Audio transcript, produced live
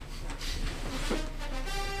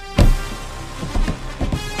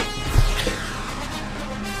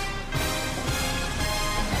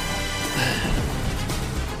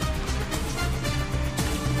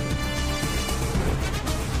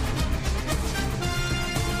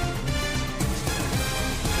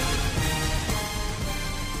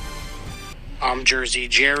I'm Jersey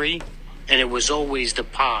Jerry, and it was always the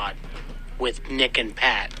pod with Nick and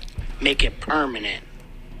Pat. Make it permanent.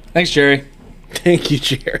 Thanks, Jerry. Thank you,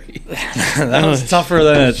 Jerry. That was tougher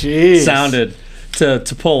than it sounded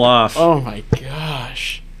to pull off. Oh my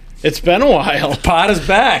gosh. It's been a while. Pod is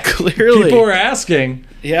back. Clearly. People were asking.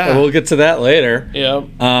 Yeah. And we'll get to that later.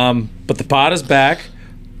 Yep. But the pod is back.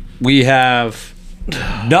 We have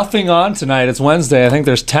nothing on tonight. It's Wednesday. I think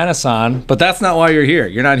there's tennis on, but that's not why you're here.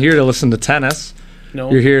 You're not here to listen to tennis.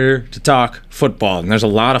 No. You're here to talk football, and there's a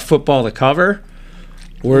lot of football to cover.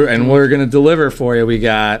 We're going to deliver for you. We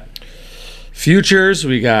got futures,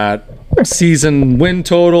 we got season win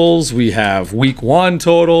totals, we have week one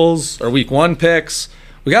totals or week one picks.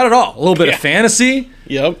 We got it all. A little bit of fantasy.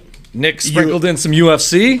 Yep. Nick sprinkled in some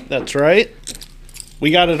UFC. That's right.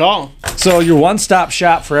 We got it all. So your one-stop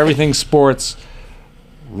shop for everything sports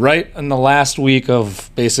right in the last week of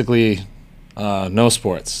basically no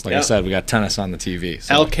sports. Like I said, we got tennis on the TV.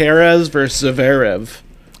 So. Alcaraz versus Zverev.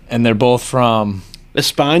 And they're both from...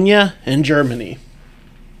 España and Germany.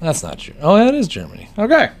 That's not true. Oh, that is Germany.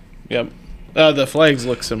 Okay. Yep. The flags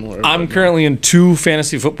look similar. I'm currently in 2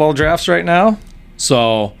 fantasy football drafts right now.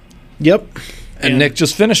 So... Yep. And Nick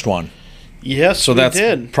just finished one. Yes, so that's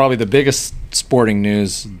did. Probably the biggest sporting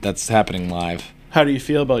news that's happening live. How do you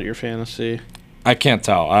feel about your fantasy? I can't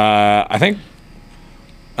tell. I think...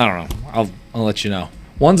 I don't know. I'll let you know.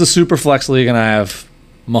 One's a super flex league, and I have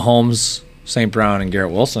Mahomes, St. Brown, and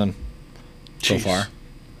Garrett Wilson so far.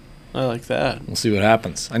 I like that. We'll see what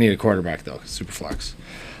happens. I need a quarterback, though, super flex.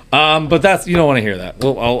 But that's you don't want to hear that.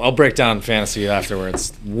 I'll break down fantasy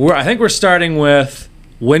afterwards. I think we're starting with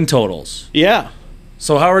win totals. Yeah.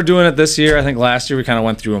 So how we're doing it this year, I think last year we kind of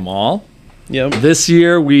went through them all. Yep. This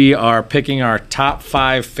year we are picking our top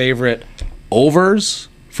 5 favorite overs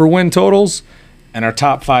for win totals and our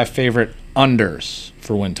top 5 favorite unders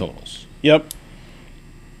for win totals. Yep.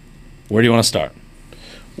 Where do you want to start?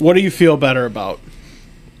 What do you feel better about?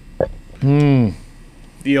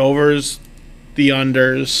 The overs, the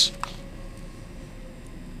unders.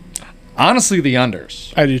 Honestly, the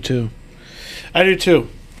unders. I do too.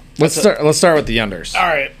 Let's start with the unders. All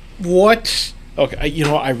right. What? Okay.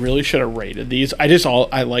 I really should have rated these.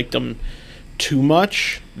 I liked them too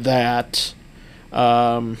much that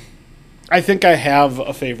I think I have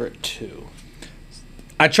a favorite too.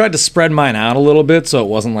 I tried to spread mine out a little bit so it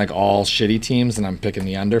wasn't like all shitty teams and I'm picking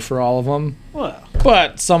the under for all of them. Well,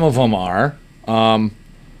 but some of them are. I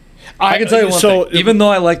can tell you one thing. Even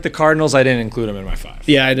though I like the Cardinals, I didn't include them in my 5.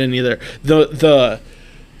 Yeah, I didn't either.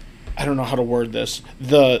 I don't know how to word this.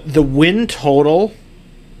 The win total,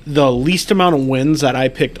 the least amount of wins that I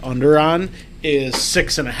picked under on is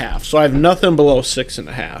 6.5. So I have nothing below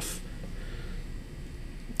 6.5.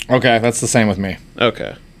 Okay, that's the same with me.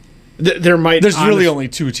 Okay. There's really only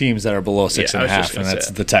 2 teams that are below 6.5, and that's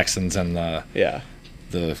say the Texans and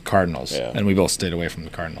the Cardinals. Yeah. And we both stayed away from the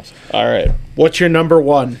Cardinals. All right. What's your number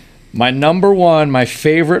 1? My number 1, my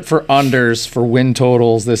favorite for unders for win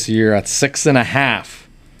totals this year at 6.5.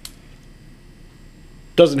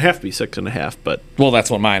 Doesn't have to be 6.5, but well, that's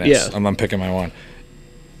what mine is. Yeah. I'm picking my one,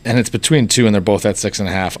 and it's between 2, and they're both at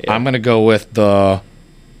 6.5. Yeah. I'm gonna go with the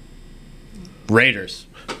Raiders.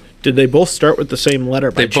 Did they both start with the same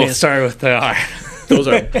letter? They both started with the R. Those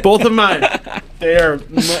are both of mine. They are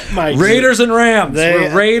my Raiders and Rams.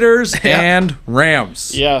 We're Raiders and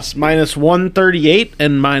Rams. Yes, minus 138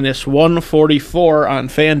 and minus 144 on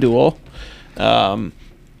FanDuel.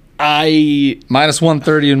 Minus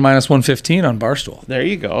 130 and minus 115 on Barstool. There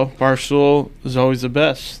you go. Barstool is always the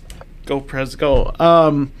best. Go Prez,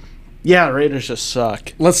 go. Yeah, Raiders just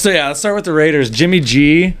suck. Let's start with the Raiders. Jimmy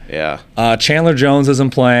G. Yeah. Chandler Jones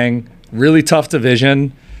isn't playing. Really tough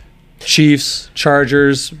division. Chiefs,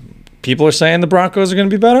 Chargers. People are saying the Broncos are going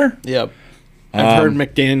to be better. Yep. I've heard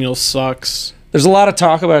McDaniels sucks. There's a lot of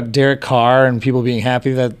talk about Derek Carr and people being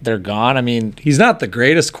happy that they're gone. I mean, he's not the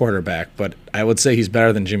greatest quarterback, but I would say he's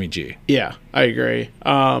better than Jimmy G. Yeah, I agree.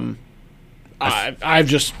 I've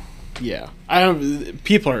just, yeah.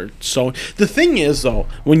 People are so... The thing is, though,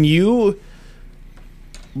 when you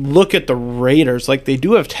look at the Raiders, like, they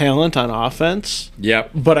do have talent on offense.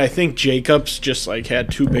 Yep. But I think Jacobs just, like, had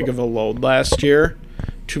too big of a load last year.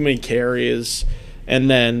 Too many carries. And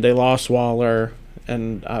then they lost Waller.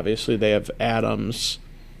 And obviously they have Adams.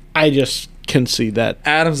 I just can see that.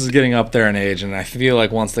 Adams is getting up there in age, and I feel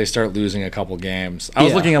like once they start losing a couple games... I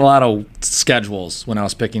was looking at a lot of schedules when I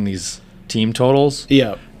was picking these team totals.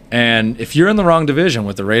 Yep. And if you're in the wrong division,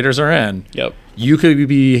 what the Raiders are in, yep, you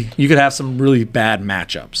could have some really bad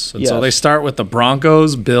matchups. And so they start with the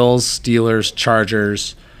Broncos, Bills, Steelers,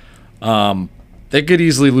 Chargers. They could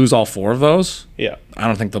easily lose all 4 of those. Yeah. I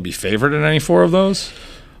don't think they'll be favored in any 4 of those.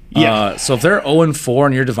 Yeah. So if they're 0-4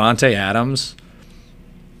 and you're Devontae Adams,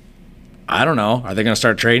 I don't know. Are they going to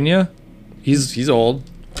start trading you? He's old.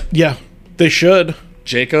 Yeah. They should.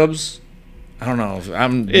 Jacobs, I don't know.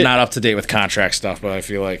 I'm not up to date with contract stuff, but I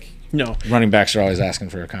feel like No. running backs are always asking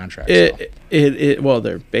for a contract. Well,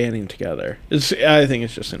 they're banding together. I think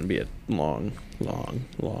it's just going to be a long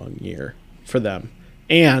year for them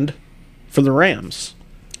and for the Rams.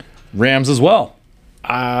 Rams as well.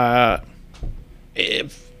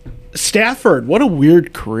 Stafford, what a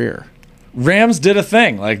weird career. Rams did a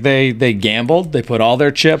thing. Like they gambled. They put all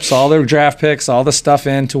their chips, all their draft picks, all the stuff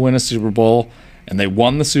in to win a Super Bowl, and they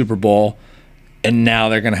won the Super Bowl. And now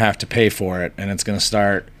they're going to have to pay for it, and it's going to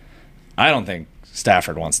start. I don't think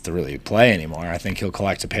Stafford wants to really play anymore. I think he'll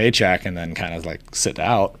collect a paycheck and then kind of like sit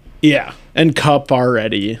out. Yeah, and Cup's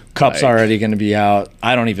already going to be out.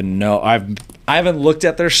 I don't even know. I haven't looked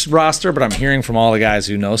at their roster, but I'm hearing from all the guys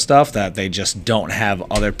who know stuff that they just don't have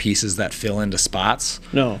other pieces that fill into spots.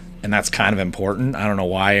 No. And that's kind of important. I don't know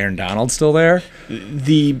why Aaron Donald's still there.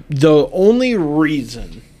 The only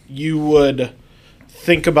reason you would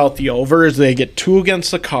think about the over is they get 2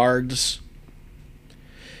 against the Cards.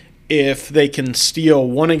 If they can steal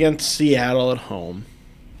 1 against Seattle at home,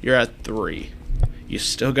 you're at 3. You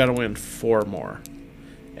still got to win 4 more.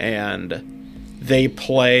 And they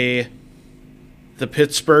play the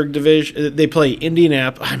Pittsburgh division. They play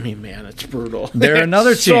Indianapolis. I mean, man, it's brutal. They're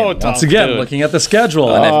another team. So tough, Once again, dude. looking at the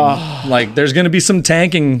schedule. And if, there's going to be some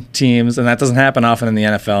tanking teams, and that doesn't happen often in the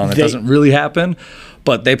NFL, and it doesn't really happen.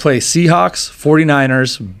 But they play Seahawks,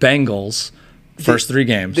 49ers, Bengals, first 3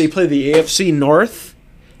 games. They play the AFC North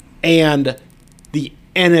and the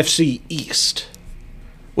NFC East,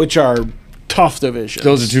 which are tough divisions.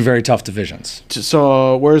 Those are 2 very tough divisions.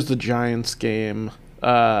 So where's the Giants game?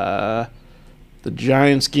 The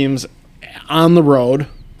Giants game's on the road,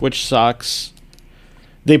 which sucks.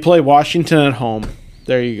 They play Washington at home.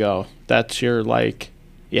 There you go. That's your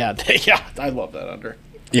yeah. I love that under.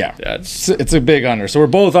 Yeah, it's a big under. So we're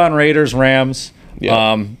both on Raiders, Rams.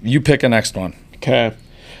 Yeah. You pick a next one. Okay.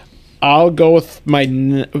 I'll go with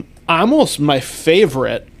almost my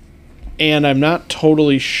favorite, and I'm not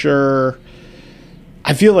totally sure.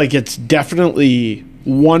 I feel like it's definitely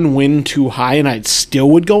 1 win too high, and I still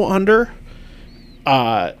would go under.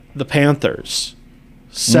 The Panthers,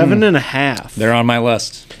 7.5. They're on my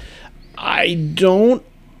list.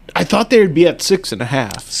 I thought they would be at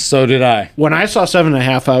 6.5. So did I. When I saw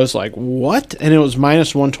 7.5, I was like, what? And it was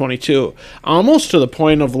minus 122. Almost to the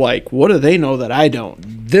point of what do they know that I don't?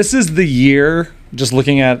 This is the year, just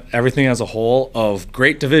looking at everything as a whole, of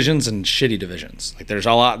great divisions and shitty divisions. There's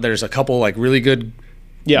a couple really good,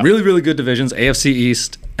 really good divisions: AFC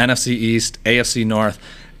East, NFC East, AFC North,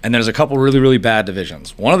 and there's a couple really, really bad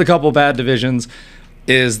divisions. One of the couple bad divisions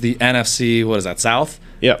is the NFC. What is that? South.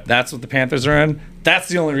 Yep. That's what the Panthers are in. That's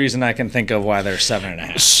the only reason I can think of why they're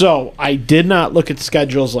 7.5. So I did not look at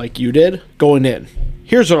schedules like you did going in.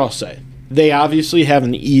 Here's what I'll say. They obviously have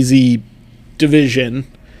an easy division.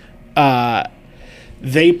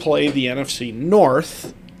 They play the NFC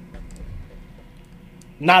North.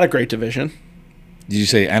 Not a great division. Did you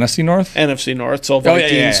say NFC North? NFC North. So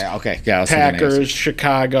Vikings, Okay. Yeah, I was thinking Packers,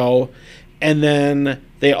 Chicago. And then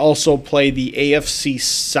they also play the AFC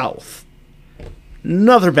South.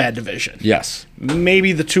 Another bad division. Yes.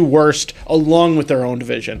 Maybe the 2 worst, along with their own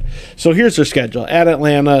division. So here's their schedule. At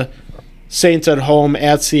Atlanta, Saints at home,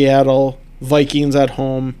 at Seattle, Vikings at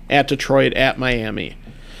home, at Detroit, at Miami.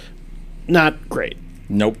 Not great.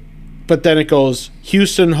 Nope. But then it goes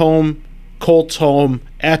Houston home, Colts home,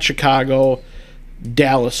 at Chicago,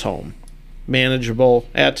 Dallas home. Manageable.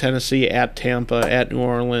 At Tennessee, at Tampa, at New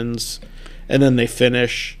Orleans. And then they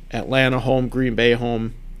finish Atlanta home, Green Bay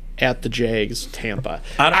home, at the Jags, Tampa.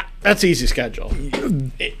 That's easy schedule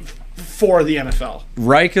for the NFL.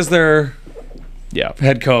 Reich is their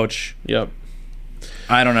head coach. Yep.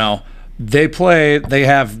 I don't know. They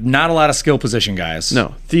have not a lot of skill position guys.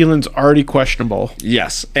 No. Thielen's already questionable.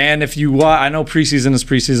 Yes. And if you I know preseason is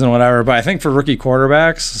preseason, whatever, but I think for rookie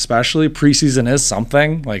quarterbacks, especially, preseason is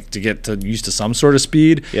something, to get used to some sort of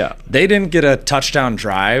speed. Yeah. They didn't get a touchdown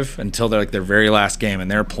drive until their very last game,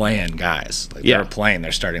 and they're playing guys. They're playing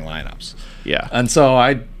their starting lineups. Yeah. And so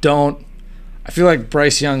I feel like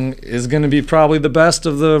Bryce Young is going to be probably the best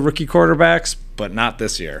of the rookie quarterbacks, but not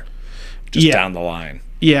this year. Just down the line.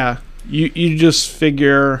 Yeah. You just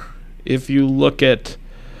figure if you look at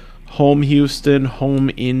home Houston, home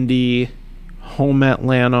Indy, home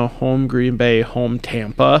Atlanta, home Green Bay, home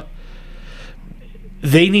Tampa,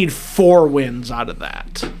 they need 4 wins out of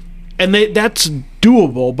that. And that's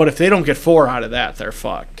doable, but if they don't get 4 out of that, they're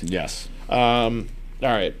fucked. Yes. All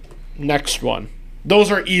right, next one.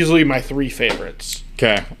 Those are easily my 3 favorites.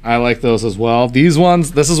 Okay, I like those as well. These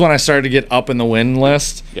ones, this is when I started to get up in the win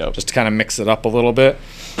list, Yep. just to kind of mix it up a little bit.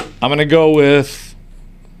 I'm going to go with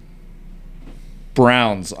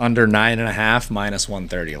Browns under 9.5 minus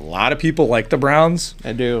 130. A lot of people like the Browns.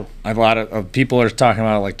 I do. A lot of people are talking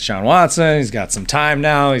about like Deshaun Watson. He's got some time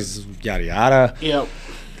now. He's yada yada. Yep.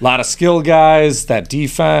 A lot of skill guys. That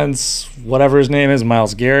defense, whatever his name is,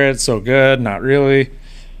 Myles Garrett, so good. Not really.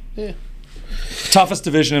 Yeah. Toughest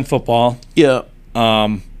division in football. Yep.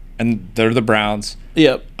 And they're the Browns.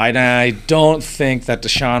 Yep. I don't think that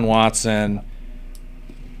Deshaun Watson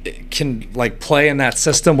can like play in that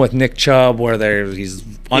system with Nick Chubb where he's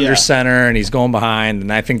under center and he's going behind,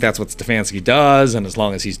 and I think that's what Stefanski does, and as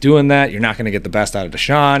long as he's doing that, you're not going to get the best out of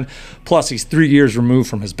Deshaun. Plus he's 3 years removed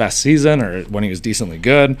from his best season or when he was decently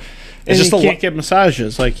good. And just can't get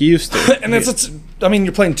massages like he used to. And I mean,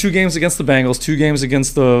 you're playing 2 games against the Bengals, 2 games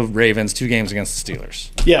against the Ravens, 2 games against the Steelers.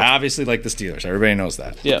 Yeah. I obviously like the Steelers. Everybody knows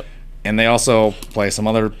that. Yep. And they also play some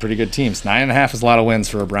other pretty good teams. 9.5 is a lot of wins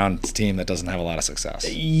for a Browns team that doesn't have a lot of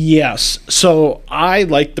success. Yes. So I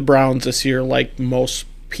like the Browns this year, like most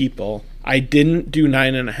people. I didn't do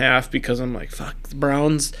 9.5 because I'm like, fuck the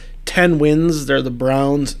Browns. 10 wins. They're the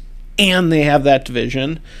Browns, and they have that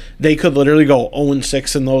division. They could literally go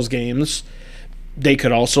 0-6 in those games. They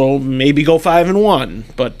could also maybe go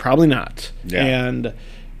 5-1, but probably not. Yeah. And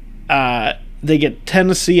they get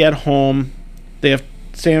Tennessee at home. They have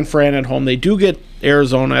San Fran at home. They do get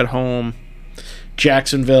Arizona at home,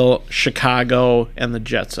 Jacksonville, Chicago, and the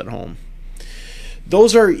Jets at home.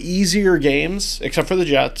 Those are easier games, except for the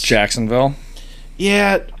Jets. Jacksonville.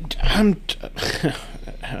 Yeah, I'm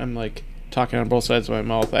like talking on both sides of my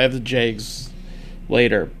mouth. I have the Jags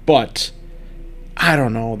later, but I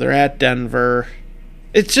don't know. They're at Denver.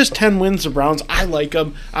 It's just 10 wins, the Browns. I like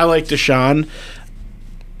them. I like Deshaun.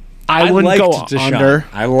 I wouldn't go Deshaun. under.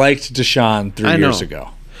 I liked Deshaun 3 years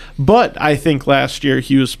ago. But I think last year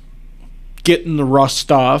he was getting the rust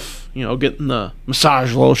off, getting the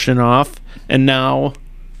massage lotion off, and now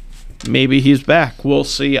maybe he's back. We'll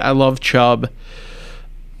see. I love Chubb.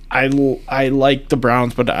 I like the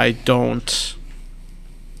Browns, but I don't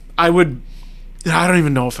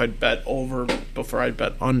even know if I'd bet over before I'd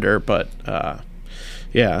bet under, but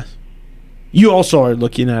yeah. You also are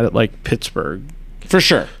looking at it like Pittsburgh. For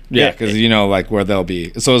sure. Yeah, because like where they'll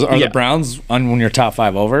be. So are the Browns on one of your top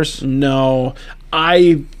 5 overs? No.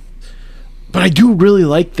 But I do really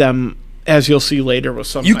like them, as you'll see later with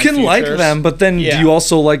some You of my can like futures. them, but then do Yeah. you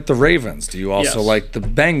also like the Ravens? Do you also Yes. like the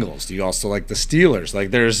Bengals? Do you also like the Steelers?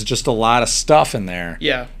 Like there's just a lot of stuff in there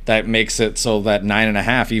Yeah. that makes it so that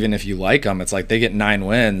 9.5, even if you like them, it's like they get 9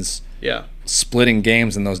 wins. Yeah. Splitting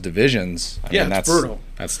games in those divisions. I mean, It's that's brutal.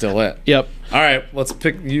 That's still it. Yep. All right, let's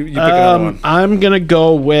pick. You pick another one. I'm going to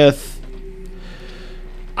go with...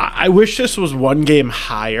 I wish this was one game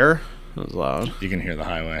higher. That was loud. You can hear the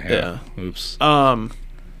highway. Yeah. Oops.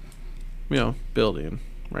 Building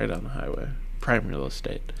right on the highway. Prime real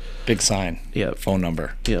estate. Big sign. Yep. Phone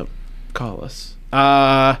number. Yep. Call us.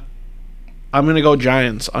 I'm going to go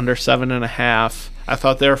Giants under 7.5. I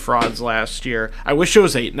thought they were frauds last year. I wish it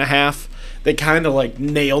was 8.5. They kind of like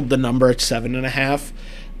nailed the number at 7.5.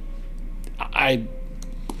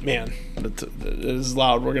 Man, it is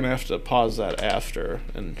loud. We're going to have to pause that after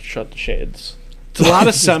and shut the shades. It's a lot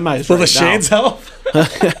of semis Will right the shades help?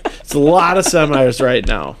 It's a lot of semis right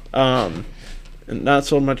now. And not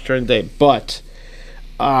so much during the day. But,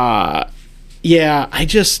 yeah,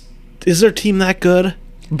 is their team that good?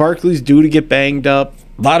 Barkley's due to get banged up.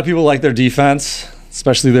 A lot of people like their defense,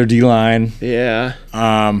 especially their D-line. Yeah.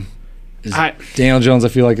 Daniel Jones, I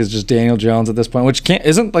feel like, is just Daniel Jones at this point, which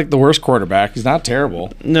isn't like the worst quarterback. He's not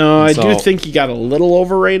terrible. No, I do think he got a little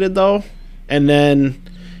overrated, though. And then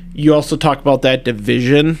you also talk about that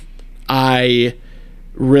division. I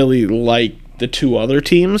really like the 2 other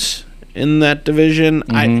teams in that division.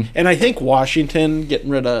 Mm-hmm. I think Washington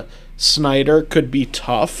getting rid of Snyder could be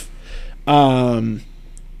tough.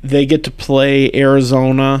 They get to play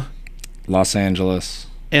Arizona, Los Angeles,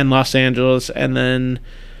 and then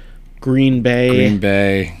Green Bay.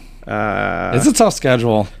 It's a tough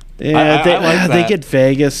schedule. Yeah, I like they that. get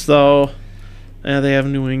Vegas though. Yeah, they have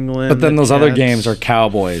New England. But then the those other Jets. games are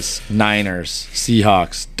Cowboys, Niners,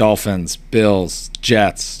 Seahawks, Dolphins, Bills,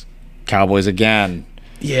 Jets, Cowboys again.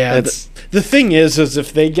 Yeah, the thing is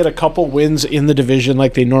if they get a couple wins in the division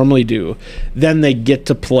like they normally do, then they get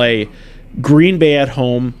to play Green Bay at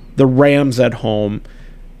home, the Rams at home,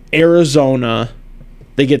 Arizona.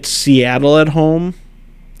 They get Seattle at home,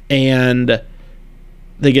 and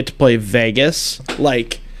They get to play Vegas.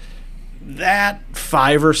 Like, that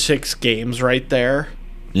 5 or 6 games right there,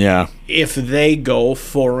 Yeah. if they go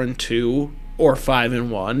 4-2 or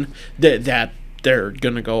 5-1, that they're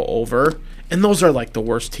gonna go over. And those are like the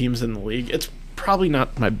worst teams in the league. It's probably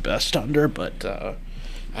not my best under, but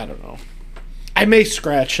I don't know. I may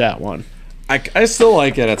scratch that one. I still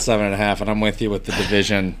like it at 7.5, and I'm with you with the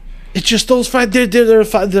division. It's just those 5.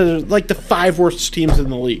 They're like the 5 worst teams in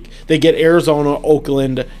the league. They get Arizona,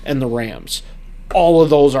 Oakland, and the Rams. All of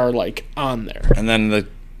those are like on there. And then the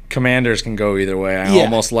Commanders can go either way. I Yeah.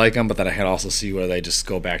 almost like them, but then I can also see where they just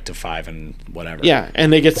go back to 5 and whatever. Yeah,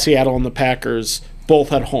 and they get Seattle and the Packers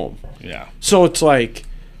both at home. Yeah. So it's like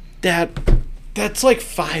that's like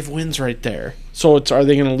 5 wins right there. So are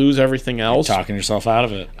they going to lose everything else? Talking yourself out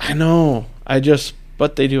of it. I know.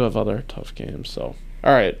 But they do have other tough games. So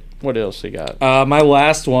all right, what else you got? My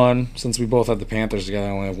last one, since we both had the Panthers together, I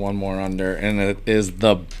only have one more under, and it is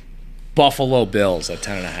the Buffalo Bills at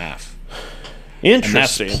 10.5. And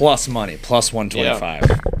that's Interesting. plus money, plus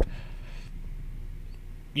 125.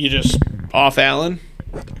 You just off Allen?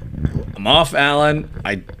 I'm off Allen.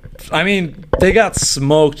 I mean, they got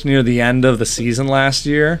smoked near the end of the season last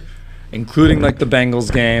year, including like the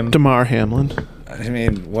Bengals game. DeMar Hamlin. I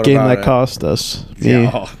mean, what Game about that it? cost us.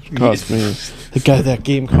 Cost me. That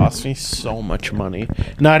game cost me so much money.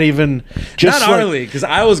 Not even just Not like, our league, because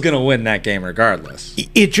I was gonna win that game regardless.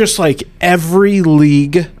 it just like every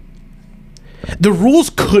league. The rules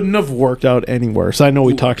couldn't have worked out any worse. I know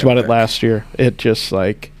we talked about it last year. It just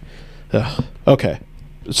like, okay.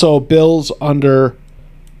 So Bills under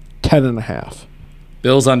 10.5.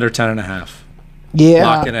 Bills under 10.5. Yeah,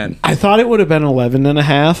 Lock it in. I thought it would have been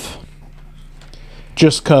 11.5.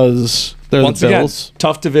 Just because they're Once the again, Bills.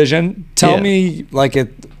 tough division. Tell Yeah. me, like,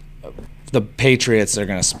 the Patriots are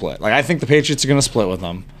going to split. Like, I think the Patriots are going to split with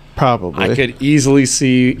them. Probably. I could easily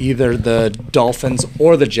see either the Dolphins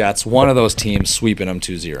or the Jets, one of those teams, sweeping them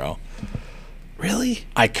 2-0. Really?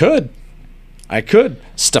 I could.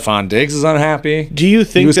 Stephon Diggs is unhappy. Do you He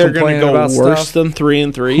think was they're going to complaining go about worse stuff. than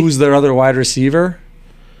 3-3? Who's their other wide receiver?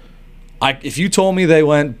 If you told me they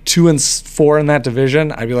went 2-4 in that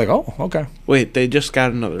division, I'd be like, oh, okay. Wait, they just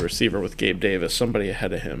got another receiver with Gabe Davis. Somebody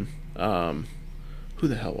ahead of him. Who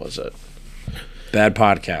the hell was it? Bad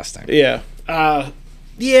podcasting. Yeah.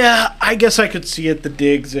 Yeah, I guess I could see it, the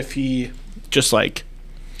Diggs, if he just like...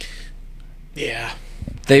 Yeah.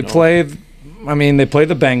 They play the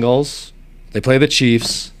Bengals. They play the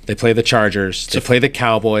Chiefs. They play the Chargers. They play the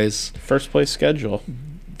Cowboys. First place schedule.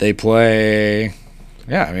 They play...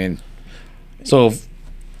 Yeah, I mean... So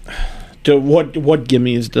What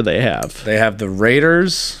gimmies do they have? they have the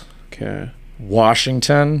Raiders, Okay.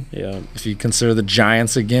 Washington, Yeah. if you consider the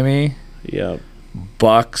Giants a gimme, Yeah.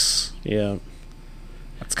 Bucks. Yeah.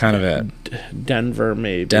 That's kind of it. Denver,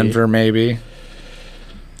 maybe. Denver, maybe.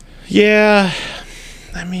 Yeah.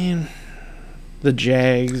 I mean, the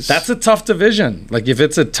Jags. That's a tough division. Like, if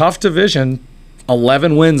it's a tough division,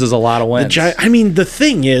 11 wins is a lot of wins. I mean, the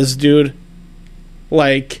thing is, dude,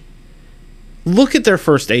 like, look at their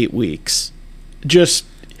first 8 weeks. Just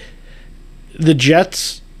the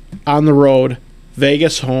Jets on the road,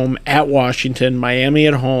 Vegas home, at Washington, Miami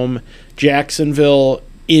at home, Jacksonville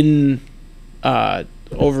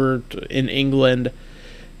over in England,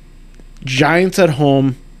 Giants at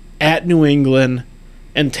home, at New England,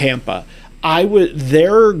 and Tampa.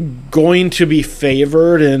 They're going to be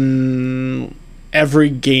favored in every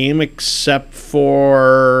game except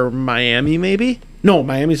for Miami, maybe? No,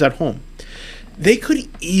 Miami's at home. They could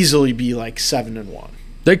easily be like 7-1.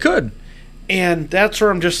 They could. And that's where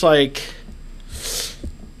I'm just like,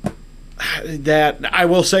 that I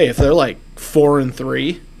will say, if they're like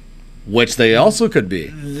 4-3 Which they also could be.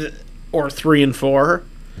 or 3-4,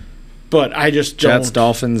 but I just don't. Jets,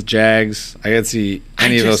 Dolphins, Jags. I could see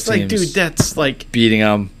any of those teams dude, that's like, beating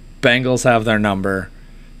them. Bengals have their number.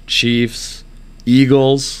 Chiefs,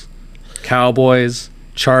 Eagles, Cowboys,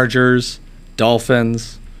 Chargers,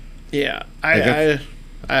 Dolphins. yeah, I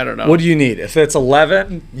don't know. What do you need? If it's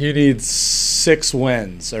 11, you need 6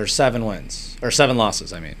 wins or 7 wins or 7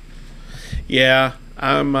 losses. I mean, Yeah,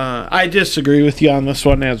 I disagree with you on this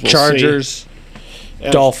one, as we'll Chargers, see.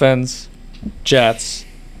 Dolphins, Jets,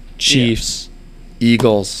 Chiefs,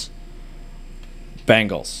 Eagles,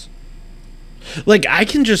 Bengals. Like, I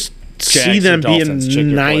can just see Jags or them Dolphins, check being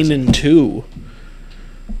your 9-2,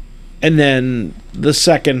 and then the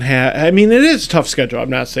second half. I mean, it is a tough schedule. I'm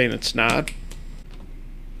not saying it's not.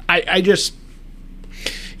 I just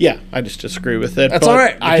disagree with it. That's but all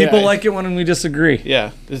right. People I- like it when we disagree.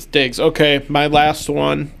 Yeah, this Diggs. Okay, my last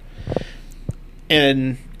one,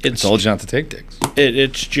 and it's Told you not to take Diggs.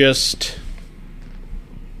 it's just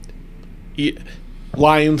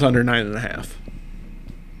Lions under 9.5.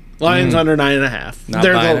 Lions under 9.5. Not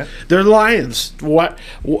buying it. They're the Lions. What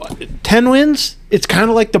 10 wins? It's kind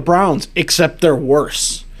of like the Browns, except they're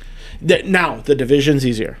worse. Now the division's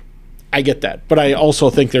easier. I get that, but I also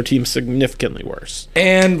think their team's significantly worse.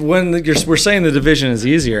 And when we're saying the division is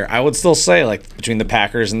easier, I would still say, like, between the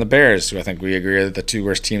Packers and the Bears, who I think we agree are the two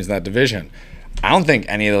worst teams in that division, I don't think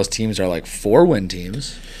any of those teams are like 4-win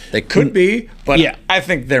teams. They could be, but Yeah. I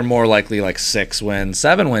think they're more likely like 6-win,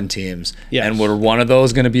 7-win teams. Yes. And were one of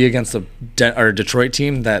those going to be against the Detroit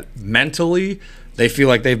team that mentally they feel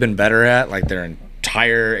like they've been better at, like their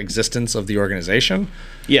entire existence of the organization?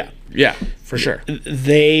 Yeah, Yeah, for sure.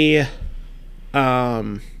 they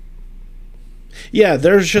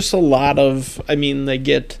there's just a lot of, I mean, they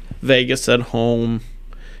get Vegas at home,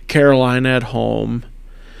 Carolina at home,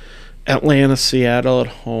 Atlanta, Seattle at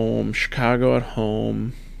home, Chicago at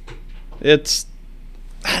home. It's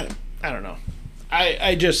I don't know.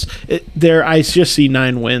 I just see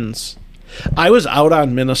 9 wins. I was out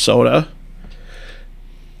on Minnesota,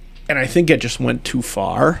 and I think it just went too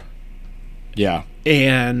far. Yeah.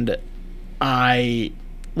 And I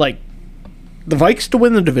like the Vikes to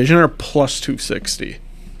win the division are plus 260.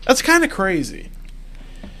 That's kind of crazy.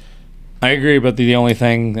 I agree, but the only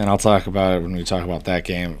thing, and I'll talk about it when we talk about that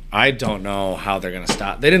game, I don't know how they're going to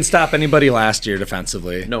stop. They didn't stop anybody last year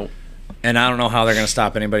defensively. No. And I don't know how they're going to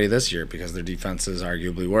stop anybody this year because their defense is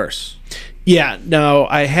arguably worse. Yeah, no,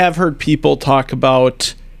 I have heard people talk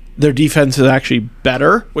about their defense is actually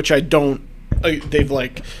better, which I don't. They've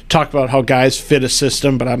like talked about how guys fit a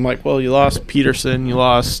system, but I'm like, well, you lost Peterson, you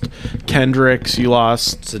lost Kendricks, you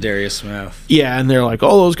lost Zadarius Smith. Yeah, and they're like,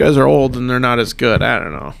 oh, those guys are old and they're not as good. I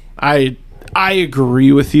don't know. I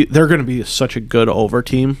agree with you. They're going to be such a good over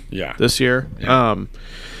team this year. Yeah.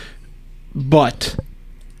 But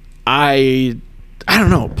I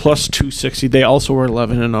don't know, plus 260. They also were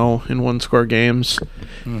 11-0 in one-score games.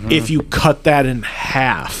 Mm-hmm. If you cut that in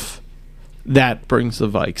half, that brings the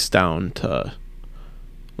Vikes down to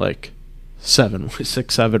like 7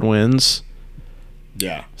 wins.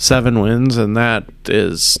 Yeah. 7 wins, and that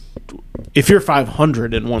is, if you're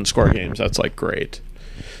 500 in one-score games, that's like great.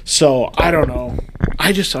 So I don't know.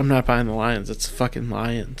 I'm not buying the Lions. It's fucking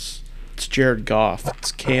Lions. It's Jared Goff.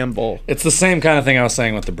 It's Campbell. It's the same kind of thing I was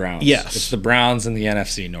saying with the Browns. Yes. It's the Browns in the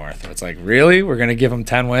NFC North. It's like, really? We're going to give them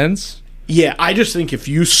 10 wins? Yeah, I just think if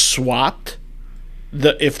you swapped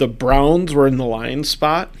if the Browns were in the Lions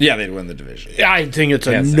spot, Yeah, they'd win the division. I think it's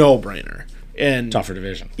a no-brainer. And Tougher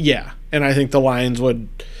division. yeah, and I think the Lions would.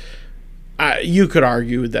 You could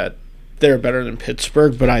argue that they're better than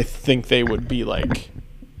Pittsburgh, but I think they would be like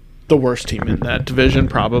the worst team in that division,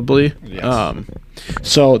 probably. Yes.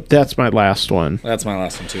 So that's my last one. That's my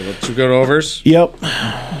last one, too. Let's go to overs. Yep.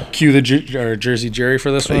 Cue the Jersey Jerry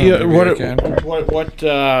for this one. Yeah, Maybe I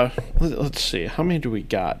can. let's see. How many do we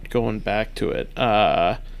got going back to it?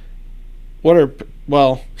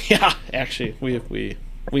 Actually, we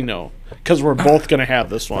know because we're both going to have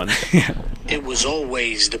this one. It was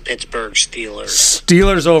always the Pittsburgh Steelers.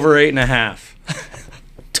 Steelers over 8.5.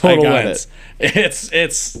 Total I got wins. It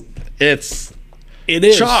It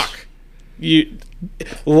is chalk.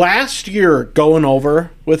 Last year going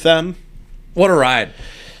over with them, What a ride.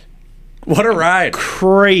 What a ride.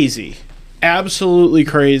 crazy, absolutely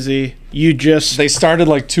crazy. They started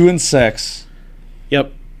like 2-6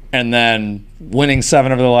 Yep. and then winning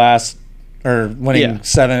 7 over the last, or winning Yeah.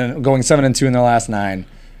 7, going 7-2 in their last 9.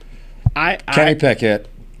 Kenny Pickett.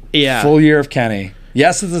 Yeah. Full year of Kenny.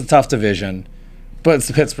 Yes, it's a tough division, but it's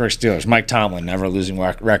the Pittsburgh Steelers. Mike Tomlin, never losing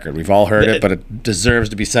record. We've all heard it, but it deserves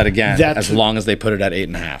to be said again as long as they put it at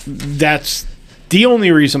 8.5. That's the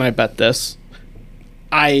only reason I bet this.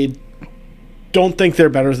 I don't think they're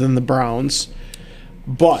better than the Browns,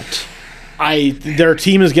 but their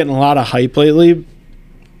team is getting a lot of hype lately.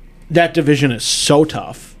 That division is so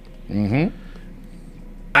tough. Mm-hmm.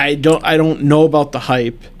 I don't know about the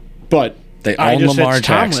hype, but They own Lamar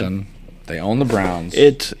Jackson. They own the Browns.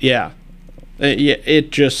 Looking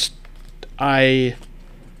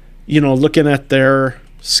at their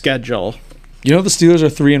schedule. You know the Steelers are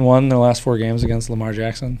 3-1 in their last 4 games against Lamar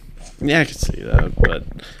Jackson? Yeah, I can see that, but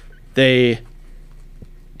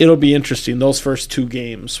it'll be interesting. Those first 2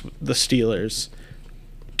 games, the Steelers,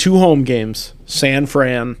 2 home games, San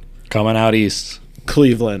Fran, Coming out east.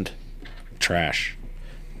 Cleveland, Trash.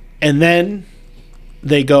 and then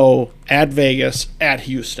they go at Vegas, at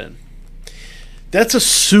Houston. That's a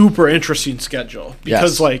super interesting schedule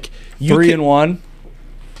because, Yes. 3-1,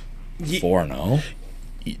 4-0.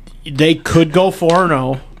 they could go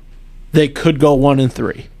 4-0, they could go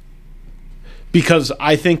 1-3, because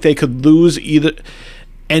I think they could lose either.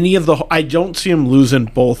 I don't see him losing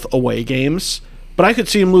both away games, but I could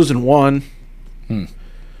see him losing one.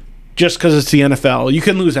 Just because it's the NFL. You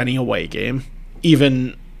can lose any away game.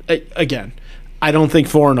 Even, again, I don't think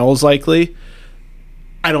 4-0 is likely.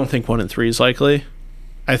 I don't think 1-3 is likely.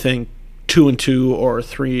 I think 2-2 or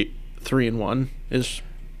 3-1 is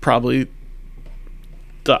probably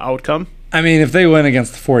the outcome. I mean, if they win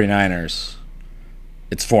against the 49ers,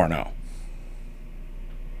 it's 4-0.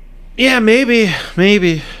 Yeah, maybe.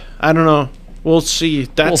 I don't know. We'll see.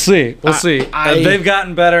 We'll see. They've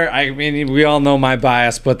gotten better. I mean, we all know my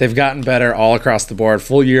bias, but they've gotten better all across the board.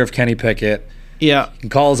 Full year of Kenny Pickett. Yeah. He can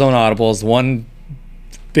call his own audibles. One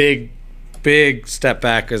big step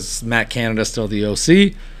back is Matt Canada still the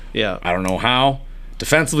OC. Yeah. I don't know how.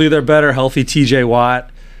 Defensively, they're better. Healthy TJ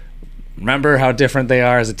Watt. Remember how different they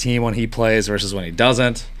are as a team when he plays versus when he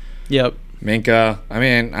doesn't. Yep. Minka. I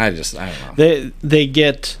mean, I don't know. They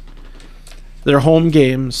get their home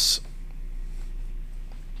games.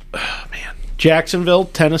 Oh, man. Jacksonville,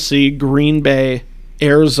 Tennessee, Green Bay,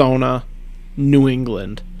 Arizona, New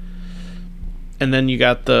England. And then you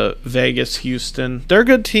got the Vegas, Houston. They're a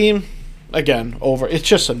good team. Again, over. It's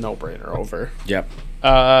just a no-brainer over. Yep.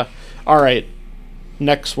 All right.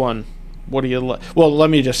 Next one. What do you like? Well, let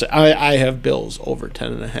me just say, I have Bills over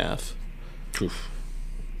 10.5. Oof.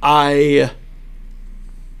 I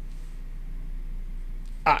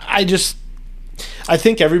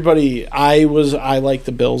think everybody. I liked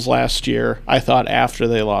the Bills last year. I thought after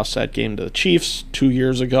they lost that game to the Chiefs 2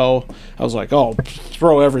 years ago, I was like, oh,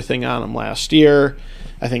 throw everything on them last year.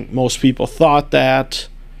 I think most people thought that,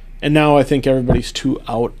 and now I think everybody's too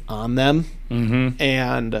out on them. Mm-hmm.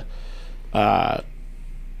 And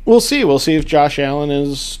we'll see. We'll see if Josh Allen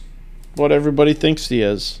is what everybody thinks he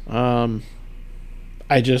is. 11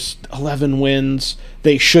 wins.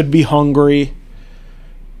 They should be hungry.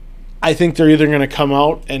 I think they're either going to come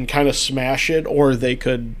out and kind of smash it, or they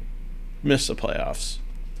could miss the playoffs.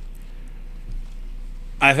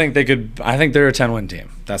 I think they could. I think they're a 10-win team.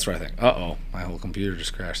 That's what I think. Uh-oh. My whole computer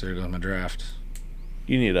just crashed. There goes my draft.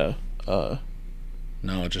 You need a...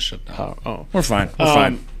 No, it just shut down. Oh. We're fine. We're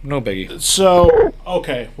fine. No biggie. So,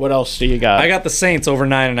 okay. What else do you got? I got the Saints over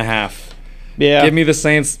 9.5. Yeah. Give me the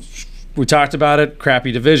Saints. We talked about it.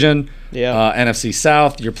 Crappy division. Yeah. NFC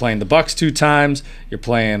South. You're playing the Bucks 2 times. You're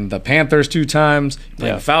playing the Panthers 2 times. You're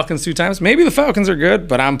playing the Falcons 2 times. Maybe the Falcons are good,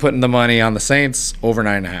 but I'm putting the money on the Saints over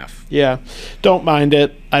 9.5. Yeah. Don't mind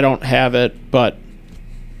it. I don't have it, but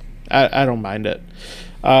I don't mind it.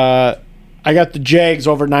 I got the Jags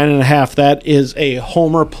over 9.5. That is a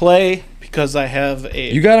homer play because I have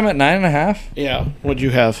a... You got them at 9.5? Yeah. What'd you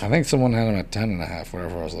have? I think someone had them at 10.5,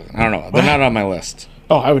 whatever I was looking. I don't know. They're not on my list.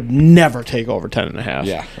 Oh, I would never take over 10.5.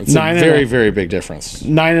 Yeah. It's a very, very big difference.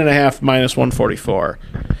 9.5 minus 144.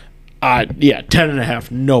 Yeah,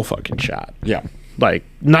 10.5, no fucking shot. Yeah. Like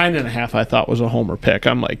 9.5 I thought was a homer pick.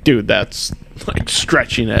 I'm like, dude, that's like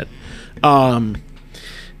stretching it.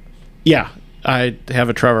 Yeah, I have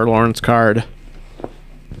a Trevor Lawrence card.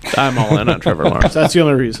 I'm all in on Trevor Lawrence. That's the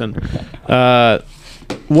only reason.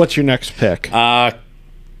 What's your next pick?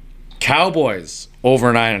 Cowboys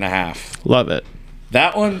over 9.5. Love it.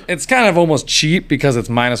 That one, it's kind of almost cheap because it's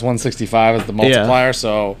minus 165 as the multiplier.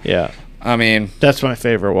 So, yeah. I mean, that's my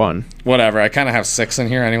favorite one. Whatever. I kind of have 6 in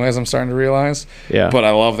here anyways, I'm starting to realize. Yeah. But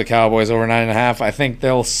I love the Cowboys over 9.5. I think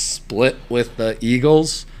they'll split with the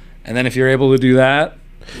Eagles. And then if you're able to do that.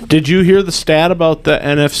 Did you hear the stat about the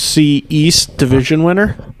NFC East division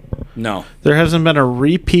winner? No. There hasn't been a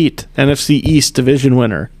repeat NFC East division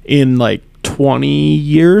winner in like 20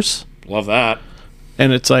 years. Love that.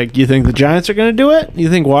 And it's like, you think the Giants are going to do it? You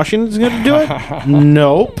think Washington's going to do it?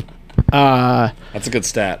 Nope. That's a good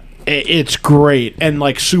stat. It's great. And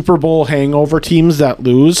like Super Bowl hangover teams that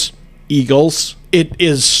lose, Eagles.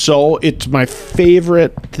 It's my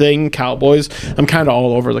favorite thing, Cowboys. I'm kind of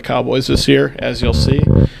all over the Cowboys this year, as you'll see.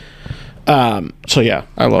 So yeah,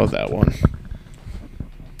 I love that one.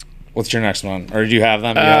 What's your next one? Or do you have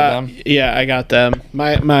them? You have them? Yeah, I got them.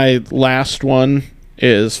 My last one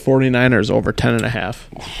is 49ers over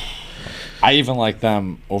 10.5. I even like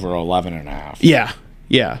them over 11.5.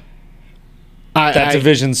 Yeah. That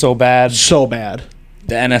division's so bad. So bad.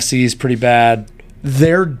 The NFC is pretty bad.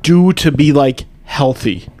 They're due to be like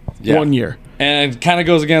healthy 1 year. And it kind of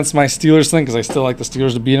goes against my Steelers thing because I still like the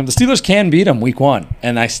Steelers to beat them. The Steelers can beat them week 1,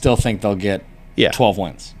 and I still think they'll get 12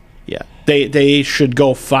 wins. Yeah. They should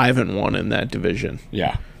go 5-1 in that division.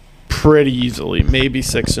 Yeah. Pretty easily, maybe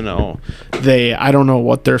 6-0. I don't know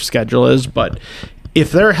what their schedule is, but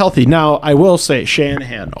if they're healthy now, I will say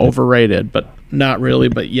Shanahan overrated, but not really.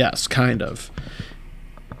 But yes, kind of.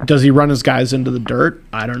 Does he run his guys into the dirt?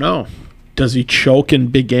 I don't know. Does he choke in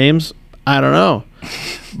big games? I don't know.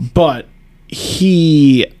 But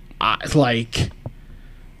here, let's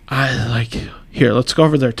go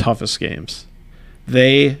over their toughest games.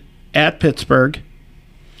 They at Pittsburgh,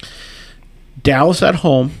 Dallas at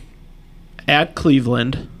home, at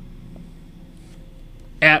Cleveland,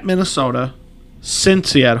 at Minnesota,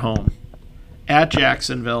 Cincy at home, at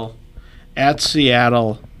Jacksonville, at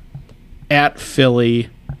Seattle, at Philly,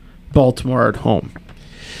 Baltimore at home.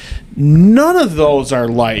 None of those are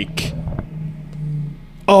like,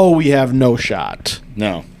 oh, we have no shot.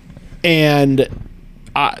 No. And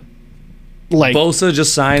Bosa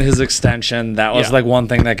just signed his extension. That was like one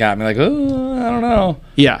thing that got me like, oh, I don't know.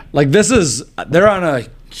 Yeah. Like they're on a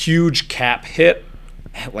huge cap hit,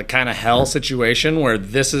 like kind of hell situation where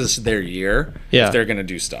this is their year if they're going to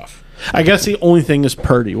do stuff. I guess the only thing is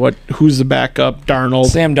Purdy. Who's the backup? Darnold.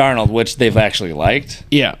 Sam Darnold, which they've actually liked.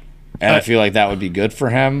 Yeah. And I feel like that would be good for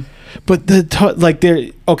him. But they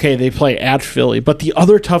play at Philly, but the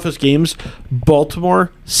other toughest games,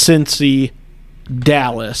 Baltimore, Cincy,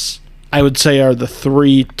 Dallas, I would say are the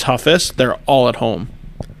three toughest. They're all at home.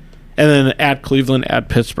 And then at Cleveland, at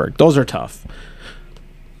Pittsburgh. Those are tough.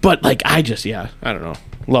 But I don't know.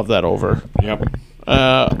 Love that over. Yep.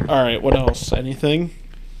 All right, what else? Anything?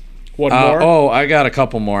 One more? Oh, I got a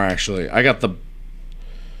couple more actually. I got the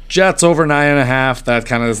Jets over 9.5. That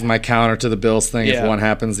kind of is my counter to the Bills thing. Yeah. If one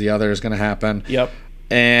happens, the other is going to happen. Yep.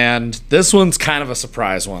 And this one's kind of a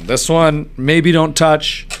surprise one. This one, maybe don't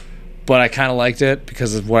touch, but I kind of liked it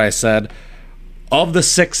because of what I said. Of the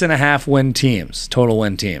 6.5 win teams, total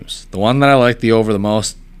win teams, the one that I like the over the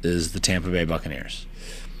most is the Tampa Bay Buccaneers.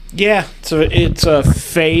 Yeah, so it's a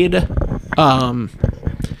fade.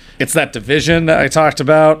 It's that division that I talked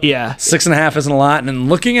about. Yeah. 6.5 isn't a lot. And then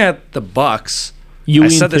looking at the Bucks, Ewing I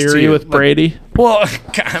said this to theory you, with Brady. Well,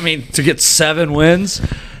 I mean, to get 7 wins,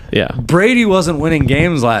 Yeah. Brady wasn't winning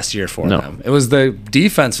games last year for No. them. It was the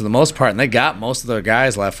defense for the most part, and they got most of their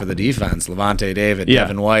guys left for the defense. Levante David, Yeah.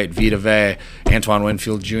 Devin White, Vita Vea, Antoine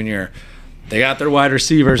Winfield Jr. They got their wide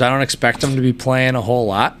receivers. I don't expect them to be playing a whole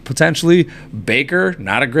lot, potentially. Baker,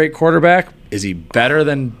 not a great quarterback. Is he better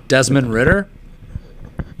than Desmond Ridder?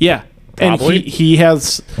 Yeah. Probably. And he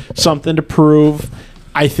has something to prove.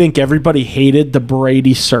 I think everybody hated the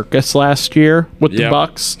Brady circus last year with the Yep.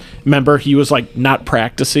 Bucks. Remember, he was not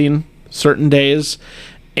practicing certain days,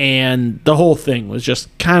 and the whole thing was just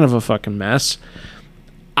kind of a fucking mess.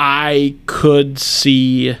 I could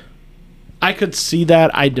see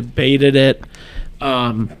that. I debated it.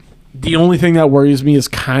 The only thing that worries me is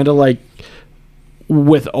kind of like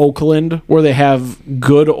with Oakland, where they have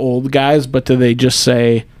good old guys, but do they just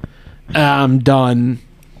say, I'm done,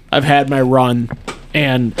 I've had my run?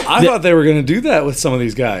 And I thought they were going to do that with some of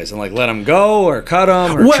these guys and let them go or cut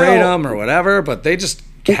them or trade them or whatever, but they just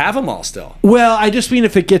have them all still. Well, I just mean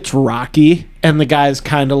if it gets rocky and the guy's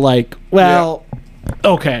kind of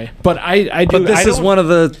okay, but I do. But this is one of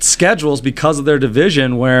the schedules because of their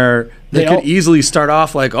division where they could easily start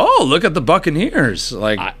off look at the Buccaneers,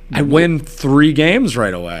 I win 3 games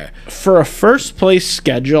right away. For a first place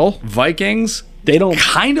schedule. Vikings, They don't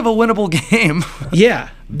kind of a winnable game. Yeah,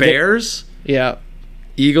 Bears, yeah.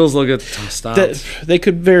 Eagles look at stops They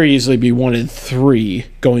could very easily be 1-3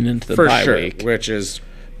 going into the for bye sure, week, which is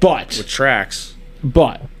but what tracks.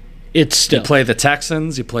 It's still You play the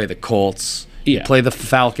Texans, you play the Colts, you Yeah. play the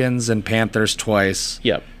Falcons and Panthers twice.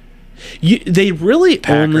 Yep. They really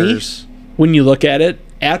Packers. only, when you look at it,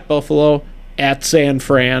 at Buffalo, at San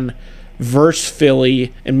Fran, versus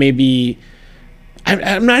Philly, and maybe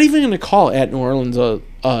I'm not even going to call at New Orleans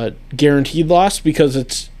a guaranteed loss because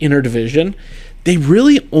it's interdivision. They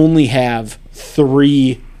really only have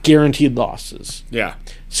 3 guaranteed losses. Yeah.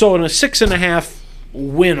 So in a 6.5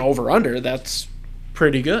 win over under, that's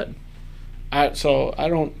pretty good. So I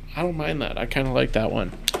don't mind that. I kind of like that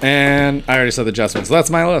one. And I already said the Jets one, so that's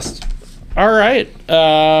my list. All right.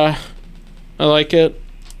 I like it.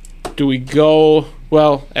 Do we go?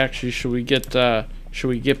 Well, actually, should we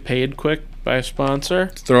get paid quick by a sponsor?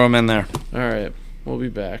 Throw them in there. All right. We'll be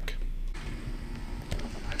back.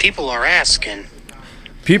 People are asking.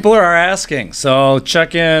 People are asking, so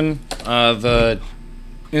check in the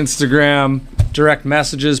Instagram direct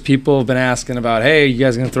messages. People have been asking about, hey, you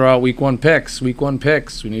guys gonna throw out week 1 picks? Week 1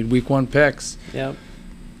 picks. We need week 1 picks. Yep.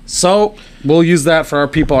 So we'll use that for our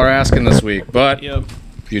people are asking this week. But Yep.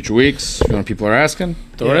 future weeks, if you want people are asking,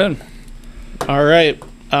 throw it in. All right.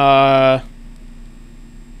 Well,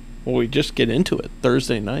 we just get into it.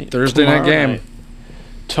 Thursday night. Thursday night game.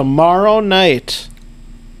 Tomorrow night.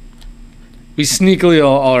 We sneakily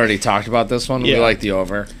already talked about this one. Yeah. We like the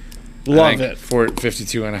over. Love it. For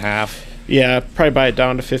 52.5. Yeah, probably buy it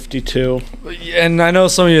down to 52. And I know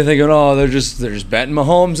some of you are thinking, oh, they're just betting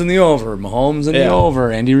Mahomes in the over. Mahomes in the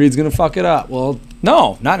over. Andy Reid's going to fuck it up. Well,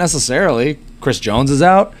 no, not necessarily. Chris Jones is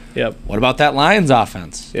out. Yep. What about that Lions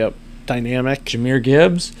offense? Yep. Dynamic. Jameer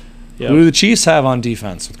Gibbs. Yep. Who do the Chiefs have on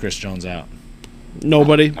defense with Chris Jones out?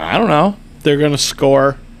 Nobody. I don't know. They're going to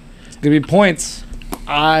score. It's going to be points.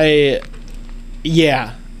 I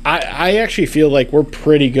actually feel like we're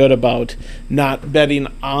pretty good about not betting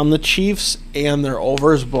on the Chiefs and their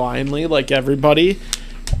overs blindly like everybody.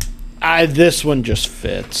 This one just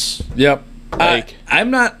fits. Yep. Like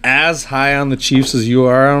I'm not as high on the Chiefs as you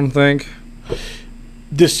are, I don't think.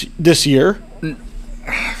 this year.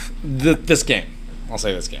 This game. I'll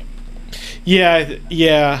say this game.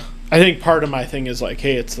 Yeah. I think part of my thing is like,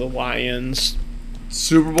 hey, it's the Lions.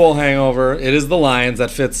 Super Bowl hangover. It is the Lions.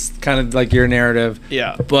 That fits kind of like your narrative.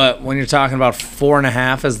 Yeah. But when you're talking about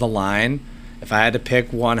 4.5 as the line, if I had to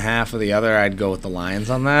pick one half or the other, I'd go with the Lions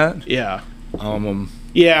on that. Yeah.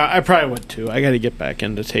 Yeah, I probably would too. I got to get back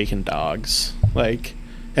into taking dogs. Like,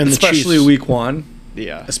 and especially the Chiefs, week one.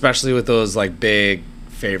 Yeah. Especially with those like big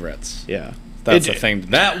favorites. Yeah. That's the thing.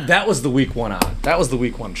 That was the week one odd. That was the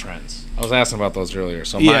week one trends. I was asking about those earlier.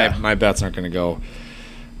 So my bets aren't going to go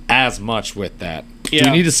as much with that. Yeah. Do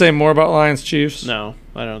you need to say more about Lions Chiefs? No,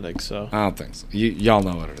 I don't think so. I don't think so. Y'all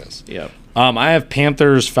know what it is. Yep. I have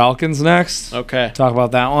Panthers Falcons next. Okay. Talk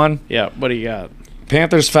about that one. Yeah. What do you got?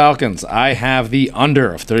 Panthers Falcons. I have the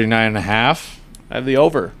under of 39.5. I have the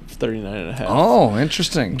over 39.5. Oh,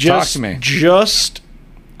 interesting. Talk to me.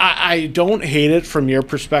 I don't hate it from your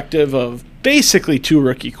perspective of basically two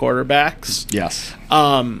rookie quarterbacks. Yes.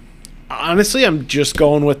 Honestly, I'm just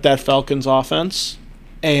going with that Falcons offense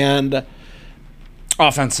and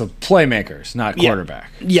offensive playmakers, not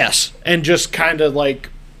quarterback. Yes, and just kind of like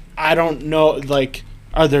I don't know, like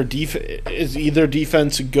are their is either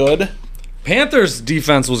defense good? Panthers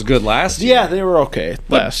defense was good last year. Yeah, they were okay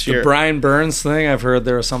last year. The Brian Burns thing, I've heard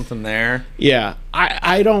there was something there. Yeah,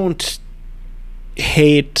 I don't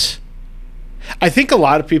hate. I think a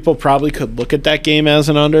lot of people probably could look at that game as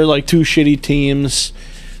an under, like two shitty teams,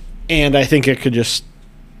 and I think it could just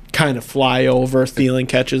kind of fly over. Thielen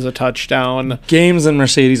catches a touchdown. Games in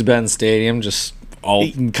Mercedes-Benz Stadium just all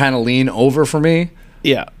kind of lean over for me.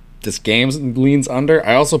 Yeah. This game leans under.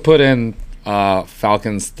 I also put in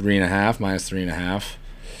Falcons 3.5, minus 3.5,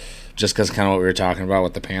 just because kind of what we were talking about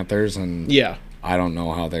with the Panthers, and yeah, I don't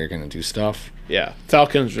know how they're going to do stuff. Yeah,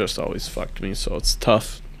 Falcons just always fucked me, so it's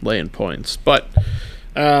tough laying points. But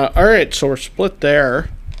all right, so we're split there.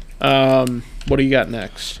 What do you got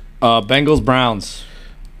next? Bengals Browns.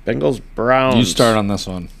 Bengals Browns. You start on this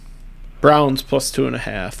one. Browns plus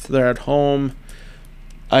 2.5. They're at home.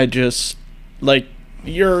 I just like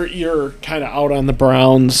you're kind of out on the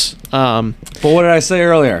Browns. But what did I say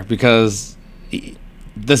earlier? Because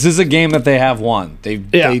this is a game that they have won. They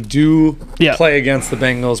do play against the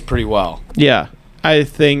Bengals pretty well. Yeah, I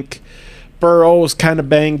think Burrow was kind of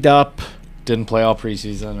banged up. Didn't play all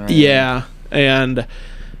preseason, right? Yeah, and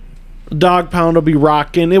Dog Pound will be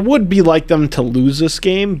rocking. It would be like them to lose this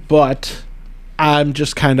game, but I'm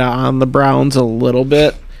just kind of on the Browns a little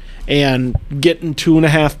bit. And getting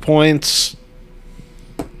 2.5 points,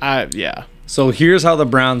 yeah. So here's how the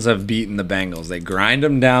Browns have beaten the Bengals. They grind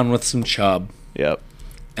them down with some Chubb. Yep.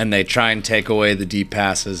 And they try and take away the deep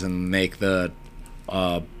passes and make the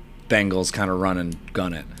Bengals kind of run and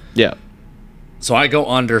gun it. Yeah. So I go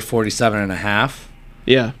under 47.5.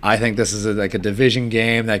 Yeah. I think this is like a division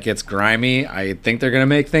game that gets grimy. I think they're going to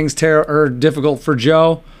make things difficult for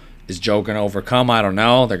Joe. Is Joe going to overcome? I don't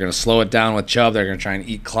know. They're going to slow it down with Chubb. They're going to try and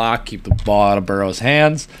eat clock, keep the ball out of Burrow's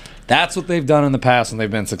hands. That's what they've done in the past when they've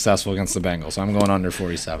been successful against the Bengals. So I'm going under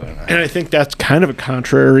 47. And I think that's kind of a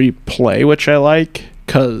contrary play, which I like,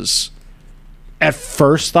 because at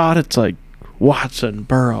first thought it's like Watson,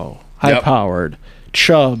 Burrow, high-powered,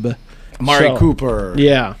 Chubb, Amari Cooper,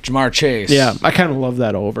 Jamar Chase. Yeah, I kind of love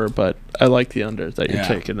that over, but I like the under that you're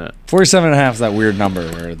taking it. 47.5 is that weird number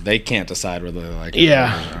where they can't decide whether they like it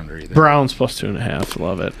or under either. Browns plus 2.5,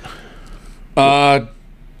 love it.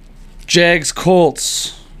 Jags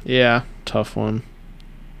Colts. Yeah, tough one.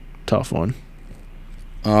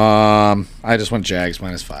 I just went Jags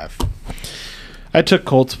minus 5. I took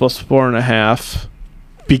Colts plus 4.5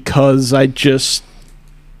 because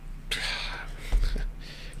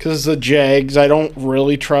because the Jags, I don't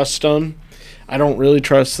really trust them. I don't really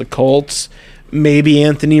trust the Colts. Maybe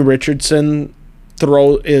Anthony Richardson I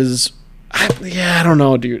don't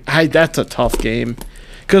know, dude. That's a tough game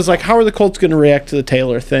Because, like, how are the Colts going to react to the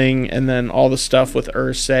Taylor thing and then all the stuff with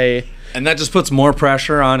Irsay? And that just puts more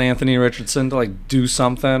pressure on Anthony Richardson to, like, do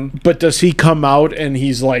something. But does he come out and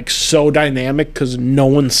he's, like, so dynamic because no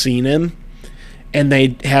one's seen him and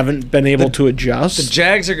they haven't been able to adjust? The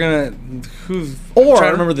Jags are going to... Or- I'm trying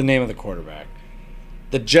to remember the name of the quarterback.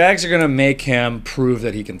 The Jags are going to make him prove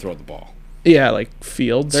that he can throw the ball. Yeah, like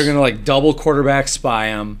Fields. They're going to, like, double quarterback spy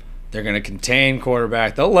him. They're going to contain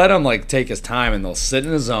quarterback. They'll let him, like, take his time, and they'll sit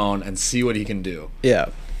in his zone and see what he can do. Yeah.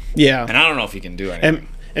 Yeah. And I don't know if he can do anything.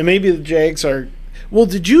 And maybe the Jags are... Well,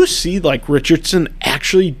 did you see, like, Richardson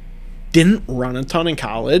actually didn't run a ton in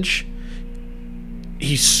college?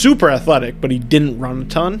 He's super athletic, but he didn't run a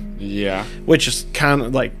ton. Yeah. Which is kind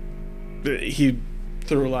of, like... He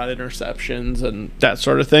threw a lot of interceptions and that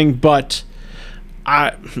sort of thing, but...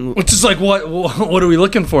 Which is like, what are we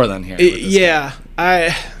looking for then here? Yeah.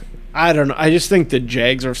 I don't know. I just think the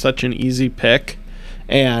Jags are such an easy pick.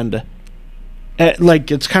 And... like,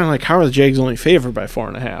 it's kind of like, how are the Jags only favored by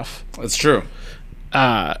 4.5? It's true.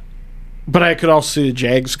 But I could also see the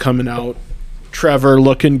Jags coming out. Trevor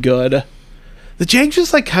looking good. The Jags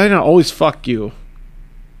just, like, kind of always fuck you.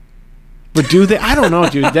 But do they? I don't know,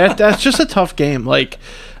 dude. That's just a tough game. Like,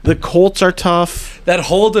 the Colts are tough. This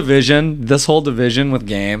whole division with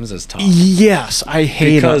games is tough. Yes, I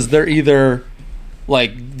hate because them. they're either...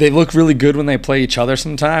 Like, they look really good when they play each other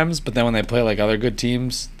sometimes, but then when they play, like, other good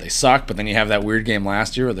teams, they suck. But then you have that weird game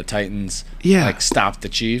last year where the Titans, like, stopped the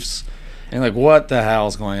Chiefs. And, like, what the hell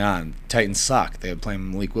is going on? Titans suck. They were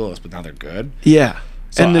playing Malik Willis, but now they're good. Yeah.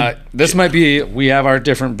 So and this might be... We have our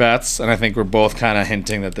different bets, and I think we're both kind of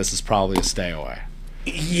hinting that this is probably a stay away.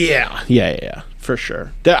 Yeah, for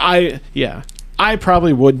sure. I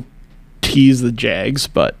probably would tease the Jags,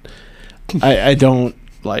 but I don't,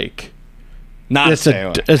 like... It's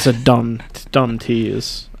a dumb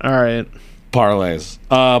tease. All right. Parlays.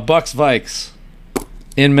 Bucks Vikes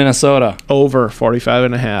in Minnesota. Over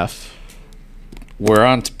 45.5. We're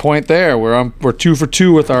on point there. We're 2 for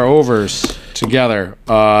 2 with our overs together.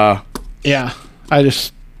 Yeah.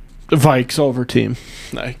 The Vikes over team.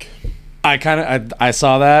 Like, I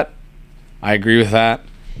saw that. I agree with that.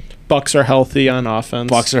 Bucks are healthy on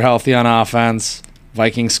offense.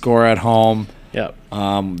 Vikings score at home. Yep.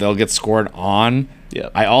 They'll get scored on.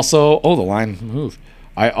 Yep. I also... Oh, the line moved.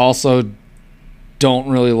 I also don't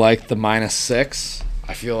really like the -6.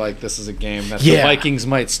 I feel like this is a game that the Vikings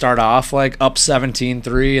might start off like up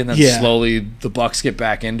 17-3, and then slowly the Bucks get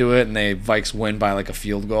back into it, and Vikes win by like a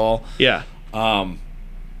field goal. Yeah. I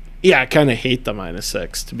kind of hate the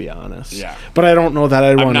 -6, to be honest. Yeah. But I don't know that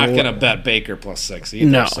I'd want to... I'm not going to bet Baker +6 either.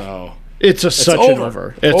 No. So it's such an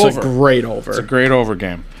over. It's a great over. It's a great over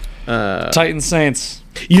game. Titans Saints.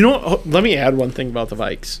 You know, let me add one thing about the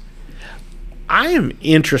Vikes. I am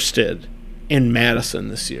interested in Madison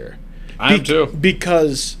this year. I am too.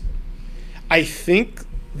 Because I think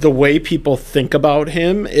the way people think about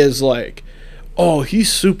him is like, oh,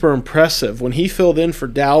 he's super impressive. When he filled in for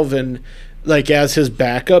Dalvin, like as his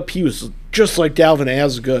backup, he was just like Dalvin,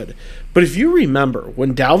 as good. But if you remember,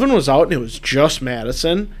 when Dalvin was out and it was just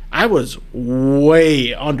Madison, I was way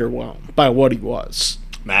underwhelmed by what he was.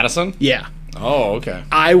 Madison? Yeah. Oh, okay.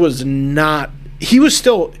 I was not... He was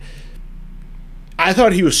still... I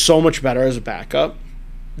thought he was so much better as a backup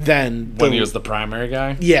than... When he was the primary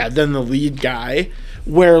guy? Yeah, than the lead guy.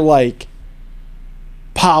 Where, like,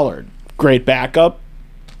 Pollard, great backup,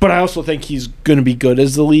 but I also think he's going to be good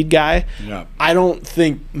as the lead guy. Yeah. I don't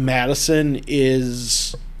think Madison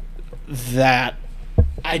is that...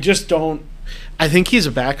 I just don't... I think he's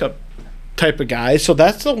a backup type of guy, so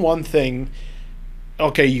that's the one thing...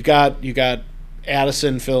 Okay, you got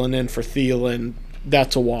Addison filling in for Thielen.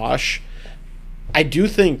 That's a wash. I do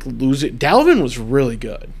think Dalvin was really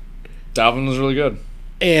good.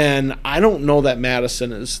 And I don't know that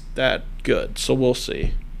Madison is that good, so we'll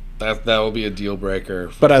see. That will be a deal breaker.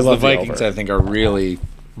 But I love the Vikings. I think are really,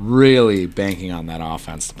 really banking on that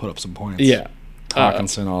offense to put up some points. Yeah,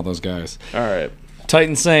 Hawkinson, all those guys. All right,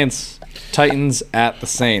 Titans Saints. Titans at the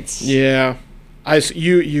Saints. Yeah.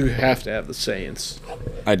 You have to have the Saints.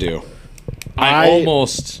 I do. I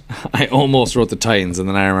almost wrote the Titans, and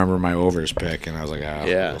then I remember my overs pick, and I was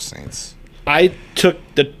like, Saints. I took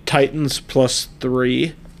the Titans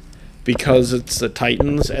 +3 because it's the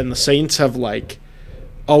Titans, and the Saints have like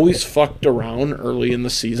always fucked around early in the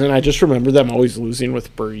season. I just remember them always losing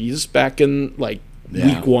with Breeze back in like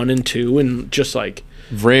week 1 and 2, and just like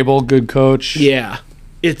Vrabel, good coach. Yeah,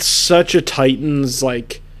 it's such a Titans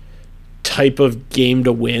like type of game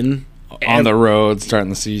to win on the road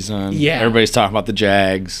starting the season. Yeah, everybody's talking about the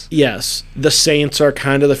Jags. Yes, the Saints are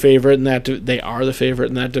kind of the favorite in that. They are the favorite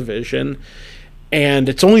in that division, and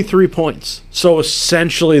it's only 3 points. So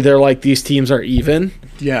essentially, they're like, these teams are even.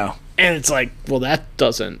 Yeah. And it's like, well, that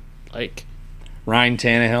doesn't, like... Ryan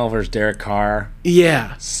Tannehill versus Derek Carr.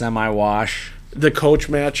 Yeah. Semi-wash. The coach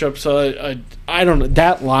matchups, I don't know.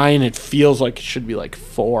 That line, it feels like it should be like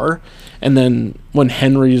 4. And then when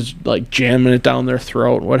Henry's like jamming it down their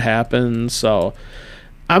throat, what happens? So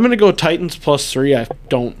I'm going to go Titans +3. I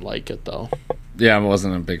don't like it, though. Yeah, I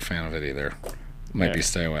wasn't a big fan of it either. Might be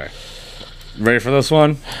stay away. Ready for this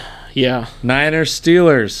one? Yeah. Niners,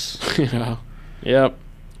 Steelers. Yeah. Yep.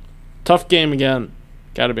 Tough game again.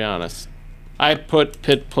 Got to be honest. I put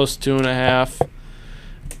Pitt +2.5.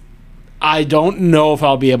 I don't know if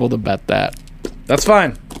I'll be able to bet that. That's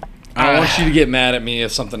fine. I don't want you to get mad at me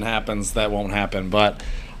if something happens that won't happen, but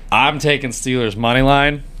I'm taking Steelers money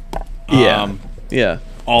line. Yeah.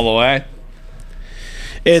 All the way.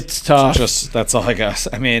 It's tough. Just that's all I guess.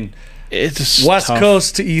 I mean, it's West tough.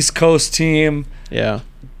 Coast to East Coast team. Yeah.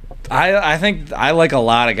 I think I like a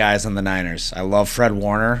lot of guys in the Niners. I love Fred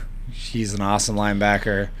Warner. He's an awesome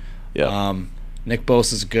linebacker. Yeah. Nick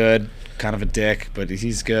Bosa's good. Kind of a dick, but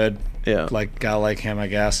he's good. Yeah. Gotta like him, I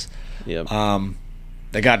guess. Yep.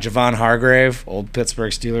 They got Javon Hargrave, old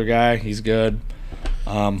Pittsburgh Steeler guy. He's good.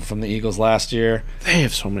 From the Eagles last year. They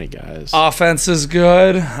have so many guys. Offense is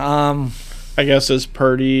good. I guess it's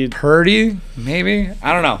Purdy. Maybe.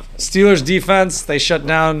 I don't know. Steelers defense, they shut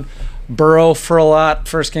down Burrow for a lot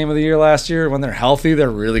first game of the year last year. When they're healthy, they're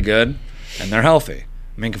really good. And they're healthy.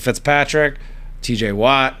 Minka Fitzpatrick, TJ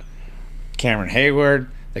Watt, Cameron Hayward.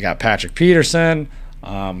 They got Patrick Peterson,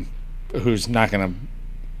 who's not going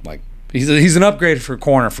to, he's an upgrade for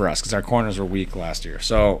corner for us because our corners were weak last year.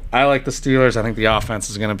 So I like the Steelers. I think the offense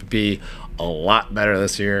is going to be a lot better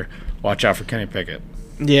this year. Watch out for Kenny Pickett.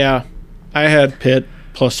 Yeah. I had Pitt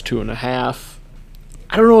 +2.5.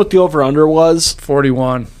 I don't know what the over-under was.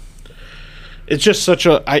 41. It's just such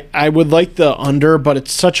a... I would like the under, but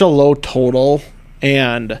it's such a low total.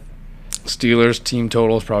 And... Steelers team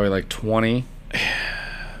total is probably like 20.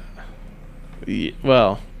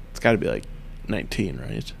 Well, it's got to be like 19,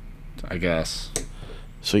 right? I guess.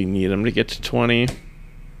 So you need them to get to 20.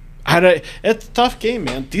 It's a tough game,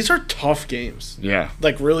 man. These are tough games. Yeah.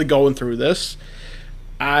 Like, really going through this.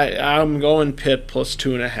 I'm going Pitt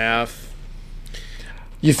 +2.5.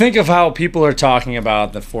 You think of how people are talking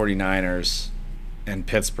about the 49ers and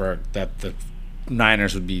Pittsburgh, that the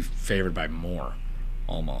Niners would be favored by more,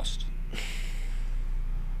 almost.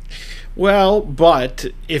 Well, but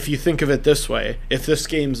if you think of it this way, if this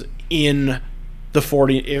game's in the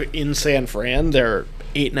 40 in San Fran, they're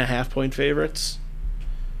 8.5-point favorites.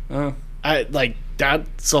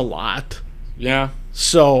 That's a lot. Yeah.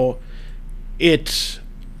 So it's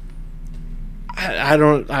I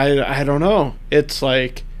don't know. It's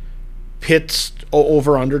like Pitt's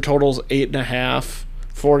over under totals 8.5.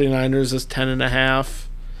 49ers is 10.5.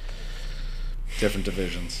 Different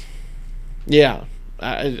divisions. Yeah.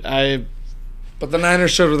 But the Niners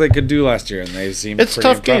showed what they could do last year, and they seemed It's pretty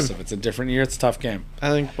a tough impressive. game. It's a different year. It's a tough game. I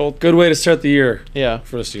think both. Good way to start the year. Yeah.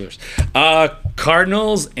 For the Steelers.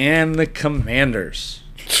 Cardinals and the Commanders.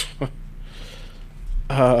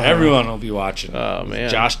 Everyone will be watching. Oh, man.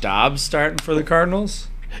 Josh Dobbs starting for the Cardinals?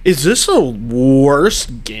 Is this a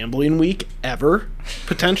worst gambling week ever?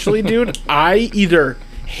 Potentially, dude. I either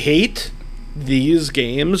hate these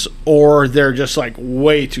games or they're just like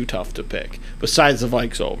way too tough to pick. Besides the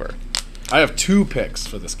Vikes over. I have 2 picks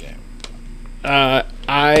for this game.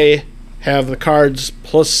 I have the Cards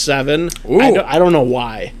 +7. Ooh. I don't know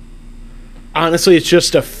why. Honestly, it's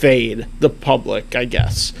just a fade. The public, I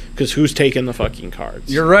guess. Because who's taking the fucking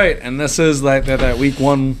Cards? You're right, and this is like that week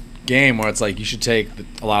 1 game where it's like you should take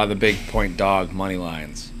a lot of the big point dog money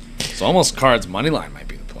lines. So almost Cards money line might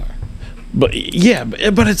be the play. But yeah,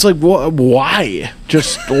 but it's like, why?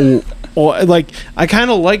 Just like, I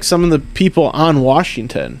kind of like some of the people on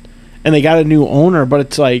Washington, and they got a new owner, but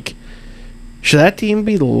it's like, should that team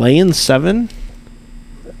be laying 7?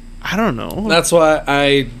 I don't know. That's why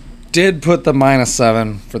I did put the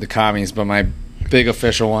 -7 for the Commies, but my big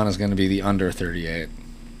official one is going to be the under 38.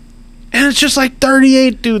 And it's just like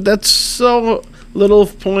 38, dude. That's so little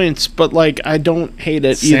points, but like, I don't hate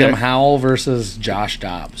it either. Sam Howell versus Josh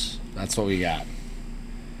Dobbs. That's what we got.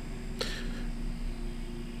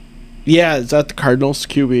 Yeah, is that the Cardinals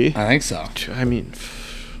QB? I think so. I mean,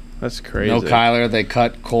 that's crazy. No Kyler. They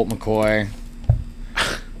cut Colt McCoy.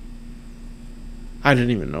 I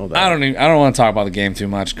didn't even know that. I don't want to talk about the game too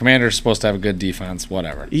much. Commander's supposed to have a good defense.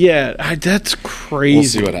 Whatever. Yeah, that's crazy. We'll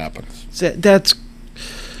see what happens. That's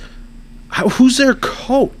who's their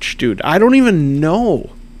coach, dude? I don't even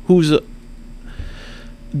know who's.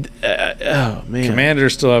 Oh man.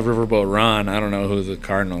 Commanders still have Riverboat Ron. I don't know who the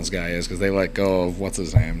Cardinals guy is because they let go of what's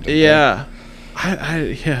his name. Yeah.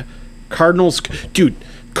 Yeah. Cardinals, dude.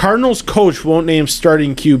 Cardinals coach won't name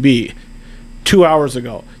starting QB 2 hours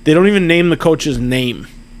ago. They don't even name the coach's name.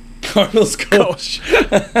 Cardinals coach.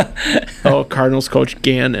 Oh, Cardinals coach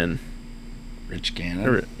Gannon. Rich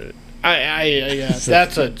Gannon. Yeah,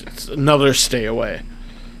 it's another stay away.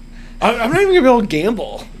 I'm not even gonna be able to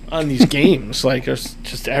gamble on these games. Like, there's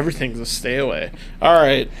just everything's a stay away. All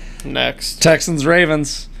right, next. Texans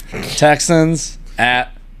Ravens. Texans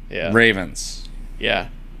at Yeah. Ravens. Yeah.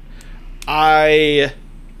 I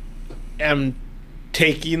am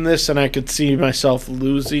taking this, and I could see myself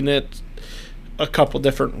losing it a couple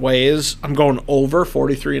different ways. I'm going over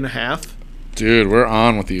 43.5. Dude, we're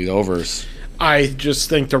on with the overs. I just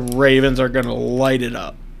think the Ravens are going to light it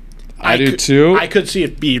up. I do too. I could see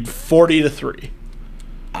it being 40-3.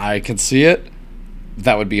 I can see it.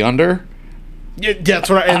 That would be under. Yeah, that's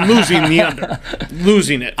what and losing the under.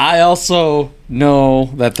 Losing it. I also know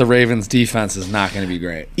that the Ravens defense is not going to be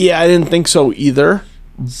great. Yeah, I didn't think so either.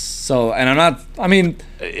 So, and I'm not, I mean,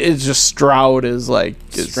 It's just Stroud is like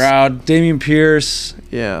Stroud, Damian Pierce.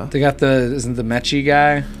 Yeah. They got isn't the Mechie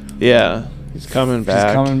guy? Yeah. He's coming back.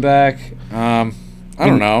 He's coming back. I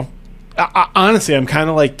don't know. Honestly, I'm kind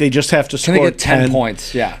of like they just have to Can score they get 10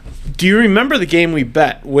 points? Yeah. Do you remember the game we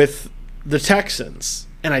bet with the Texans?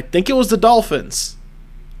 And I think it was the Dolphins.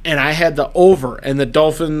 And I had the over, and the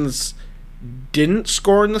Dolphins didn't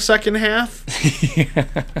score in the second half.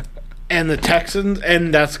 And the Texans,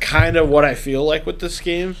 and that's kind of what I feel like with this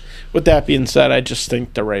game. With that being said, I just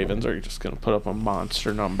think the Ravens are just going to put up a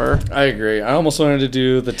monster number. I agree. I almost wanted to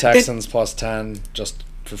do the Texans plus 10 just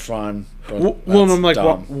for fun. Well, and I'm like,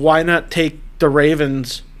 why not take the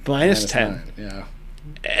Ravens minus 10? 9, yeah.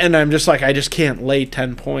 And I'm just like, I just can't lay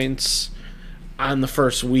 10 points on the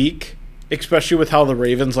first week, especially with how the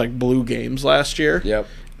Ravens like blew games last year. Yep.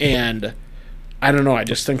 And I don't know, I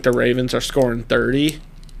just think the Ravens are scoring 30.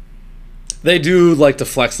 They do like to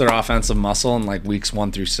flex their offensive muscle in like weeks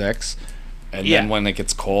 1 through 6. And Yeah. then when it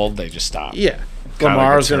gets cold, they just stop. Yeah. Kinda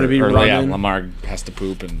Lamar's gets going to hurt. be Or, running. Yeah, Lamar has to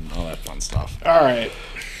poop and all that fun stuff. All right.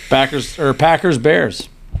 Packers Bears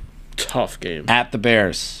Tough game. at the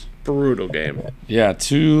Bears. Brutal game. Yeah,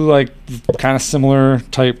 two like kind of similar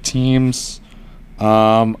type teams.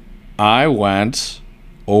 I went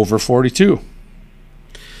over 42.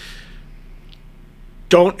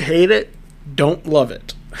 Don't hate it. Don't love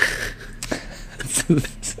it.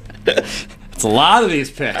 It's a lot of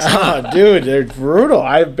these picks. Oh, dude, they're brutal.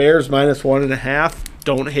 I have Bears minus 1.5.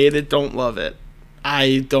 Don't hate it. Don't love it.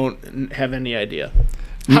 I don't have any idea.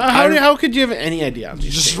 How could you have any idea? On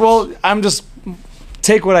these Just games? roll. I'm just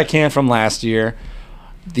take what I can from last year.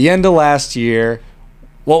 The end of last year,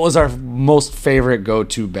 what was our most favorite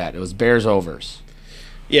go-to bet? It was Bears overs.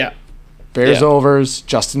 Yeah. Bears Yeah. overs.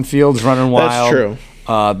 Justin Fields running wild. That's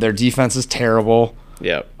true. Their defense is terrible.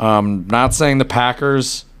 Yeah. Not saying the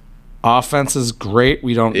Packers' offense is great.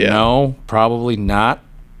 We don't know. Probably not.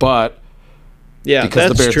 But Yeah, because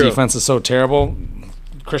that's the Bears' true. defense is so terrible,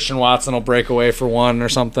 Christian Watson will break away for one or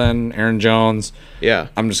something. Aaron Jones. Yeah.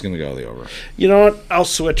 I'm just going to go the over. You know what? I'll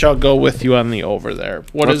switch. I'll go with you on the over there.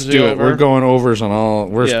 Let's do it. We're going overs on all.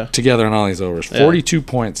 We're together on all these overs. Yeah. 42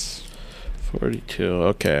 points. 42.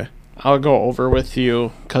 Okay. I'll go over with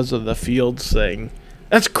you because of the Fields thing.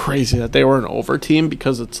 That's crazy that they were an over team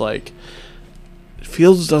because it's like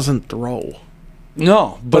Fields doesn't throw.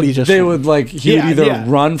 No, but he just they would like he would either yeah.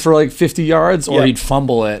 run for like 50 yards or Yeah. he'd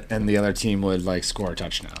fumble it and the other team would like score a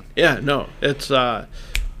touchdown. Yeah, no. It's yeah,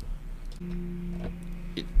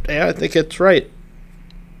 I think it's right.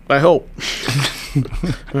 I hope.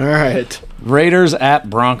 All right. Raiders at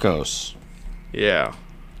Broncos. Yeah.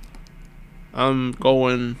 I'm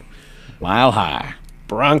going Mile high.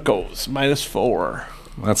 Broncos minus 4.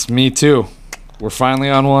 That's me too. We're finally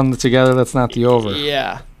on one together that's not the over.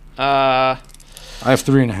 Yeah. I have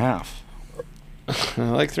 3.5. I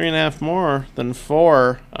like 3.5 more than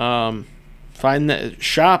 4. Find that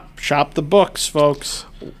shop the books, folks.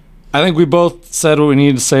 I think we both said what we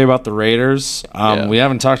needed to say about the Raiders. Yeah. We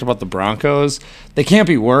haven't talked about the Broncos. They can't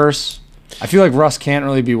be worse. I feel like Russ can't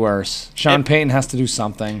really be worse. Sean Payton has to do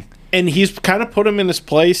something. And he's kind of put him in his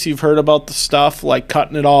place. You've heard about the stuff, like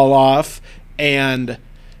cutting it all off. And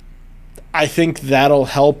I think that'll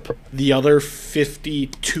help the other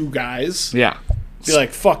 52 guys Yeah. be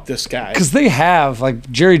like, fuck this guy. Because they have, like,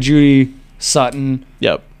 Jerry Jeudy, Sutton,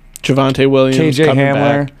 Yep. Javonte Williams. KJ coming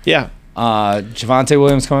Hamler. back. Yeah. Javonte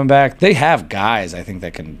Williams coming back. They have guys, I think,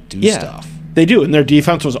 that can do stuff. They do. And their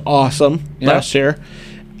defense was awesome last year.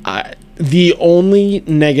 The only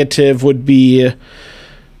negative would be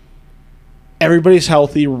everybody's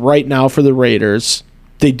healthy right now for the Raiders.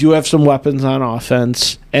 They do have some weapons on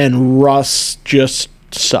offense, and Russ just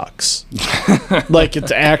sucks. Like,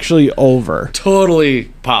 it's actually over. Totally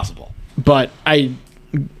possible. But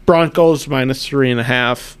Broncos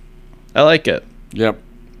 -3.5. I like it. Yep.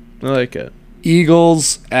 I like it.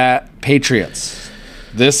 Eagles at Patriots.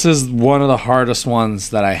 This is one of the hardest ones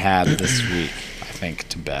that I had this week, I think,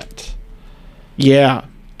 to bet. Yeah.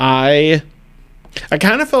 I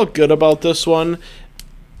kind of felt good about this one.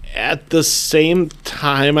 At the same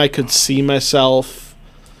time, I could see myself.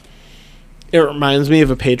 It reminds me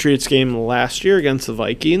of a Patriots game last year against the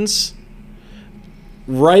Vikings.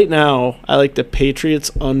 Right now, I like the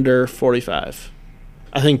Patriots under 45.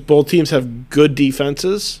 I think both teams have good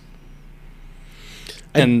defenses.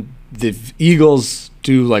 And the Eagles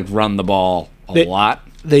do, like, run the ball a lot.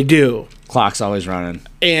 They do. Clock's always running.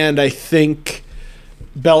 And I think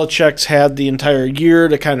Belichick's had the entire year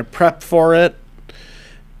to kind of prep for it.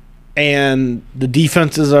 And the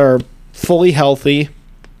defenses are fully healthy.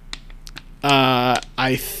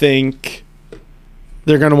 I think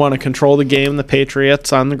they're going to want to control the game, the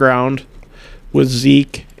Patriots, on the ground with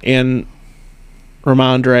Zeke and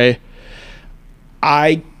Ramondre.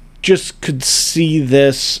 I just could see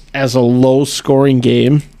this as a low-scoring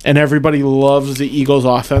game, and everybody loves the Eagles'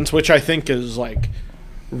 offense, which I think is, like,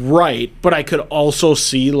 right. But I could also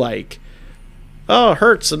see, like, oh,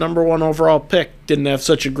 Hurts, the number 1 overall pick, didn't have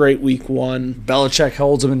such a great week 1. Belichick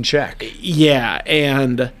holds him in check. Yeah,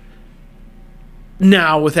 and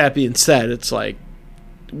now with that being said, it's like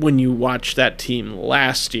when you watch that team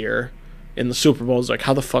last year in the Super Bowl, it's like,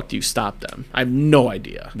 how the fuck do you stop them? I have no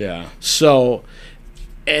idea. Yeah. So,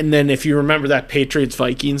 and then if you remember that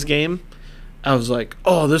Patriots-Vikings game, I was like,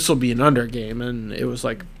 oh, this will be an under game. And it was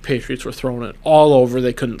like Patriots were throwing it all over.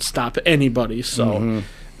 They couldn't stop anybody. So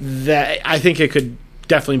that I think it could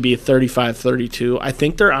definitely be a 35-32. I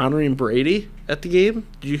think they're honoring Brady at the game.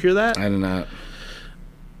 Did you hear that? I did not.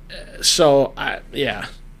 So, I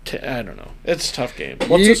don't know. It's a tough game.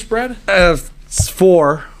 What's the spread? It's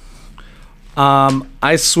 4.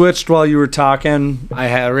 I switched while you were talking. I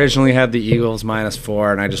had originally had the Eagles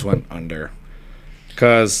 -4, and I just went under.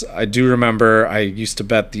 Because I do remember I used to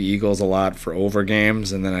bet the Eagles a lot for over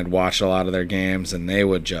games, and then I'd watch a lot of their games, and they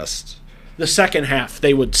would just... The second half,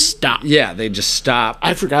 they would stop. Yeah, they'd just stop.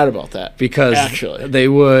 I forgot about that. Because actually, they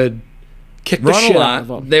would kick the run shit a lot. out of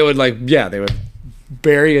them. They would, they would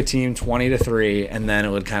bury a team 20-3, and then it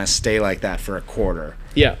would kind of stay like that for a quarter.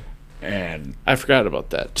 Yeah. And I forgot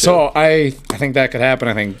about that, too. so I think that could happen.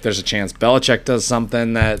 I think there's a chance Belichick does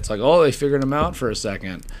something that's like, oh, they figured him out for a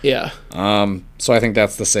second. Yeah. So I think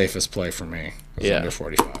that's the safest play for me. Yeah. Under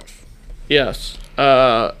 45. Yes.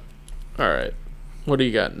 All right. What do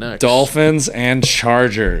you got next? Dolphins and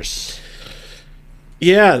Chargers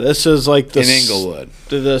Yeah, this is like in Inglewood.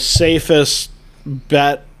 The safest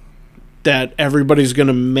bet that everybody's going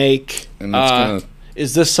to make. And it's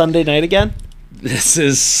is this Sunday night again? This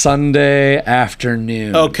is Sunday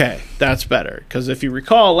afternoon. Okay, that's better. Because if you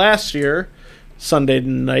recall last year, Sunday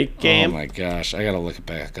night game. Oh my gosh, I gotta look it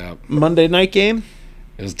back up. Monday night game?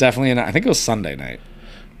 It was definitely I think it was Sunday night.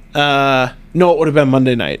 No, it would have been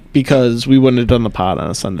Monday night because we wouldn't have done the pod on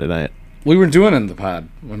a Sunday night. We were doing it in the pod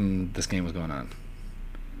when this game was going on.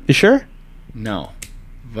 You sure? No,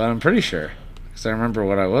 but I'm pretty sure because I remember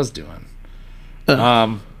what I was doing.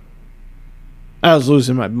 I was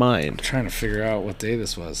losing my mind. Trying to figure out what day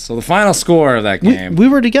this was. So the final score of that game. We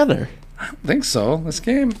were together. I don't think so. This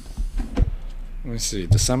game. Let me see.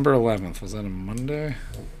 December 11th. Was that a Monday?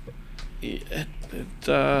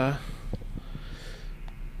 I'll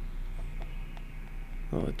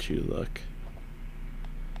let you look.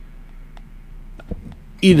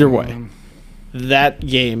 Either way, that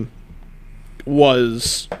game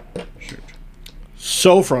was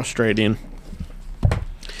so frustrating.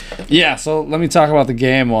 Yeah, so let me talk about the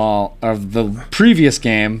game of the previous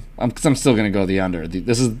game. Because I'm still going to go the under.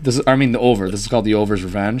 This is I mean the over. This is called the Over's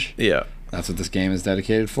Revenge. Yeah. That's what this game is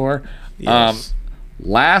dedicated for. Yes.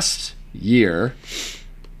 Last year,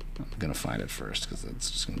 I'm going to find it first because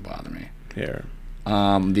it's just going to bother me. Here. The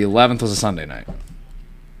 11th was a Sunday night.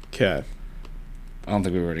 Okay. I don't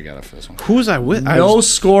think we were together for this one. Who was I with? No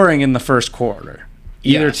scoring in the first quarter.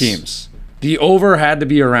 Either Yes. teams. The over had to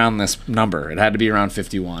be around this number. It had to be around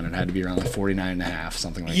 51. It had to be around like 49.5,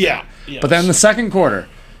 something like that. Yeah. Yes. But then the second quarter,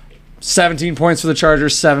 17 points for the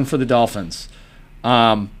Chargers, 7 for the Dolphins.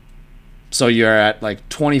 So you're at like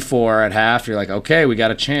 24 at half. You're like, okay, we got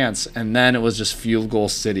a chance. And then it was just field goal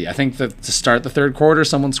city. I think that to start the third quarter,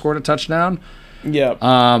 someone scored a touchdown. Yeah.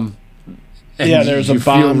 And yeah, there's a you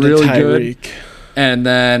bomb feel really to Tyreek. good. And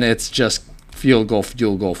then it's just field goal,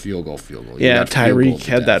 field goal, field goal, field goal. You Yeah, got field goal Tyreek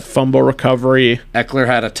to had death. that fumble recovery. Eckler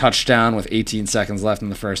had a touchdown with 18 seconds left in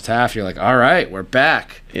the first half. You're like, all right, we're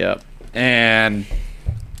back. Yep. And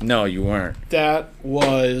no, you weren't. That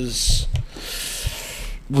was...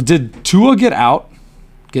 Well, did Tua get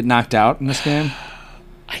knocked out in this game?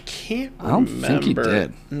 I can't remember. I don't think he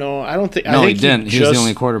did. No, I don't think... No, I he think didn't. He was the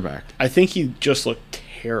only quarterback. I think he just looked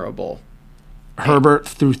terrible. Herbert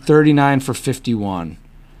threw 39 for 51,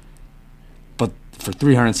 but for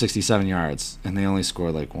 367 yards, and they only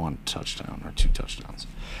scored like 1 touchdown or 2 touchdowns.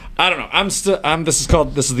 I don't know. This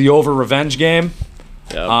is the over revenge game.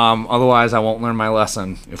 Yep. Otherwise, I won't learn my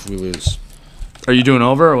lesson if we lose. Are you doing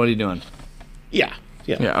over or what are you doing? Yeah.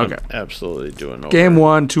 Yeah, okay. I'm absolutely doing over. Game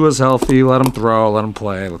 1, Tua's healthy. Let him throw. Let him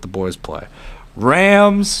play. Let the boys play.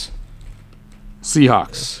 Rams,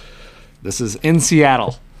 Seahawks. This is in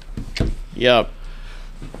Seattle. Yep.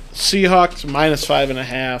 Seahawks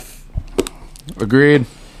 -5.5. Agreed.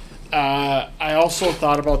 I also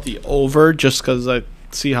thought about the over just because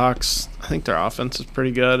Seahawks, I think their offense is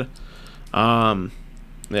pretty good.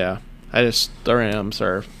 Yeah. The Rams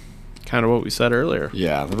are kind of what we said earlier.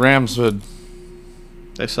 Yeah, the Rams would.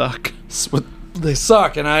 They suck. They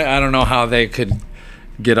suck, and I don't know how they could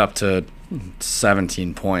get up to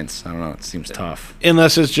 17 points. I don't know. It seems tough.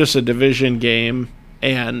 Unless it's just a division game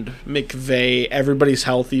and McVay, everybody's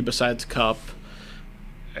healthy besides Cup,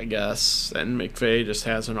 I guess. And McVay just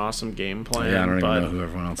has an awesome game plan. Yeah, I don't even know who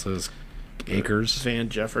everyone else is. Akers. Van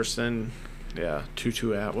Jefferson. Yeah,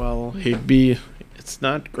 Tutu Atwell. Higbee. It's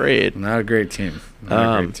not great. Not a great team.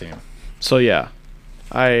 Not a great team. So, yeah.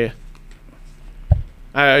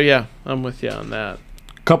 I'm with you on that.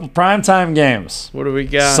 Couple primetime games. What do we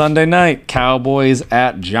got? Sunday night, Cowboys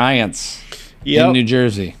at Giants in New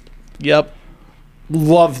Jersey. Yep.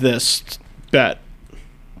 Love this bet.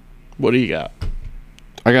 What do you got?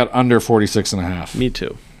 I got under 46.5. Me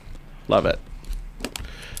too. Love it.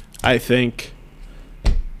 I think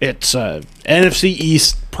it's a NFC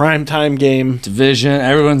East primetime game. Division.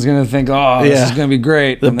 Everyone's going to think, this is going to be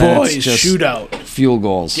great. The And then boys it's just shootout. Field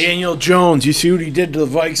goals. Daniel Jones, you see what he did to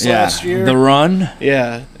the Vikes last year? The run.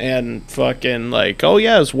 Yeah, and fucking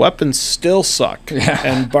his weapons still suck. Yeah.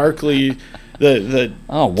 And Barkley,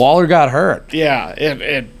 Waller got hurt.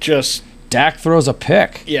 it just... Dak throws a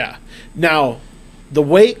pick. Yeah. Now, the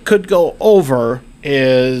way it could go over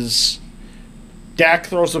is Dak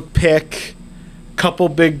throws a pick, couple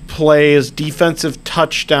big plays, defensive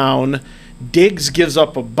touchdown, Diggs gives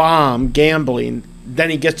up a bomb, gambling, then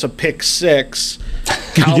he gets a pick 6.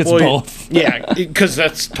 He gets both. Yeah, because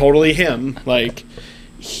that's totally him.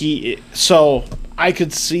 So I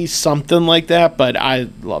could see something like that, but I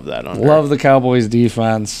love that under. Love the Cowboys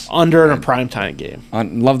defense. Under in a primetime game.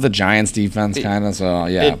 Love the Giants defense kind of. So,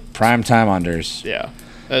 yeah, primetime unders. Yeah,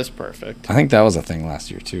 that's perfect. I think that was a thing last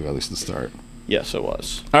year, too, at least the start. Yes, it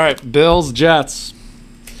was. All right, Bills, Jets.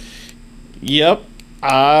 Yep.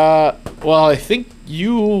 Well, I think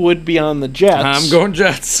you would be on the Jets. I'm going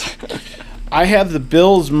Jets. I have the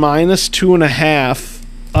Bills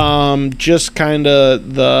 -2.5. Just kind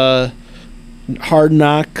of the Hard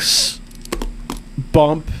Knocks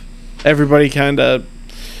bump. Everybody kind of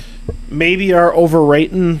maybe are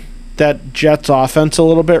overrating that Jets offense a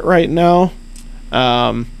little bit right now.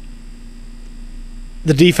 The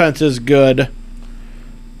defense is good.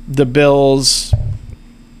 The Bills,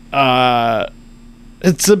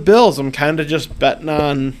 it's the Bills. I'm kind of just betting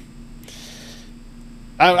on.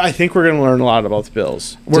 I think we're going to learn a lot about the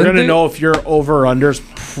Bills. We're going to know if your over-unders,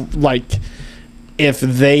 if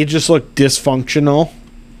they just look dysfunctional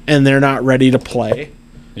and they're not ready to play.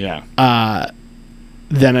 Yeah.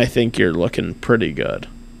 Then I think you're looking pretty good.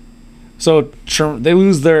 So they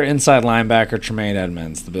lose their inside linebacker, Tremaine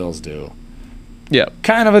Edmonds. The Bills do. Yeah.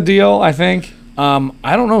 Kind of a deal, I think.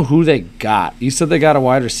 I don't know who they got. You said they got a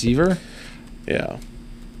wide receiver? Yeah.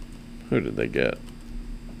 Who did they get?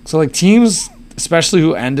 So, teams, especially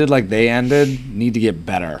who ended like they ended, need to get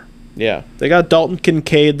better. Yeah. They got Dalton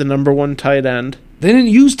Kincaid, the number 1 tight end. They didn't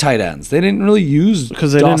use tight ends. They didn't really use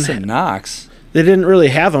Dawson Knox. They didn't really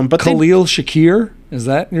have him. But Khalil Shakir, is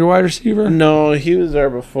that your wide receiver? No, he was there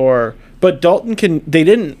before. But they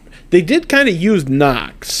did kind of use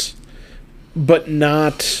Knox, but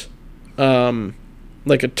not a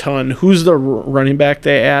ton. Who's the running back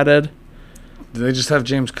they added? Did they just have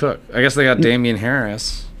James Cook? I guess they got Damian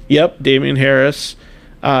Harris. Yep, Damian Harris.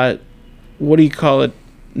 What do you call it?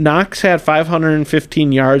 Knox had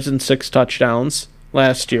 515 yards and 6 touchdowns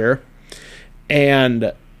last year.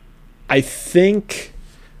 And I think,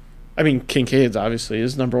 Kincaid's obviously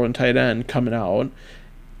his number 1 tight end coming out.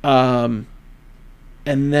 And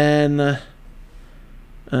then,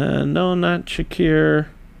 No, not Shakir.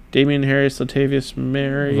 Damian Harris, Latavius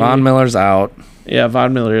Murray. Von Miller's out. Yeah,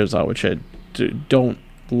 Von Miller is out, which I don't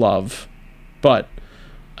love. But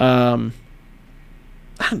they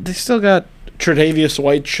still got Tre'Davious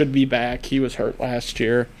White should be back. He was hurt last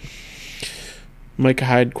year. Micah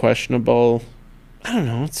Hyde questionable. I don't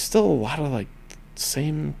know. It's still a lot of like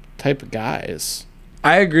same type of guys.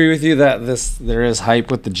 I agree with you that there is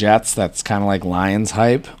hype with the Jets. That's kind of like Lions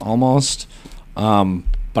hype almost.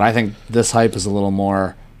 But I think this hype is a little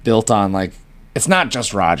more built on like it's not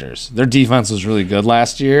just Rodgers. Their defense was really good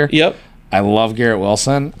last year. Yep. I love Garrett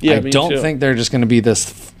Wilson. Yeah, I me don't too. think they're just going to be this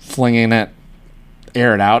flinging it,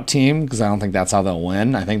 air it out team because I don't think that's how they'll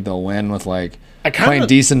win. I think they'll win with like playing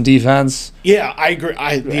decent defense. Yeah, I agree.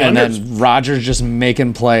 And then Rodgers just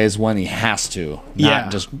making plays when he has to, not Yeah.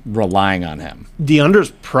 just relying on him. the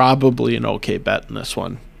under's probably an okay bet in this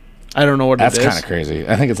one. I don't know what That's it is. kind of crazy.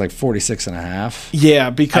 I think it's like 46.5. Yeah,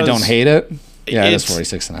 because I don't hate it. Yeah, it is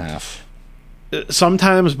it's- 46.5.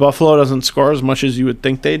 sometimes Buffalo doesn't score as much as you would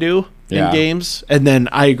think they do Yeah. in games. And then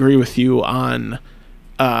I agree with you on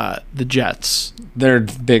the Jets. Their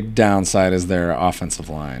big downside is their offensive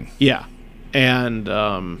line. Yeah. And,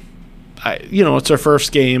 it's their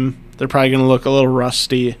first game. They're probably going to look a little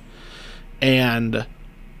rusty. And,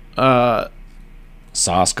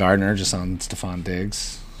 Sauce Gardner just on Stephon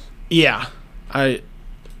Diggs. yeah, I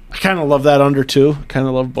kind of love that under, too. Kind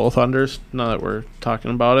of love both unders now that we're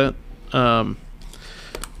talking about it.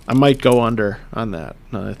 I might go under on that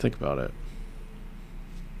now that I think about it.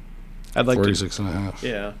 I'd like 46.5. to.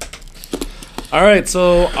 Yeah. All right,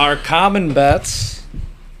 so our common bets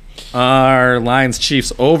are Lions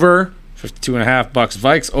Chiefs over 52.5, Bucks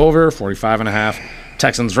Vikes over 45.5,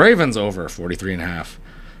 Texans Ravens over 43.5,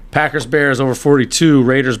 Packers Bears over 42,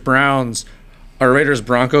 Raiders Broncos.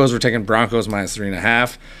 We're taking Broncos minus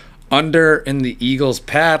 3.5, under in the Eagles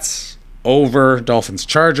Pats, over Dolphins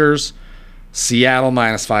Chargers, Seattle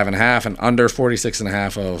minus 5.5, and under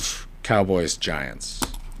 46.5 of Cowboys Giants.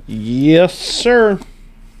 Yes, sir.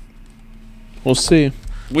 We'll see.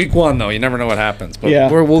 Week 1 though, you never know what happens, but Yeah.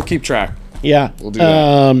 we'll keep track. Yeah. We'll do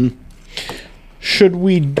that. Should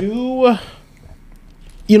we do?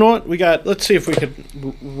 You know what? Let's see if we could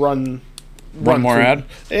run more through- ad?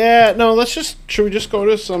 Yeah. No. Should we just go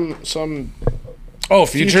to some Oh,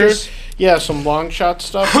 futures? Yeah, some long shot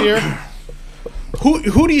stuff here.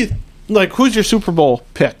 Who do you like? Who's your Super Bowl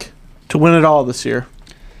pick to win it all this year?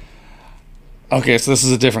 Okay, so this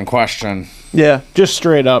is a different question. Yeah, just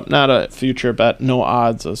straight up, not a future bet. No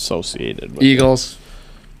odds associated with Eagles.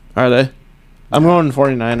 it. Are they? I'm going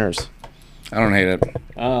 49ers. I don't hate it.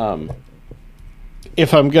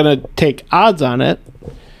 If I'm going to take odds on it,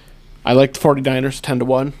 I like the 49ers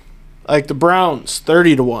 10-1. I like the Browns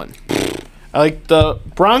 30-1. I like the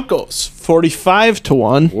Broncos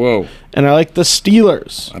 45-1. Whoa. And I like the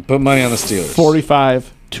Steelers I put money on the Steelers.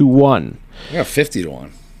 45-1. I got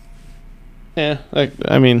 50-1. Yeah,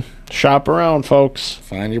 shop around, folks.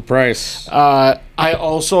 Find your price. I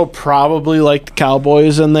also probably like the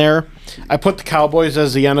Cowboys in there. I put the Cowboys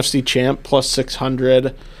as the NFC champ plus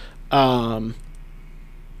 600.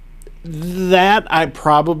 That I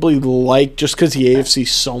probably like just because the AFC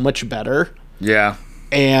is so much better. Yeah.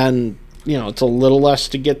 And, it's a little less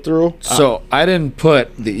to get through. So I didn't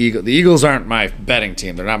put the Eagles. The Eagles aren't my betting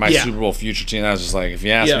team. They're not my Yeah. Super Bowl future team. I was just like, if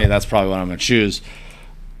you ask Yeah. me, that's probably what I'm going to choose.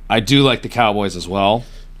 I do like the Cowboys as well.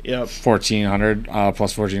 Yep. 1,400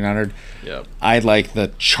 plus 1,400. Yep. I like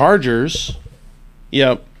the Chargers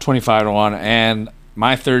Yep. 25-1, and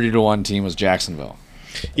my 30-1 team was Jacksonville.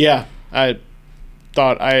 Yeah. I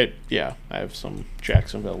have some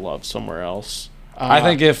Jacksonville love somewhere else. I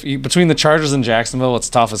think between the Chargers and Jacksonville, what's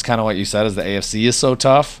tough is kind of what you said is the AFC is so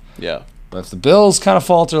tough. Yeah. But if the Bills kind of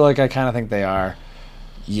falter like I kind of think they are,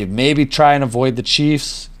 you maybe try and avoid the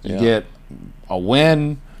Chiefs. You get a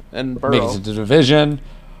win, And make Burrow. it to the division.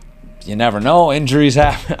 You never know. Injuries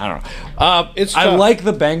happen. I don't know. It's I tough. like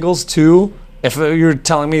the Bengals too. If you're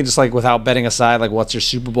telling me just like without betting aside, like what's your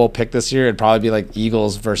Super Bowl pick this year, it'd probably be like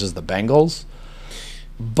Eagles versus the Bengals.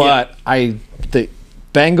 But the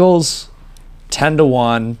Bengals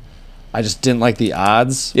 10-1. I just didn't like the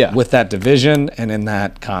odds with that division and in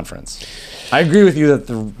that conference. I agree with you that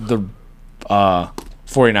the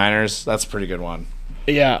 49ers, that's a pretty good one.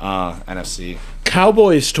 Yeah. NFC.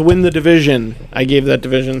 Cowboys to win the division. I gave that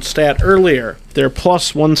division stat earlier. They're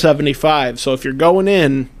plus 175. So if you're going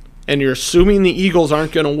in and you're assuming the Eagles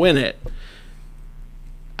aren't going to win it,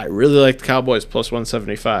 I really like the Cowboys plus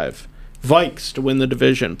 175. Vikes to win the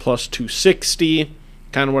division plus 260.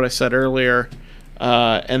 Kind of what I said earlier.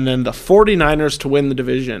 And then the 49ers to win the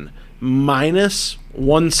division minus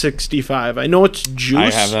 165. I know it's juice.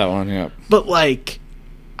 I have that one, yeah. But, like,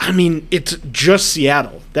 I mean, it's just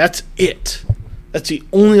Seattle. That's it. That's the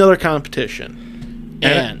only other competition.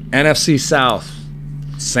 And NFC South,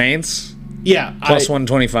 Saints, yeah. plus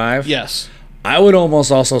 125. Yes. I would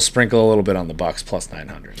almost also sprinkle a little bit on the Bucks, plus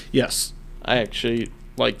 900. Yes. I actually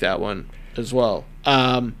like that one as well.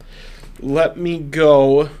 Let me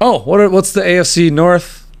go. Oh, what's the AFC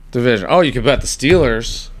North division? Oh, you could bet the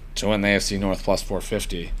Steelers to win the AFC North plus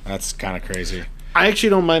 450. That's kind of crazy. I actually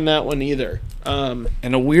don't mind that one either. And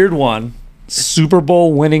a weird one, Super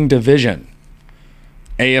Bowl winning division,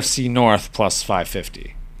 AFC North plus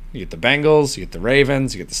 550. You get the Bengals, you get the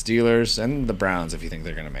Ravens, you get the Steelers, and the Browns if you think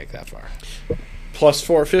they're going to make that far. Plus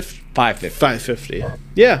 450? 550. 550.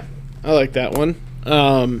 Yeah, I like that one.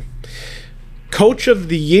 Coach of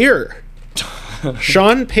the Year,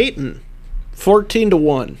 Sean Payton,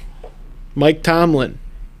 14-1. Mike Tomlin,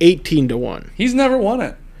 18-1. He's never won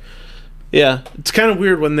it. Yeah, it's kind of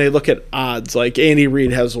weird when they look at odds. Like, Andy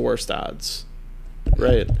Reid has the worst odds,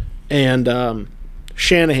 right? And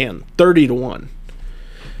Shanahan, 30-1.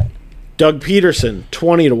 Doug Peterson,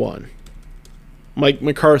 20-1. Mike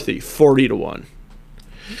McCarthy, 40-1.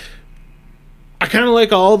 I kind of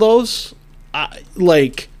like all those.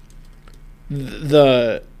 Like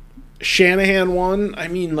the Shanahan one. I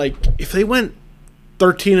mean, like, if they went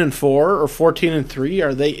 13-4 or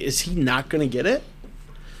 14-3, is he not going to get it?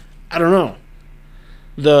 I don't know.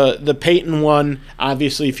 The Peyton one,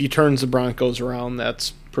 obviously, if he turns the Broncos around,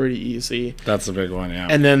 that's pretty easy. That's a big one, yeah.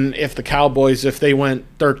 And then if the Cowboys, if they went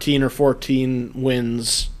 13 or 14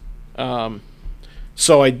 wins,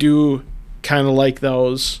 so I do kind of like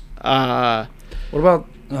those. What about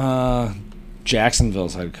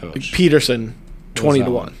Jacksonville's head coach? Peterson,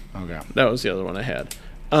 20-1. Okay. That was the other one I had.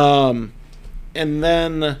 And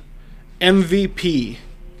then MVP,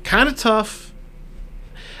 kind of tough.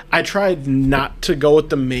 I tried not to go with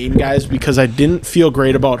the main guys because I didn't feel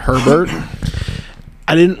great about Herbert.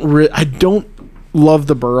 I don't love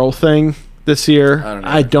the Burrow thing this year.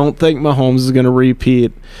 I don't think Mahomes is going to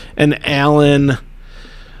repeat. And Allen,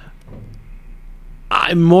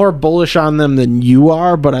 I'm more bullish on them than you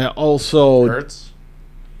are, but I also Hurts?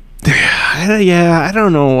 Yeah, I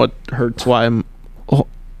don't know what hurts why I'm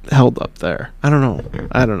held up there. I don't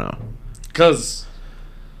know. Because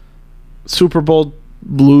Super Bowl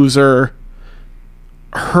loser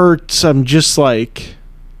hurts. I'm just like,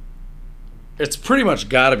 it's pretty much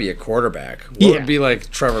got to be a quarterback. What would be like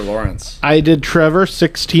Trevor Lawrence? I did Trevor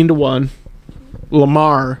 16-1,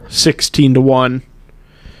 Lamar 16-1,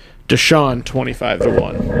 Deshaun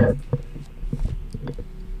 25-1.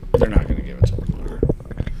 They're not going to give it to Lamar.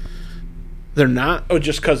 They're not? Oh,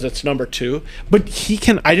 just because it's number 2? But he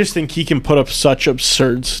can. I just think he can put up such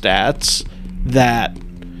absurd stats that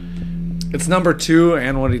it's number 2,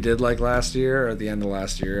 and what he did like last year or at the end of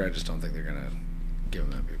last year. I just don't think they're going to give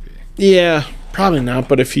him MVP. Yeah, probably not.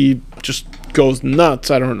 But if he just goes nuts,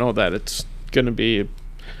 I don't know that it's going to be.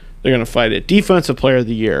 They're going to fight it. Defensive Player of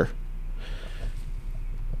the Year,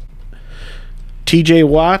 T.J.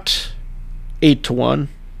 Watt, 8-1,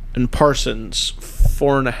 and Parsons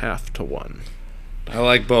 4.5-1. I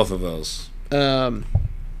like both of those.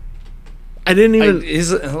 I didn't even.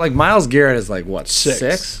 He's like Myles Garrett is like what,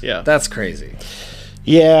 6? Yeah, that's crazy.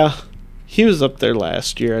 Yeah, he was up there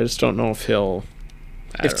last year. I just don't know if he'll.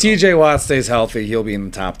 If T.J. Watt stays healthy, he'll be in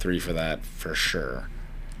the top 3 for that for sure.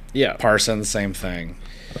 Yeah, Parsons, same thing.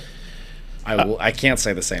 I can't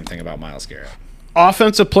say the same thing about Myles Garrett.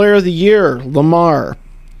 Offensive Player of the Year, Lamar,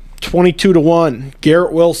 22-1.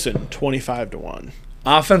 Garrett Wilson, 25-1.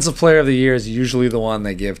 Offensive Player of the Year is usually the one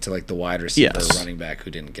they give to like the wide receiver Yes. running back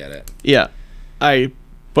who didn't get it. Yeah,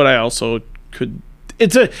 but I also could.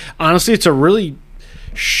 Honestly, it's a really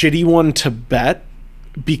shitty one to bet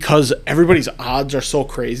because everybody's odds are so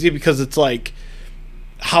crazy because it's like,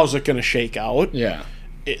 how's it going to shake out? Yeah.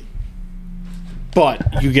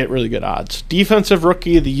 But you get really good odds. Defensive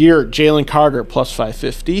Rookie of the Year, Jalen Carter, plus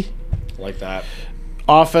 550. Like that.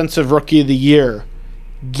 Offensive Rookie of the Year,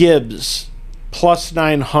 Gibbs, plus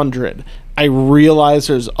 900. I realize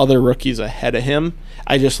there's other rookies ahead of him.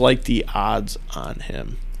 I just like the odds on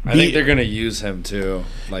him. I think they're going to use him too,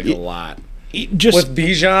 like a lot. Just With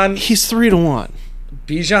Bijan, he's 3-1.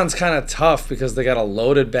 Bijan's kind of tough because they got a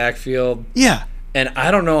loaded backfield. Yeah. And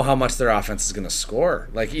I don't know how much their offense is going to score.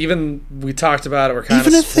 Like, even we talked about it, we're kind of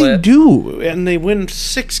Even if split. they do and they win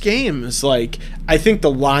 6 games, like, I think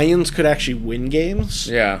the Lions could actually win games.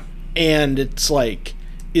 Yeah. And it's like,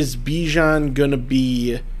 is Bijan going to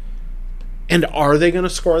be... And are they going to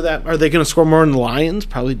score that? Are they going to score more than the Lions?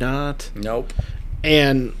 Probably not. Nope.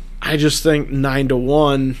 And I just think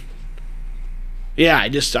 9-1, Yeah,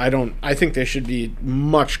 I think they should be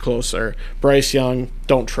much closer. Bryce Young,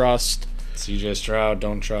 don't trust. CJ Stroud,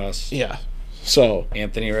 don't trust. Yeah. So,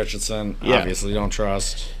 Anthony Richardson, Yeah. obviously don't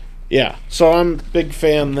trust. yeah. So I'm a big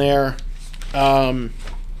fan there.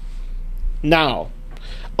 Now,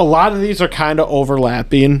 a lot of these are kind of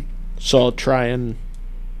overlapping, so I'll try and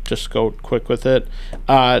just go quick with it.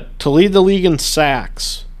 To lead the league in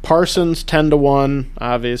sacks, Parsons 10-1,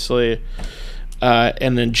 obviously.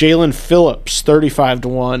 And then Jalen Phillips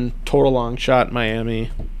 35-1, total long shot Miami.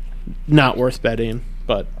 Not worth betting,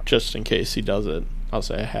 but just in case he does it, I'll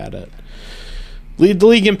say I had it. Lead the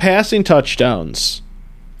league in passing touchdowns.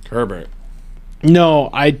 Herbert. No,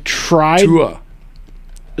 I tried. Tua.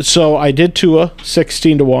 So I did Tua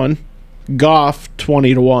 16-1, Goff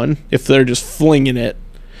 20-1 if they're just flinging it.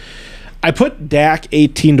 I put Dak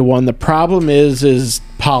 18-1. The problem is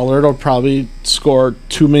Pollard will probably score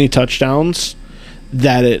too many touchdowns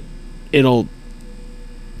that it'll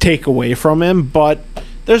take away from him, but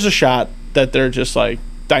there's a shot that they're just like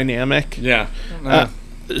dynamic. Yeah.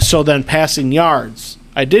 So then passing yards,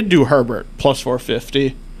 I did do Herbert plus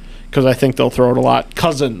 450 because I think they'll throw it a lot.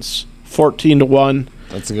 Cousins 14-1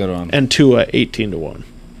 That's a good one. and Tua 18-1.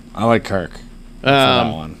 I like Kirk. For that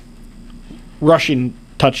Um, one. rushing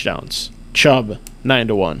touchdowns, Chubb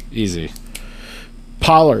 9-1, Easy.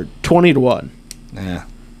 Pollard 20-1, Yeah.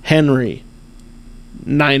 Henry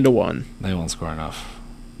 9-1, They won't score enough.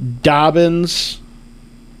 Dobbins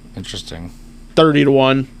Interesting.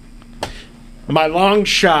 30-1. My long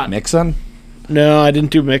shot. Mixon? No, I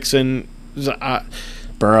didn't do Mixon.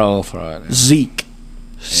 Burrow will throw it. Zeke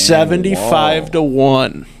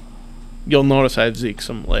 75-1. You'll notice I have Zeke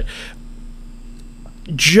some late.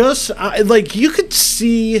 Just like you could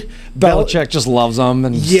see Belichick just loves them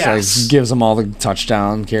and Yes. gives them all the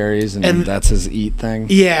touchdown carries, and And- that's his eat thing.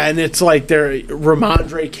 Yeah, and it's like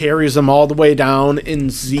Ramondre carries them all the way down in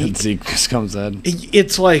Zeke. And Zeke just comes in.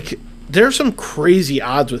 It's like there's some crazy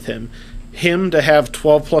odds with him. Him to have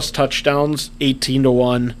 12 plus touchdowns,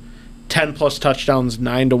 18-1, 10 plus touchdowns,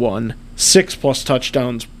 9-1, 6 plus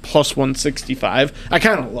touchdowns, plus 165. I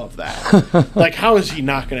kind of love that. Like, how is he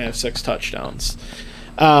not going to have 6 touchdowns?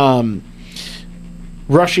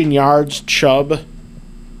 Rushing yards, Chubb,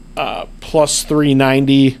 plus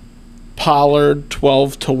 390, Pollard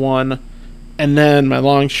 12-1, and then my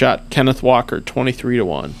long shot, Kenneth Walker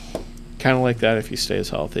 23-1. Kind of like that if he stays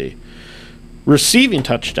healthy. Receiving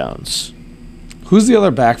touchdowns, Who's the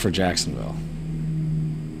other back for Jacksonville?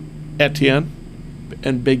 Etienne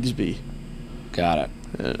and Bigsby. Got it.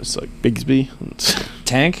 It's like Bigsby. It's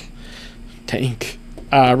Tank? tank.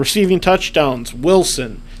 Receiving touchdowns,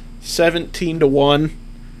 Wilson 17-1,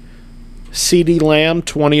 CeeDee Lamb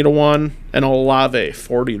 20-1, and Olave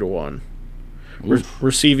 40-1.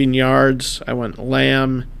 Receiving yards, I went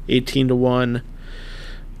Lamb 18-1,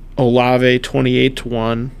 Olave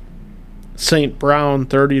 28-1, St. Brown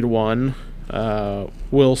 30-1,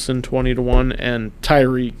 Wilson 20-1, and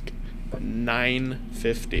Tyreek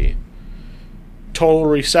 950. Total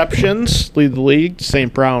receptions lead the league.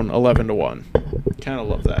 St. Brown 11-1. Kind of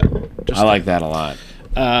love that. Just I like that a lot.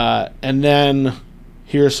 and then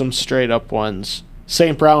here's some straight up ones.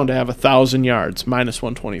 St. Brown to have 1,000 yards minus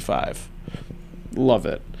 125. Love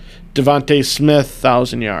it. Devontae Smith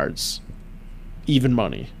 1,000 yards, even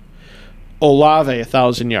money. Olave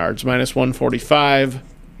 1,000 yards minus 145.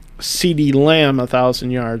 CeeDee Lamb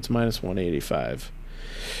 1,000 yards minus 185.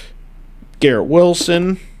 Garrett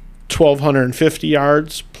Wilson 1,250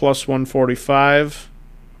 yards plus 145.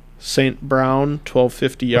 St. Brown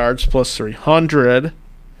 1,250 yards plus 300.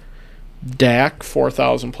 Dak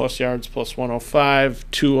 4,000 plus yards plus 105.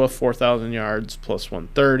 Tua 4,000 yards plus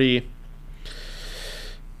 130.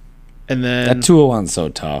 And then That 201's so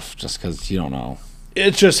tough just because you don't know.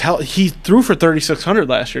 it's just hell. He threw for 3,600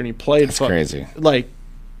 last year and he played. That's crazy. Like,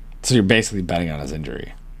 So you're basically betting on his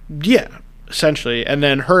injury. yeah, essentially. And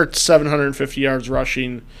then Hurts 750 yards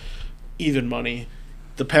rushing, even money.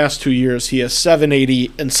 The past 2 years, he has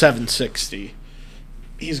 780 and 760.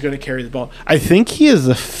 He's going to carry the ball. I think he is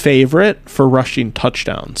the favorite for rushing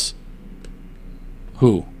touchdowns.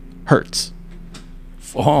 Who? Hurts.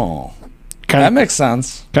 Oh. That Kind makes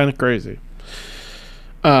sense. of crazy.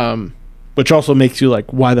 Which also makes you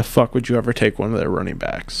like, why the fuck would you ever take one of their running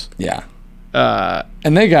backs? Yeah.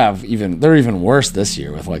 And they're even worse this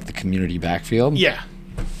year with like the community backfield. Yeah.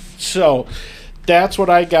 So that's what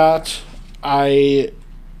I got. I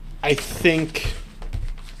think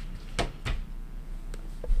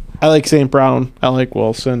I like St. Brown. I like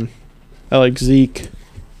Wilson. I like Zeke.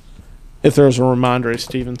 If there's a Ramondre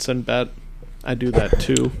Stevenson bet, I do that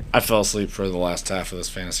too. I fell asleep for the last half of this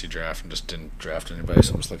fantasy draft and just didn't draft anybody,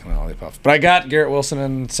 so I'm just looking at all the puff. But I got Garrett Wilson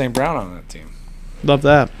and St. Brown on that team. Love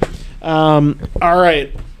that. All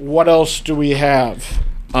right. What else do we have?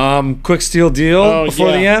 Quick steal deal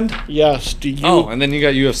before the end? Yes. Do you? Oh, and then you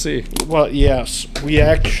got UFC. Well, yes. We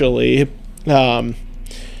actually. Do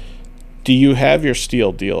you have your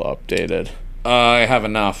steel deal updated? I have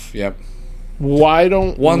enough. Yep. Why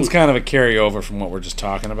don't One's kind of a carryover from what we're just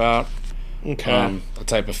talking about. Okay. A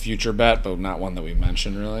type of future bet, but not one that we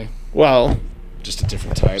mentioned really. Well, Just a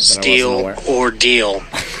different type. Steal that I wasn't aware. or deal.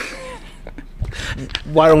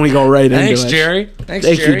 why don't we go right into Thanks, it? Jerry. Thank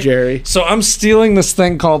you, Jerry. So I'm stealing this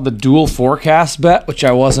thing called the dual forecast bet, which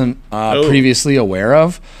I wasn't previously aware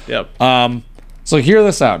of. Yep. So hear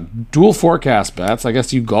this out. Dual forecast bets. I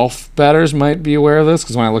guess you golf bettors might be aware of this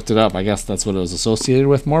because when I looked it up, I guess that's what it was associated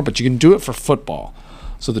with more. But you can do it for football.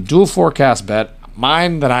 So the dual forecast bet,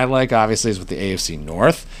 mine that I like obviously is with the AFC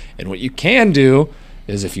North. And what you can do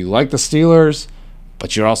is if you like the Steelers,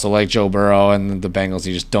 but you also like Joe Burrow and the Bengals,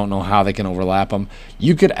 you just don't know how they can overlap them,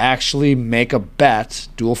 you could actually make a bet,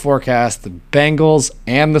 dual forecast, the Bengals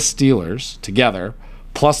and the Steelers together,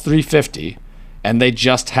 plus 350, and they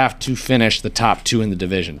just have to finish the top two in the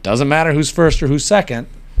division. Doesn't matter who's first or who's second,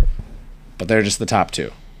 but they're just the top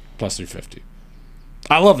two, plus 350.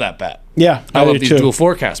 I love that bet. Yeah, I love do these too. dual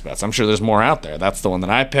forecast bets. I'm sure there's more out there. That's the one that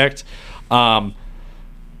I picked.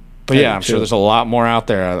 But yeah, I'm sure there's a lot more out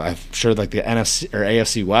there. I'm sure like the NFC or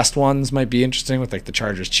AFC West ones might be interesting with like the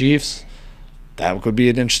Chargers Chiefs. That could be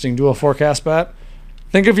an interesting dual forecast bet.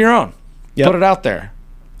 Think of your own. Yep. Put it out there.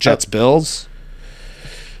 Jets Bills.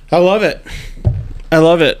 I love it. I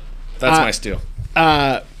love it. That's my steal.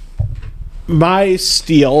 My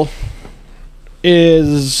steal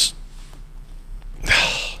is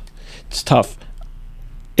it's tough.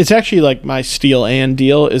 It's actually like my steal and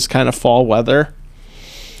deal is kind of fall weather.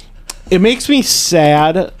 It makes me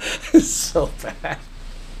sad So bad.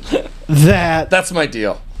 that That's my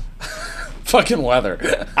deal. Fucking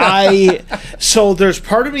weather. so there's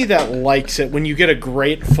part of me that likes it when you get a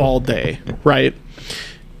great fall day, right?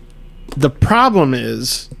 The problem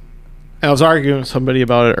is, I was arguing with somebody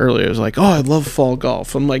about it earlier. It was like, oh, I love fall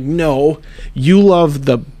golf. I'm like, no, you love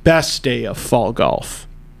the best day of fall golf.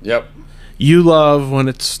 Yep. You love when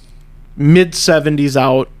it's mid 70s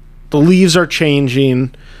out, the leaves are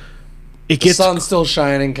changing. It The gets sun's still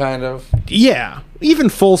shining, kind of. yeah, even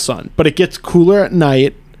full sun, but it gets cooler at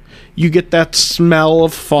night. You get that smell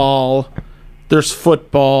of fall. There's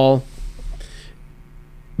football.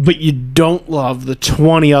 But you don't love the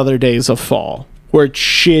 20 other days of fall where it's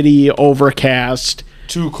shitty, overcast.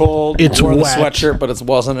 Too cold. It's wore the wet. sweatshirt, but it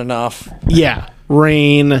wasn't enough. Yeah,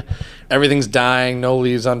 rain. Everything's dying. No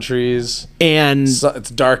leaves on trees. And It's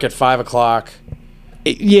dark at 5 o'clock.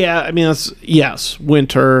 yeah, I mean, yes,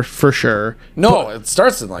 winter for sure. No, it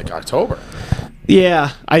starts in like October.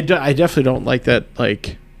 Yeah, I definitely don't like that.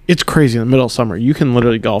 Like, it's crazy in the middle of summer. You can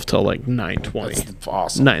literally golf till like 9:20. That's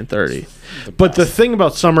awesome. 9:30. But the thing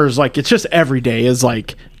about summer is like it's just every day is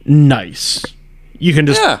like nice. You can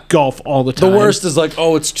just golf all the time. The worst is like,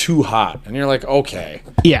 oh, it's too hot, and you're like, okay.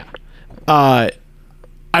 Yeah.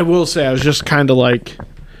 I will say I was just kind of like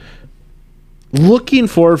looking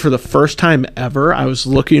forward for the first time ever. I was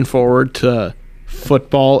looking forward to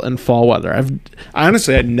football and fall weather.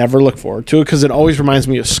 I'd never look forward to it because it always reminds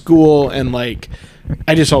me of school and like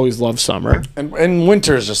I just always love summer. And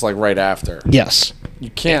winter is just like right after. Yes.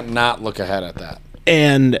 You can't not look ahead at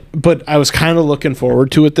that. But I was kind of looking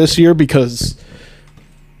forward to it this year because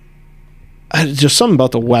just something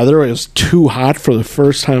about the weather. It was too hot for the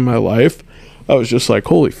first time in my life. I was just like,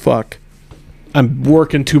 holy fuck. I'm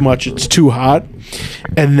working too much. It's too hot.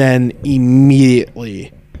 And then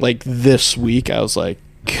immediately, like this week, I was like,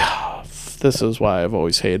 God, this is why I've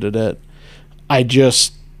always hated it. I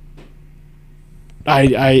just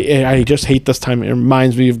hate this time. It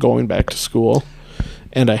reminds me of going back to school,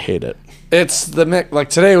 and I hate it. It's like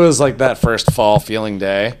today was like that first fall feeling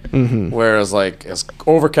day where it was like it's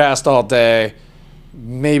overcast all day,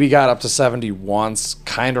 maybe got up to 70 once,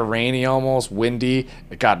 kind of rainy almost, windy.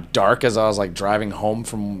 It got dark as I was like driving home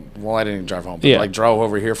I didn't even drive home, but like drove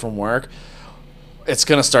over here from work. It's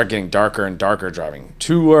going to start getting darker and darker driving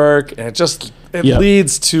to work, and it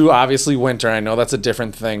leads to obviously winter. I know that's a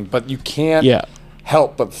different thing, but you can't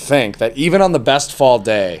help but think that even on the best fall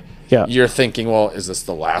day, you're thinking, well, is this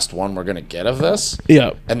the last one we're going to get of this?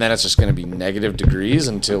 Yeah. And then it's just going to be negative degrees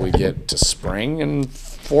until we get to spring in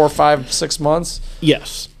 4, 5, 6 months.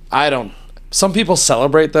 Yes. Some people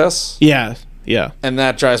celebrate this. Yeah. Yeah. And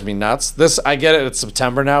that drives me nuts. I get it. It's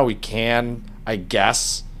September now. We can, I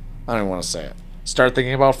guess. I don't even want to say it. start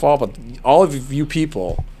thinking about fall. But all of you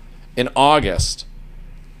people in August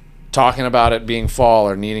talking about it being fall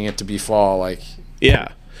or needing it to be fall, like, Yeah.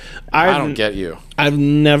 I don't get you. I've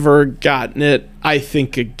never gotten it. I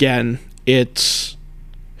think, again, it's...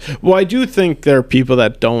 Well, I do think there are people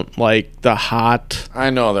that don't like the hot... I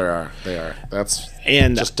know there are. They are. That's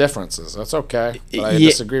And just differences. That's okay. But I Yeah.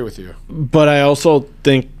 disagree with you. But I also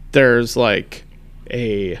think there's, like,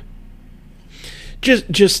 a...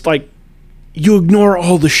 Just like, you ignore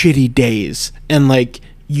all the shitty days and, like,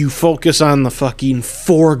 you focus on the fucking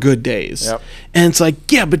 4 good days. Yep. And it's like,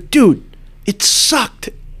 yeah, but dude, it sucked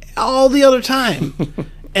all the other time.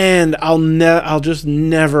 And I'll just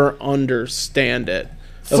never understand it.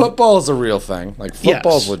 Football is a real thing. Like,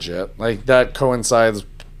 football's Yes. legit. Like, that coincides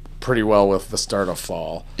pretty well with the start of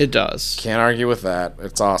fall. It does. Can't argue with that.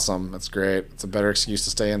 It's awesome. It's great. It's a better excuse to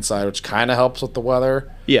stay inside, which kind of helps with the weather.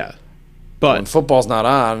 Yeah. When But football's not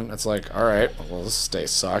on, it's like, all right, well, this day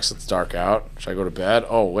sucks. It's dark out. Should I go to bed?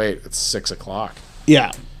 Oh, wait, it's 6 o'clock.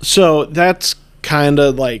 yeah. So that's kind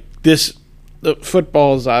of like this. The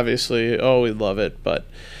football is obviously, oh, we love it, but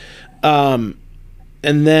and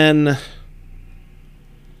then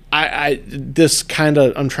I this kind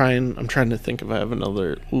of I'm trying to think if I have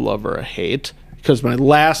another love or a hate, because my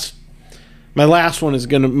last one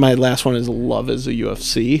is love is a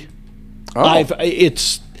UFC. Oh,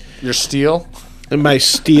 It's your steal? my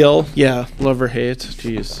steal, yeah, love or hate.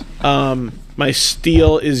 Jeez. My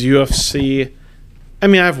steal is UFC. I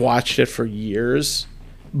mean, I've watched it for years,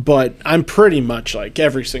 but I'm pretty much like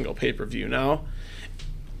every single pay-per-view now.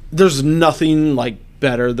 There's nothing like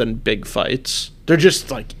better than big fights. There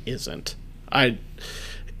just like isn't.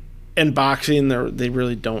 And boxing, they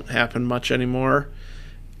really don't happen much anymore.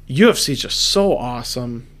 UFC is just so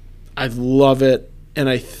awesome. I love it, and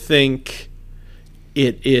I think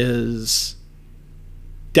it is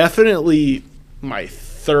definitely my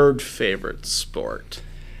third favorite sport.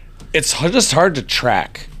 It's just hard to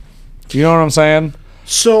track. Do you know what I'm saying?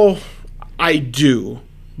 So I do,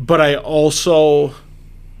 but I also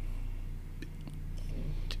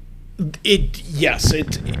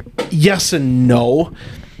yes and no.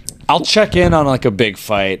 I'll check in on like a big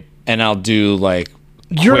fight, and I'll do like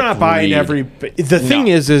You're quick not buying read. every. The thing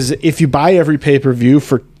No. is if you buy every pay per view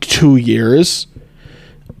for 2 years,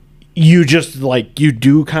 you just like you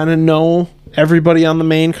do kind of know everybody on the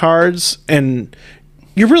main cards, and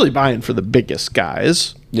you're really buying for the biggest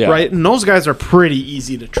guys, Yeah. right? And those guys are pretty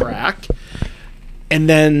easy to track. And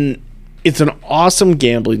then it's an awesome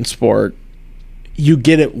gambling sport. You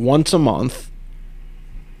get it once a month.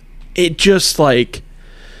 It just like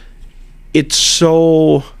it's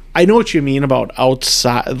so. I know what you mean about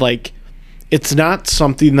outside. Like, it's not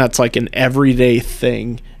something that's like an everyday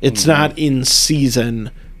thing. It's not in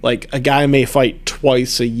season. Like, a guy may fight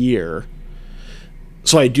twice a year.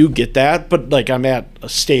 So I do get that, but like I'm at a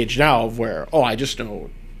stage now of where I just know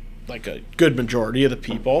like a good majority of the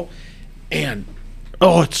people, and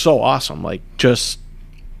it's so awesome. Like, just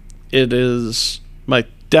it is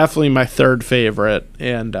definitely my third favorite,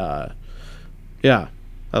 and yeah,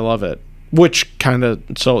 I love it. Which kind of,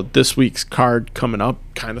 so this week's card coming up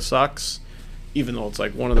kind of sucks, even though it's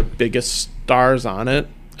like one of the biggest stars on it.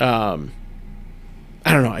 I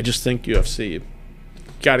don't know. I just think UFC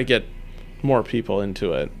got to get more people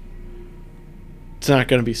into it. It's not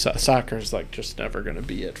going to be soccer's like just never going to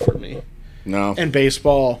be it for me. No. And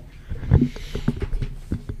baseball,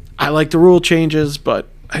 I like the rule changes, but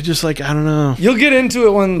I just like, I don't know. You'll get into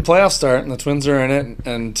it when the playoffs start and the Twins are in it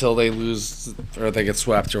until they lose or they get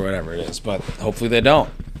swept or whatever it is. But hopefully they don't.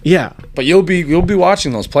 Yeah. But you'll be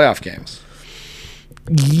watching those playoff games.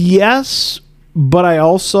 Yes, but I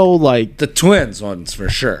also like The Twins ones for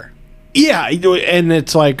sure. yeah, and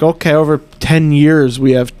it's like okay, over 10 years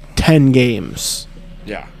we have 10 games.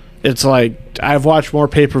 Yeah. It's like I've watched more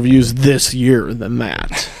pay-per-views this year than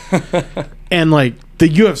that. And like the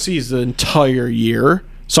UFC is the entire year.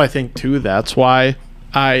 So I think too that's why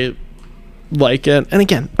I like it. And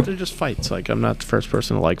again, they're just fights. Like I'm not the first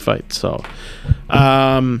person to like fights. So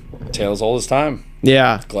Tales old as time.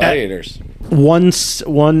 yeah. Gladiators.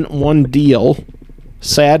 One deal.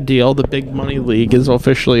 Sad deal. The Big Money League is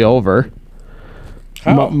officially over.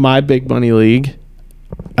 How? My Big Money League.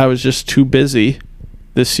 I was just too busy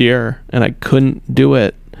this year, and I couldn't do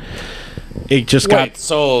it. It just Wait,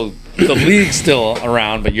 so the league's still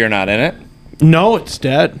around, but you're not in it? no, it's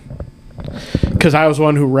dead. Because I was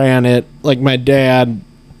one who ran it. Like my dad,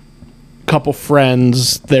 couple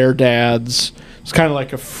friends, their dads. It's kind of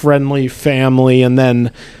like a friendly family, and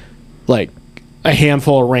then like a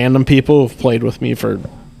handful of random people who've played with me for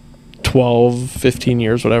 12, 15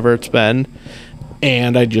 years, whatever it's been.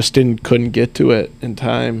 and I just couldn't get to it in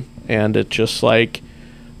time, and it just like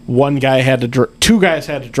two guys had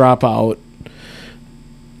to drop out.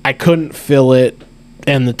 I couldn't fill it,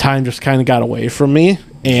 and the time just kind of got away from me,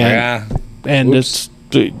 and it's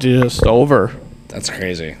just over. That's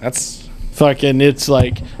crazy. That's fucking. It's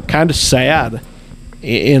like kind of sad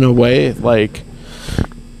in a way. Like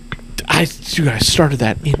I started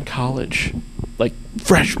that in college, like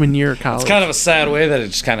freshman year of college. It's kind of a sad way that it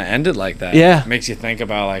just kind of ended like that. Yeah, it makes you think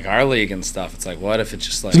about like our league and stuff. It's like, what if it's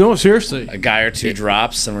just like no, seriously, a guy or two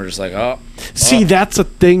drops and we're just like, oh. See, that's the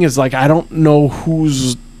thing is like I don't know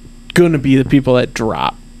who's gonna be the people that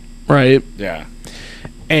drop, right? Yeah,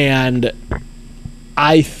 and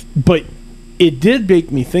but it did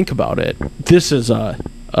make me think about it. This is a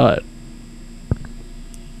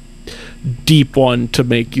deep one to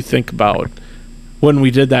make you think about. When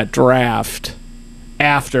we did that draft,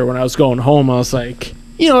 when I was going home, I was like,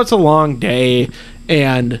 it's a long day,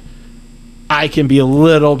 and I can be a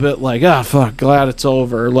little bit like, fuck, glad it's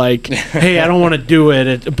over. Like, hey, I don't want to do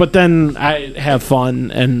it. But then I have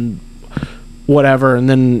fun and whatever, and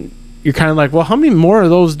then you're kind of like, well, how many more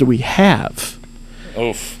of those do we have?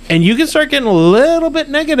 Oof. And you can start getting a little bit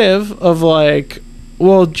negative of like,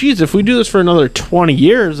 well, geez, if we do this for another 20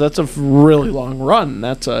 years, that's a really long run.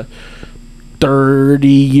 That's a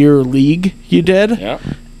 30-year league you did. Yeah.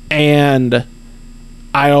 And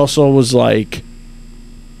I also was like,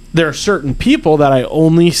 there are certain people that I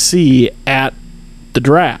only see at the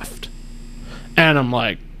draft. And I'm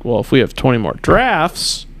like, well, if we have 20 more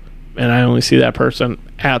drafts and I only see that person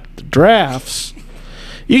at the drafts,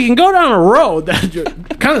 you can go down a road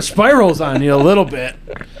that kind of spirals on you a little bit.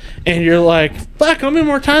 And you're like, fuck, how many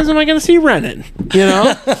more times am I going to see Renan?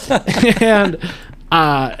 And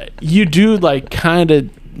you do like kind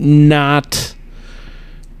of not...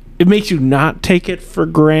 It makes you not take it for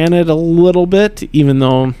granted a little bit, even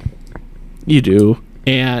though you do.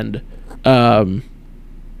 And, so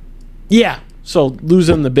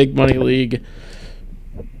losing the big money league...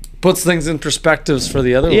 puts things in perspectives for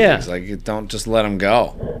the other leagues. Like, you don't just let them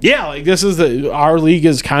go. Yeah, like this is our league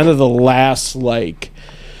is kind of the last like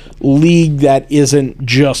league that isn't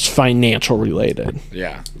just financial related.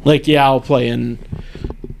 Yeah. Like, I'll play in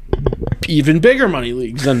even bigger money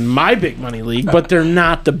leagues than my big money league, but they're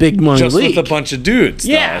not the big money just league. With a bunch of dudes.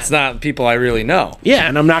 Yeah. Though. It's not people I really know. Yeah,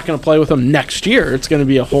 and I'm not going to play with them next year. It's going to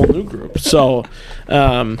be a whole new group. So,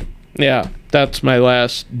 that's my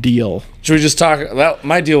last deal. Should we just talk?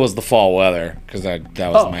 My deal was the fall weather because that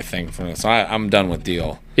was my thing from this. So I'm done with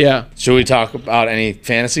deal. Yeah. Should we talk about any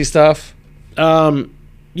fantasy stuff?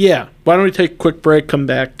 Yeah. Why don't we take a quick break, come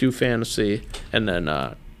back, do fantasy, and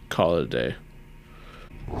then call it a day.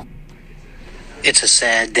 It's a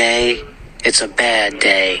sad day. It's a bad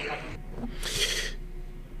day.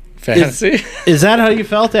 Fantasy? Is that how you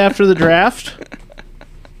felt after the draft?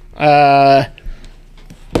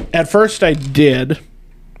 At first I did.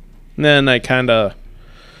 And then I kind of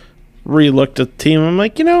re-looked at the team. I'm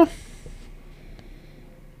like, I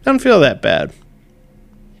don't feel that bad.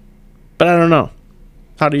 But I don't know.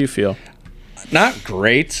 How do you feel? Not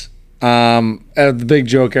great. The big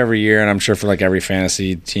joke every year, and I'm sure for like every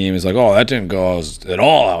fantasy team, is like, oh, that didn't go at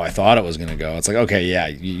all how I thought it was going to go. It's like, okay, yeah,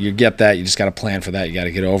 you get that. You just got to plan for that. You got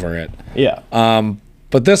to get over it. Yeah.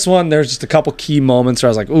 But this one, there's just a couple key moments where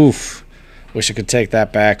I was like, oof, wish I could take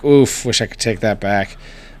that back. Oof, wish I could take that back.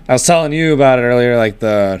 I was telling you about it earlier, like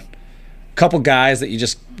the couple guys that you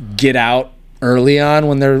just get out early on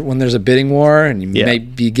when there's a bidding war, and you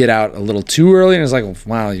maybe get out a little too early, and it's like,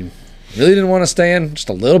 wow, you really didn't want to stay in just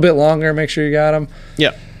a little bit longer, make sure you got them.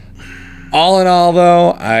 Yeah. All in all,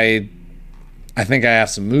 though, I think I have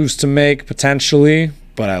some moves to make potentially,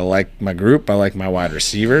 but I like my group. I like my wide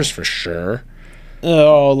receivers for sure.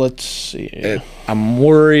 Oh, let's see. I'm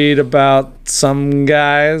worried about some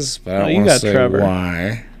guys, but I don't want to say Trevor.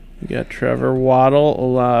 why. You got Trevor, Waddle,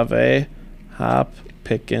 Olave, Hop,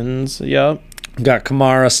 Pickens. Yep. Got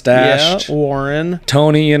Kamara stashed. Yeah, Warren.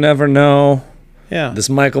 Tony, you never know. Yeah. This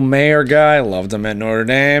Michael Mayer guy, loved him at Notre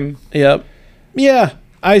Dame. Yep. Yeah,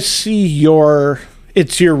 I see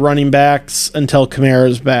it's your running backs until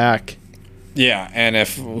Kamara's back. Yeah, and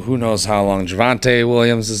who knows how long Javonte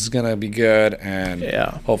Williams is going to be good, and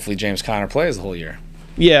hopefully James Conner plays the whole year.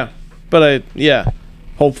 Yeah, but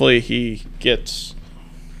hopefully he gets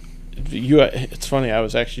it's funny, I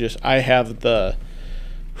was actually I have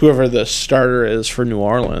whoever the starter is for New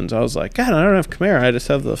Orleans. I was like, God, I don't have Kamara, I just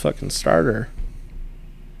have the fucking starter.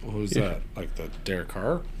 Who's that? Like the Derek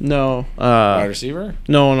Carr? No. Wide receiver?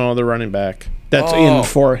 No, the running back. That's in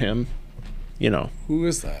for him. Who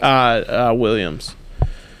is that? Williams.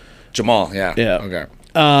 Jamal, yeah. Yeah. Okay.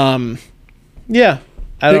 Yeah.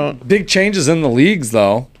 I don't. Big changes in the leagues,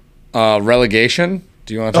 though. Relegation.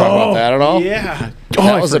 Do you want to talk about that at all? Yeah.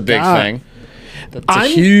 That was a big thing. That's a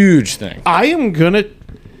I'm- huge thing. I am gonna.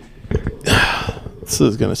 This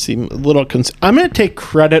is gonna seem a little. I'm gonna take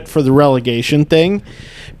credit for the relegation thing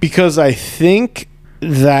because I think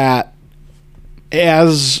that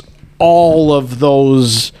as all of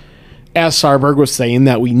those, as Sarberg was saying,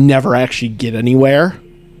 that we never actually get anywhere.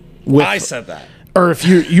 With, I said that. or if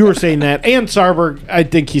you were saying that, and Sarberg, I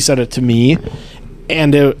think he said it to me,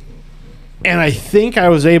 and I think I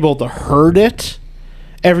was able to herd it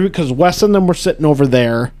because Wes and them were sitting over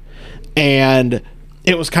there, and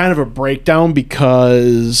it was kind of a breakdown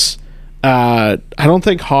because I don't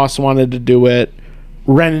think Haas wanted to do it.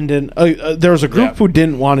 Renan didn't. There was a group who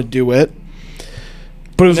didn't want to do it,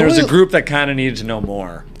 but it was There was only- a group that kind of needed to know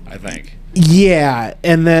more, I think. Yeah,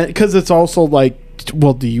 and then because it's also like,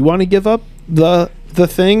 well, do you want to give up the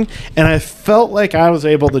thing? And I felt like I was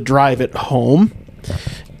able to drive it home,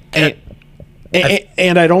 and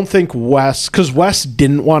I don't think Wes, because Wes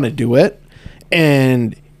didn't want to do it,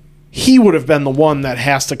 and he would have been the one that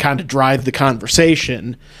has to kind of drive the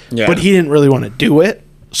conversation, but he didn't really want to do it,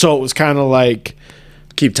 so it was kind of like.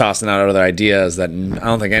 Keep tossing out other ideas that I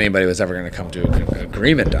don't think anybody was ever going to come to an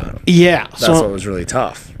agreement on. Yeah, That's what was really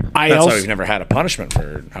tough. That's why we've never had a punishment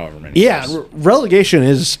for however many years. Relegation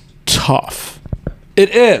is tough.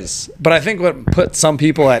 It is. But I think what put some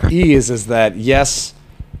people at ease is that, yes,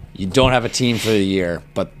 you don't have a team for the year,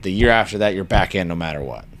 but the year after that, you're back in no matter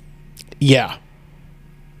what. Yeah.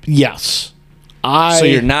 Yes. So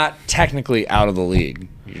you're not technically out of the league.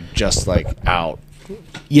 You're just like out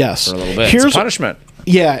yes for a little bit. Here's It's a punishment.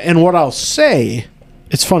 Yeah, and what I'll say,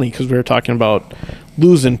 it's funny because we were talking about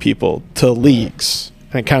losing people to leagues,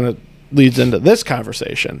 and it kind of leads into this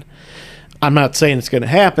conversation. I'm not saying it's going to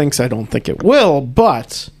happen because I don't think it will,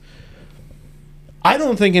 but I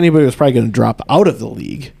don't think anybody was probably going to drop out of the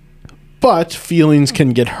league. But feelings can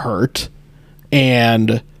get hurt,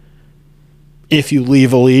 and if you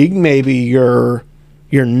leave a league, maybe you're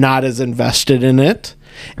not as invested in it,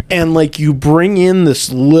 and like you bring in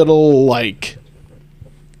this little like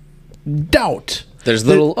doubt. There's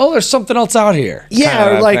there's something else out here. Yeah,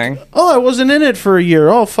 kinda like, thing. I wasn't in it for a year.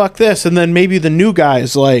 Oh, fuck this. And then maybe the new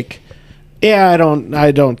guy's like, yeah, I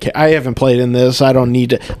don't care. I haven't played in this. I don't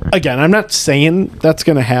need to. Again, I'm not saying that's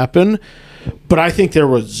going to happen, but I think there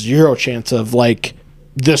was zero chance of like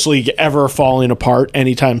this league ever falling apart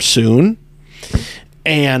anytime soon.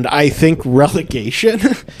 And I think relegation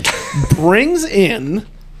brings in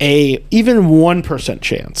a even 1%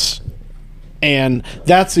 chance. And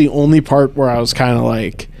that's the only part where I was kind of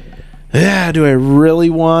like, yeah, do I really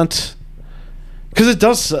want? Because it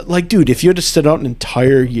does, like, dude, if you had to sit out an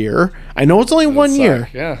entire year, I know it's only 1 year.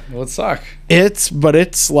 Yeah, it would suck. But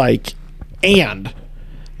it's like, and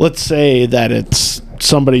let's say that it's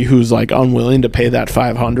somebody who's like unwilling to pay that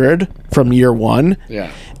 $500 from year one.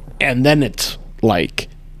 Yeah. And then it's like,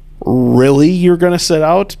 really, you're gonna sit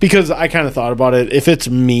out? Because I kind of thought about it. If it's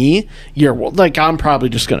me, like, I'm probably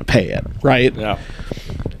just gonna pay it, right? Yeah.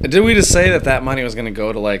 Did we just say that money was going to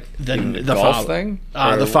go to like the golf thing?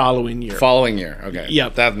 The following year. Following year. Okay.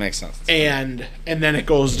 Yep. That makes sense. And then it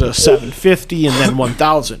goes to $750 and then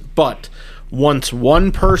 $1,000. But once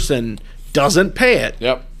one person doesn't pay it,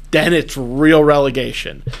 Yep. then it's real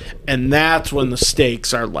relegation, and that's when the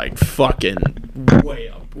stakes are like fucking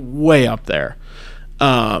way up there.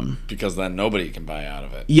 Because then nobody can buy out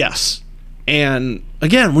of it. Yes. And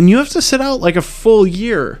again, when you have to sit out like a full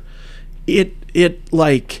year, it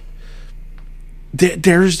like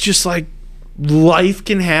there's just like life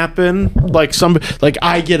can happen. Like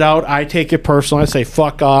I get out, I take it personal, I say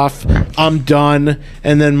fuck off, I'm done,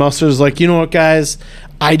 and then Mustard's like, you know what, guys,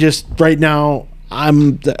 I just right now I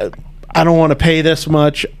don't want to pay this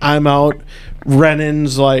much, I'm out.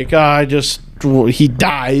 Renan's like, he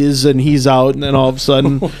dies and he's out, and then all of a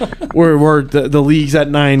sudden the league's at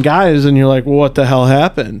 9 guys, and you're like, well, what the hell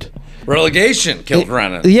happened? Relegation killed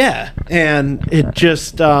Renan. Yeah, and it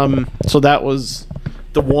just so that was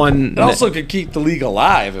the one. It also could keep the league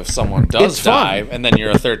alive if someone does It's die, fun. and then you're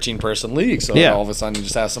a 13-person league, so Yeah. all of a sudden you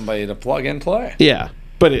just have somebody to plug and play. Yeah,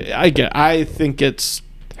 but I think it's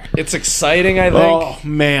exciting. I think. Oh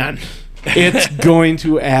man, it's going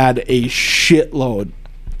to add a shitload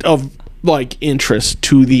of like interest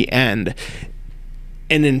to the end.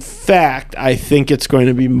 And in fact, I think it's going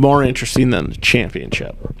to be more interesting than the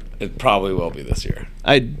championship. It probably will be this year.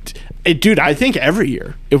 Dude, I think every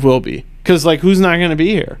year it will be. Because, like, who's not going to be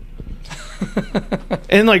here?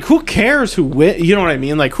 And like, who cares who win? You know what I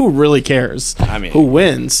mean? Like, who really cares? I mean, who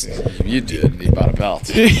wins? You did. You bought a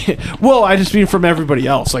belt. Well, I just mean from everybody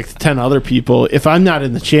else, like the 10 other people. If I'm not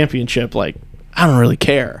in the championship, like, I don't really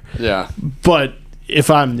care. Yeah. But if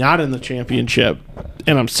I'm not in the championship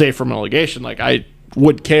and I'm safe from relegation, like, I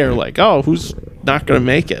would care, like, oh, who's not going to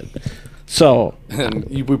make it? So, And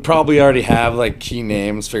we probably already have like key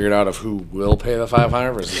names figured out of who will pay the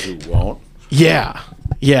 500 versus who won't. yeah.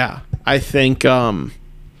 I think,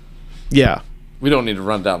 yeah. We don't need to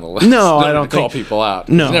run down the list. No, I need don't to call think- people out.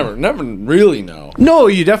 No. You never really know No,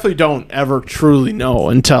 you definitely don't ever truly know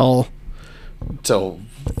until, till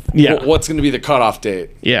yeah. what's going to be the cutoff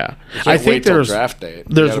date. Yeah. Can't I wait think till there's draft date.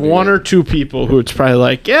 You there's gotta be one like- or two people who it's probably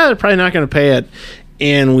like, yeah, they're probably not going to pay it.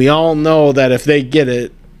 And we all know that if they get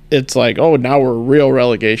it, it's like, oh, now we're real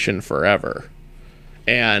relegation forever.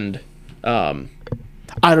 And I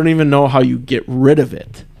don't even know how you get rid of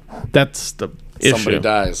it. That's the somebody issue.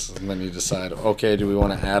 dies, and then you decide, okay, do we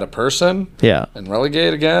want to add a person Yeah. and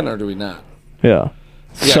relegate again, or do we not? Yeah.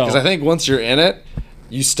 Yeah, So- because I think once you're in it,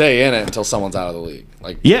 you stay in it until someone's out of the league.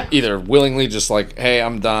 Like, Yeah. either willingly, just like, hey,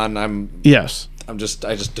 I'm done. Yes. I just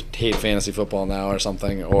hate fantasy football now, or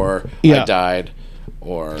something, or Yeah. I died,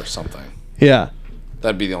 or something. Yeah.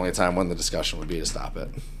 That'd be the only time when the discussion would be to stop it.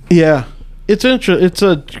 Yeah. It's it's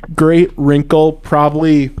a great wrinkle.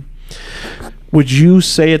 Probably, would you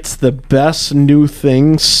say it's the best new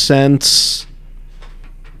thing since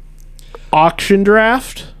auction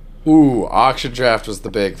draft? Ooh, auction draft was the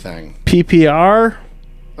big thing. PPR?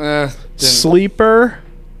 Didn't- Sleeper?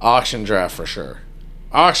 auction draft for sure.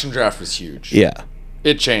 Auction draft was huge. Yeah.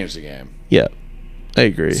 It changed the game. Yeah. I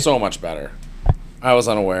agree. So much better. I was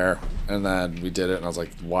unaware, and then we did it, and I was like,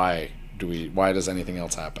 why does anything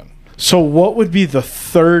else happen? So what would be the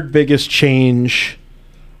third biggest change?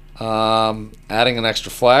 Adding an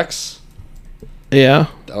extra flex, Yeah.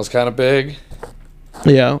 that was kind of big.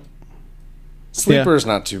 Yeah. Sleeper's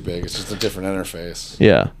not too big, it's just a different interface.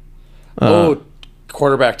 Yeah.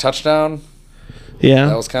 Quarterback touchdown, that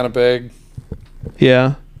Yeah. was kind of big.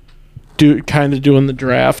 Yeah. Kind of doing the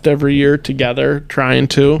draft every year together, trying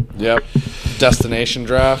to. Yep. Destination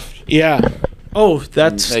draft, Yeah. Oh,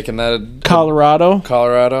 that's making that Colorado.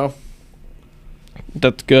 Colorado.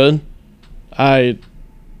 That's good. I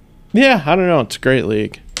don't know. It's a great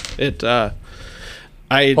league.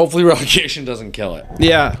 Hopefully relegation doesn't kill it.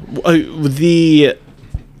 Yeah.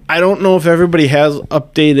 I don't know if everybody has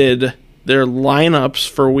updated their lineups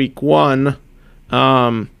for week 1.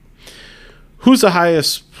 Who's the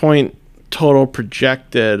highest point total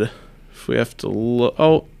projected? If we have to look.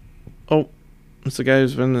 Oh, it's the guy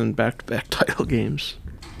who's been in back-to-back title games.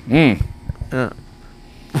 Yeah.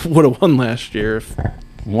 Would have won last year if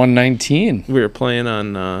 119. we were playing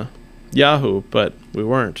on Yahoo, but we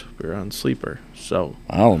weren't. We were on Sleeper. So,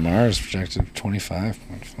 Wow, Lamar is projected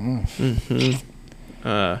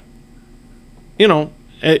 25.5.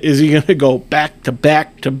 Is he going to go back to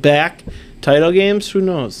back to back title games? Who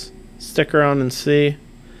knows? Stick around and see.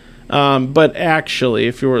 But actually,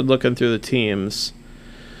 if you were looking through the teams,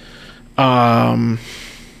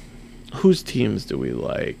 whose teams do we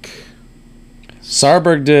like?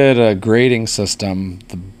 Sarberg did a grading system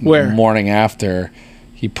the Where? morning after.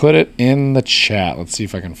 He put it in the chat. Let's see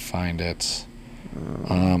if I can find it.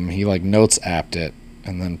 He notes apped it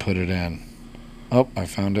and then put it in. Oh, I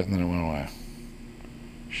found it and then it went away.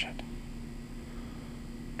 Shit.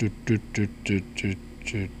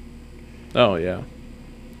 Oh, yeah.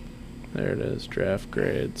 There it is. Draft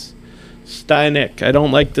grades. Steinek. I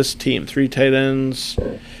don't like this team. 3 tight ends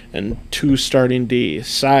and 2 starting D.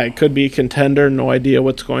 Cy could be a contender. No idea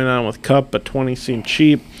what's going on with Cup, but 20 seemed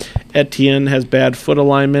cheap. Etienne has bad foot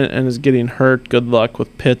alignment and is getting hurt. Good luck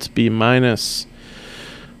with Pitts. B-.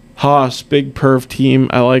 Haas, big perv team.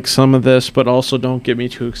 I like some of this, but also don't get me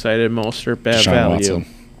too excited. Mostert, bad Deshaun value. Watson.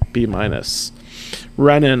 B-.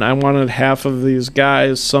 Rennan, I wanted half of these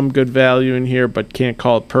guys. Some good value in here, but can't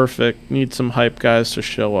call it perfect. Need some hype guys to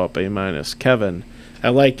show up. A-. Kevin, I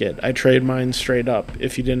like it. I trade mine straight up.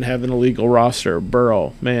 If you didn't have an illegal roster,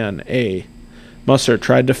 Burrow, man, A. Mustard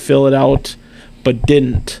tried to fill it out, but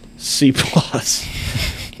didn't. C+.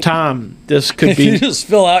 Tom, this could You be just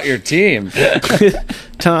fill out your team.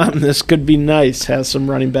 Tom, this could be nice. Has some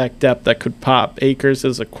running back depth that could pop. Akers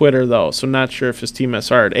is a quitter, though, so not sure if his team has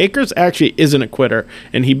hard. Akers actually isn't a quitter,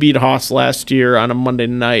 and he beat Haas last year on a Monday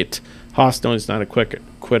night. Haas knows he's not a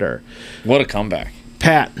quitter. What a comeback.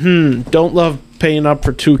 Pat, don't love paying up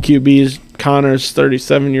for 2 QBs. Connor's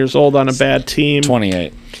 37 years old on a bad team.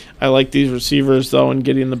 28. I like these receivers, though, and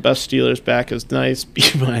getting the best Steelers back is nice. B-.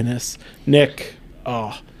 Nick,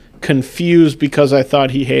 confused because I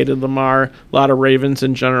thought he hated Lamar. A lot of Ravens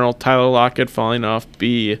in general. Tyler Lockett falling off.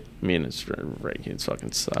 B. I mean, his rankings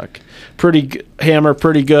fucking suck. Hammer,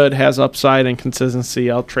 pretty good. Has upside and consistency.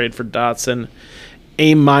 I'll trade for Dotson.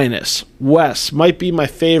 A-. Wes might be my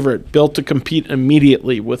favorite. Built to compete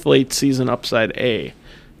immediately with late season upside. A.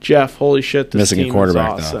 Jeff, holy shit, this Missing a team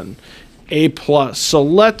quarterback, is awesome. A+. So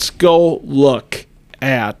let's go look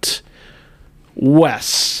at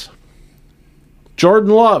Wes.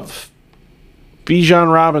 Jordan Love,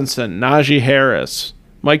 Bijan Robinson, Najee Harris,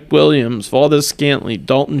 Mike Williams, Valdez-Scantling,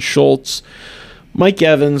 Dalton Schultz, Mike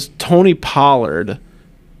Evans, Tony Pollard,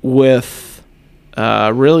 with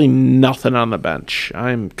really nothing on the bench.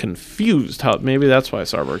 I'm confused. Maybe that's why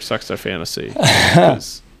Sarberg sucks at fantasy.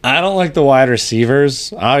 I don't like the wide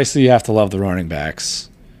receivers. Obviously, you have to love the running backs.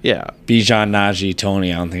 Yeah. Bijan, Najee,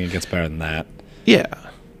 Tony. I don't think it gets better than that. Yeah.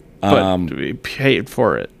 But we paid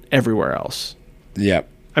for it everywhere else. Yep.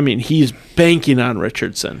 I mean, he's banking on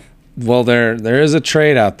Richardson. Well, there is a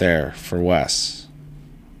trade out there for Wes.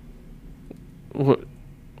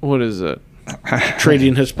 What is it?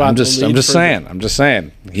 Trading his spot. I'm just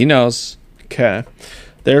saying. He knows. Okay.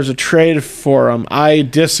 There's a trade for him. I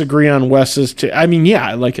disagree on Wes's too. I mean, yeah,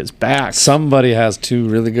 I like his back. Somebody has two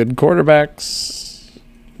really good quarterbacks.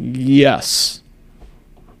 Yes.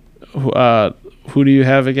 Who do you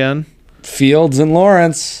have again? Fields and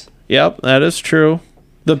Lawrence. Yep, that is true.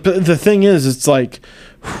 The thing is, it's like,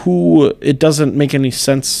 it doesn't make any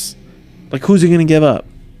sense. Like, who's he going to give up?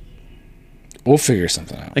 We'll figure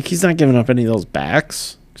something out. Like, he's not giving up any of those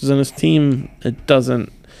backs. Because on his team, it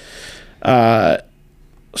doesn't.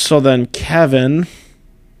 So then Kevin,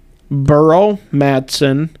 Burrow,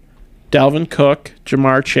 Madsen, Dalvin Cook,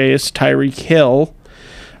 Jamar Chase, Tyreek Hill.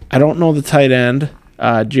 I don't know the tight end.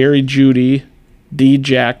 Jerry Jeudy, D.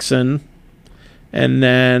 Jackson. And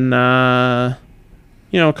then, a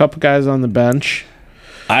couple guys on the bench.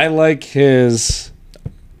 I like his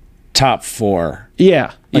top four.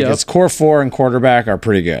 Yeah. Like his core four and quarterback are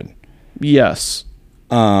pretty good. Yes.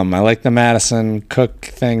 I like the Madison Cook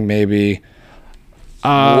thing maybe.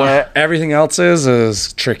 Where everything else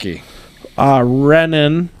is tricky.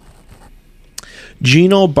 Rennan,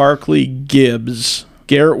 Geno Barkley Gibbs,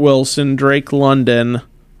 Garrett Wilson, Drake London,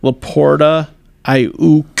 Laporta,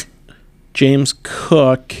 Ayuk, James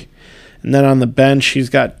Cook, and then on the bench he's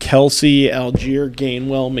got Kelsey, Algier,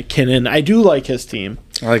 Gainwell, McKinnon. I do like his team.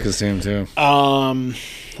 I like his team too.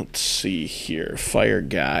 Let's see here. Fire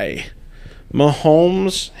guy.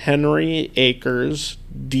 Mahomes, Henry, Akers,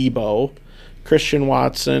 Debo, Christian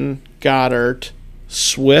Watson, Goddard,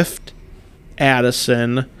 Swift,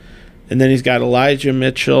 Addison, and then he's got Elijah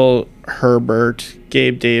Mitchell, Herbert,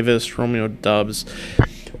 Gabe Davis, Romeo Doubs.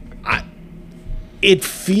 It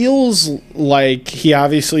feels like he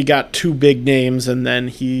obviously got two big names and then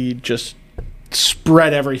he just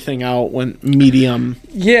spread everything out, went medium.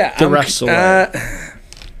 Yeah, the rest of the way.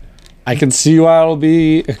 I can see why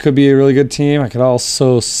it could be a really good team. I could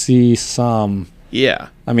also see some. Yeah.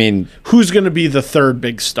 I mean, who's going to be the third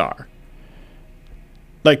big star?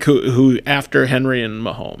 Like who after Henry and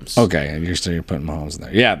Mahomes? Okay, you're putting Mahomes in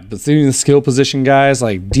there. Yeah, but even the skill position guys,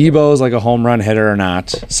 like Debo's like a home run hitter or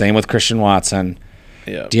not. Same with Christian Watson.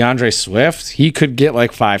 Yeah. DeAndre Swift, he could get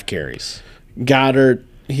like 5 carries. Goddard,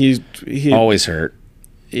 he always hurt.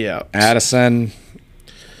 Yeah. Addison,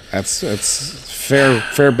 it's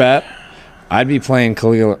fair bet. I'd be playing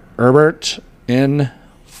Khalil Herbert in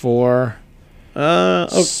for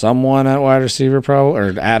someone at wide receiver,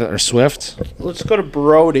 probably, or Swift. Let's go to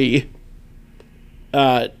Brody.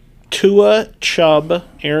 Tua, Chubb,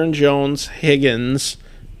 Aaron Jones, Higgins,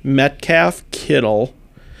 Metcalf, Kittle,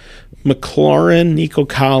 McLaurin, Nico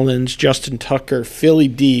Collins, Justin Tucker, Philly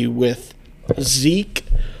D with Zeke,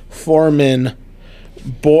 Foreman,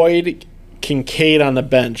 Boyd, Kincaid on the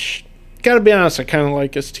bench. Gotta be honest, I kind of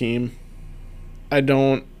like his team.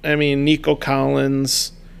 Nico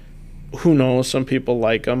Collins, who knows? Some people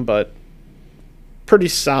like him, but pretty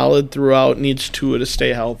solid throughout. Needs Tua to stay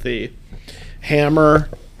healthy. Hammer,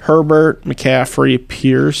 Herbert, McCaffrey,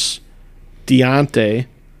 Pierce, Deontay,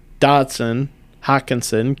 Dotson,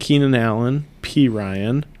 Hawkinson, Keenan Allen, P.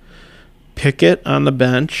 Ryan, Pickett on the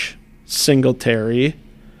bench, Singletary,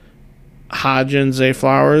 Hodgins, Zay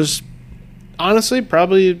Flowers. Honestly,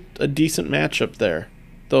 probably a decent matchup there.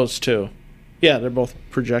 Those two. Yeah, they're both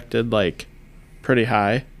projected like pretty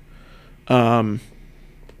high. I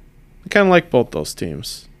kind of like both those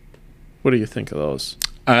teams. What do you think of those?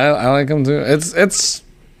 I like them too. It's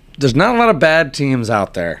there's not a lot of bad teams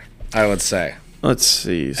out there, I would say. Let's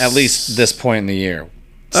see. At least this point in the year.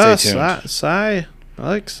 Stay tuned. I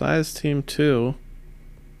like Sai's team too.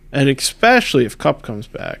 and especially if Cup comes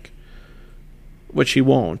back, which he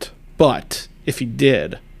won't. But if he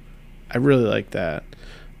did, I really like that.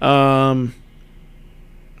 And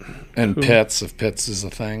Pitts, if Pitts is a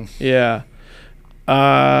thing. Yeah.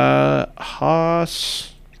 Haas.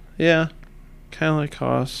 Yeah. Kind of like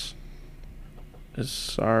Haas. Is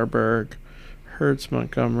Sarberg. Hurts,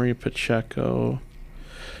 Montgomery, Pacheco.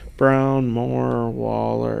 Brown, Moore,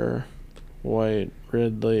 Waller, White,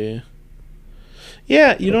 Ridley.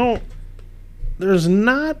 Yeah, there's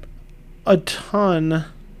not a ton.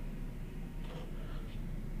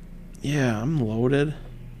 Yeah, I'm loaded.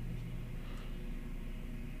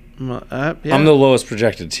 Yeah. I'm the lowest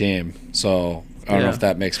projected team, so I don't know if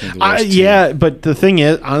that makes me the worst team. Yeah, but the thing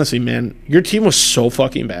is, honestly, man, your team was so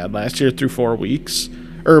fucking bad last year through 4 weeks.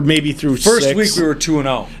 Or maybe through First 6. week we were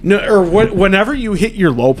 2-0. No, or whenever you hit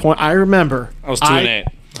your low point, I remember. I was 2-8.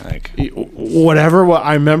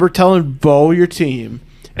 I remember telling Bo your team,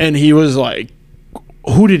 and he was like,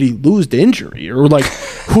 who did he lose to injury? Or like,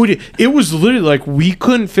 it was literally like we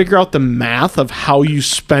couldn't figure out the math of how you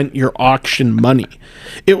spent your auction money.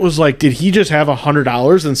 It was like, did he just have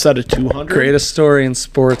 $100 instead of $200? Greatest story in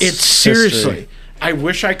sports. It's seriously. History. I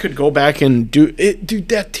wish I could go back and do it. Dude,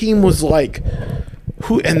 that team was like,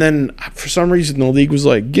 and then for some reason the league was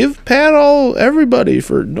like, give Pat everybody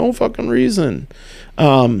for no fucking reason.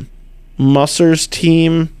 Musser's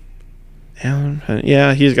team.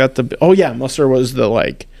 Yeah, he's got the. Oh yeah, Musser was the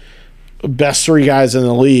like best 3 guys in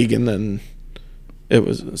the league, and then it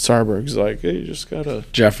was Sarberg's like, hey, you just gotta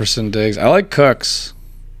Jefferson, Diggs. I like Cooks.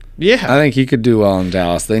 Yeah, I think he could do well in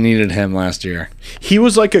Dallas. They needed him last year. He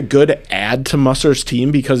was like a good add to Musser's team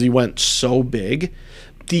because he went so big.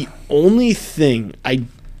 The only thing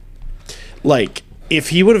if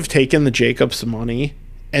he would have taken the Jacobs money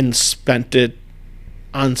and spent it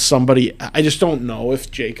on somebody, I just don't know if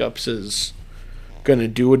Jacobs is going to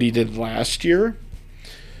do what he did last year.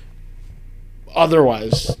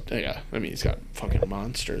 Otherwise, yeah, I mean, he's got fucking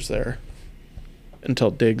monsters there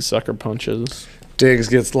until Diggs sucker punches. Diggs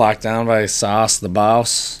gets locked down by Sauce, the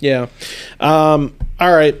boss. Yeah. All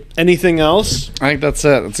right. Anything else? I think that's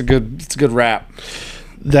it. It's a good wrap.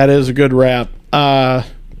 That is a good wrap.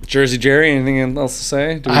 Jersey Jerry, anything else to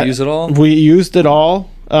say? Did we use it all? We used it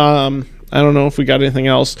all. I don't know if we got anything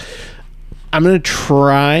else. I'm going to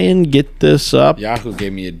try and get this up. Yahoo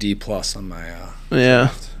gave me a D+ on my...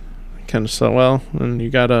 yeah. Kind of so well. And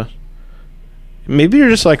you got to... Maybe you're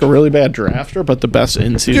just like a really bad drafter, but the best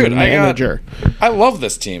in-season manager. I love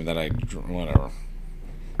this team that whatever.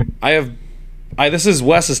 This is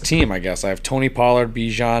Wes's team, I guess. I have Tony Pollard,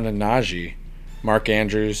 Bijan, and Najee. Mark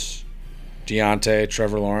Andrews, Deontay,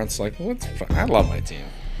 Trevor Lawrence. Like, I love my team.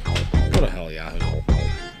 Go to hell, Yahoo.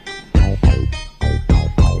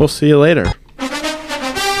 We'll see you later.